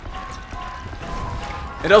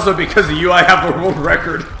 And also because of you, I have a world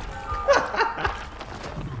record.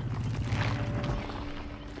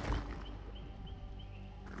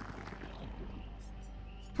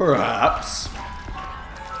 Perhaps.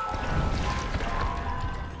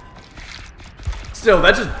 Still,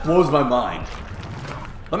 that just blows my mind.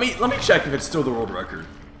 Let me check if it's still the world record.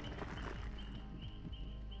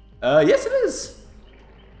 Yes it is.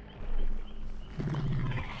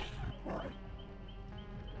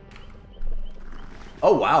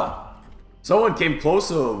 Oh wow. Someone came close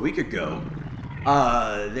a week ago.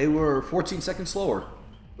 They were 14 seconds slower,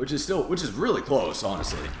 which is really close,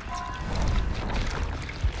 honestly.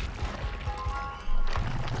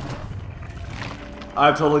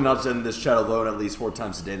 I've totally not said in this chat alone at least 4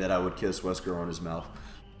 times a day that I would kiss Wesker on his mouth.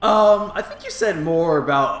 I think you said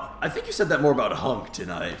that more about Hunk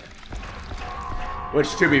tonight.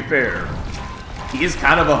 Which, to be fair, he is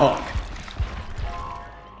kind of a hunk.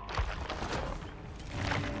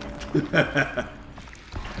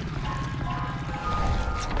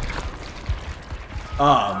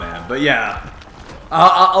 Oh man, but yeah,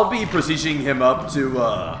 I'll be prestiging him up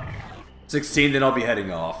to 16, then I'll be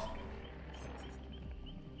heading off.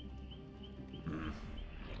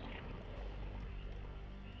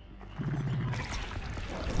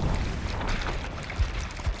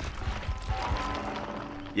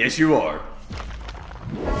 Yes, you are.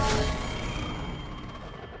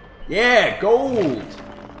 Yeah, gold.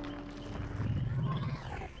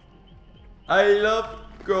 I love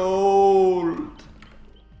gold.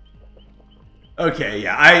 Okay,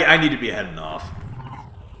 yeah, I need to be heading off.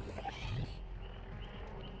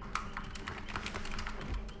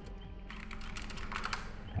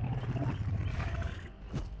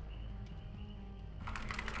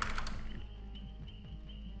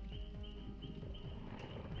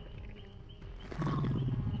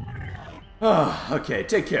 Okay,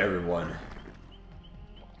 take care, everyone.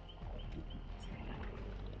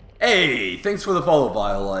 Hey, thanks for the follow,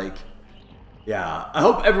 Vile. Yeah, I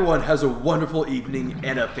hope everyone has a wonderful evening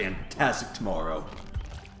and a fantastic tomorrow.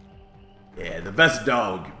 Yeah, the best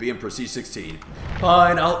dog, being Prestige 16.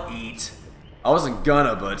 Fine, I'll eat. I wasn't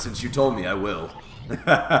gonna, but since you told me, I will.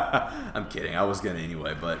 I'm kidding, I was gonna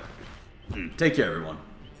anyway, but... take care, everyone.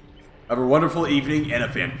 Have a wonderful evening and a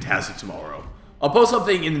fantastic tomorrow. I'll post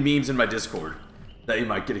something in the memes in my Discord that you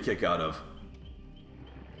might get a kick out of.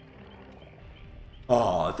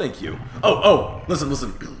 Aw, thank you. Oh, listen.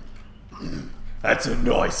 That's a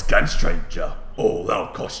nice gun, stranger. Oh, that'll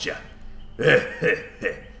cost you.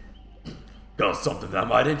 Got something that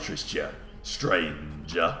might interest you,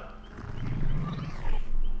 stranger.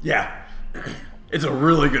 Yeah, it's a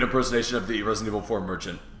really good impersonation of the Resident Evil 4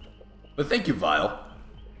 merchant. But thank you, Vile.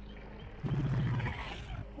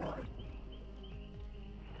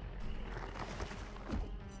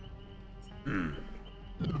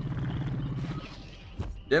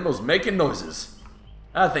 Demo's making noises.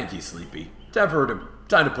 I think he's sleepy. Time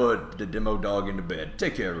to put the demo dog into bed.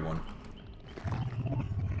 Take care, everyone.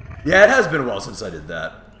 Yeah, it has been a while since I did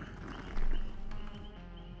that.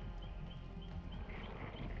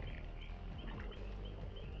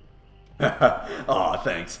 Aw,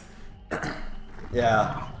 thanks.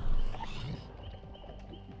 Yeah.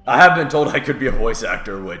 I have been told I could be a voice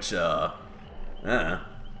actor, which,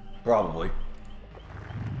 probably.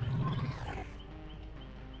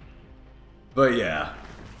 But yeah.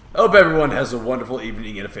 I hope everyone has a wonderful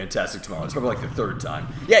evening and a fantastic tomorrow. It's probably like the third time.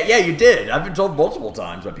 Yeah, you did. I've been told multiple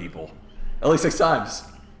times by people. At least 6 times.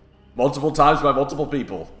 Multiple times by multiple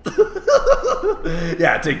people.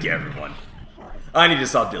 Yeah, take care, everyone. I need to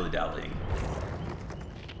stop dilly-dallying.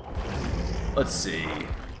 Let's see.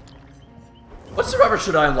 What survivor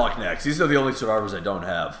should I unlock next? These are the only survivors I don't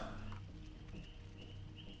have.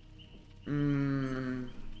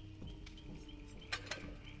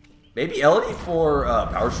 Maybe Elodie for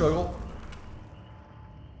Power Struggle?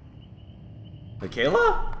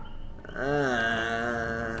 Michaela?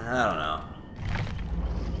 I don't know.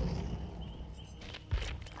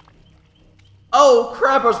 Oh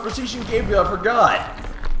crap, I was Precision Gabriel, I forgot.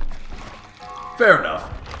 Fair enough.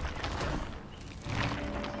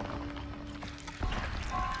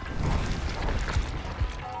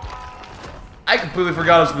 I completely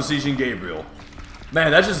forgot I was Precision Gabriel.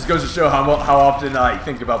 Man, that just goes to show how often I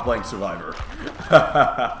think about playing Survivor.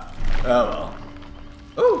 Oh well.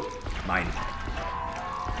 Ooh, mine.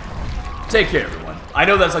 Take care, everyone. I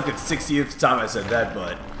know that's like the 60th time I said that,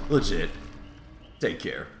 but legit. Take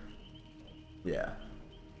care. Yeah.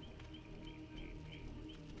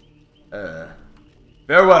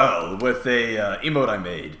 Farewell with a emote I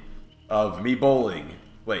made of me bowling.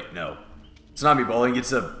 Wait, no. It's not me bowling,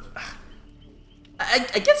 it's a...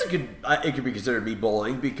 I guess it could be considered me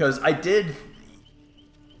bowling because I did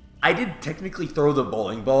technically throw the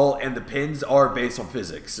bowling ball and the pins are based on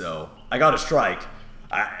physics, so I got a strike.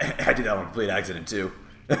 I did that on complete accident too.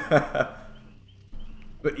 But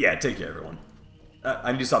yeah, take care, everyone.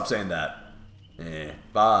 I need to stop saying that.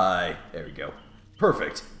 Bye. There we go.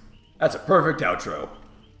 Perfect. That's a perfect outro.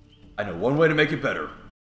 I know one way to make it better.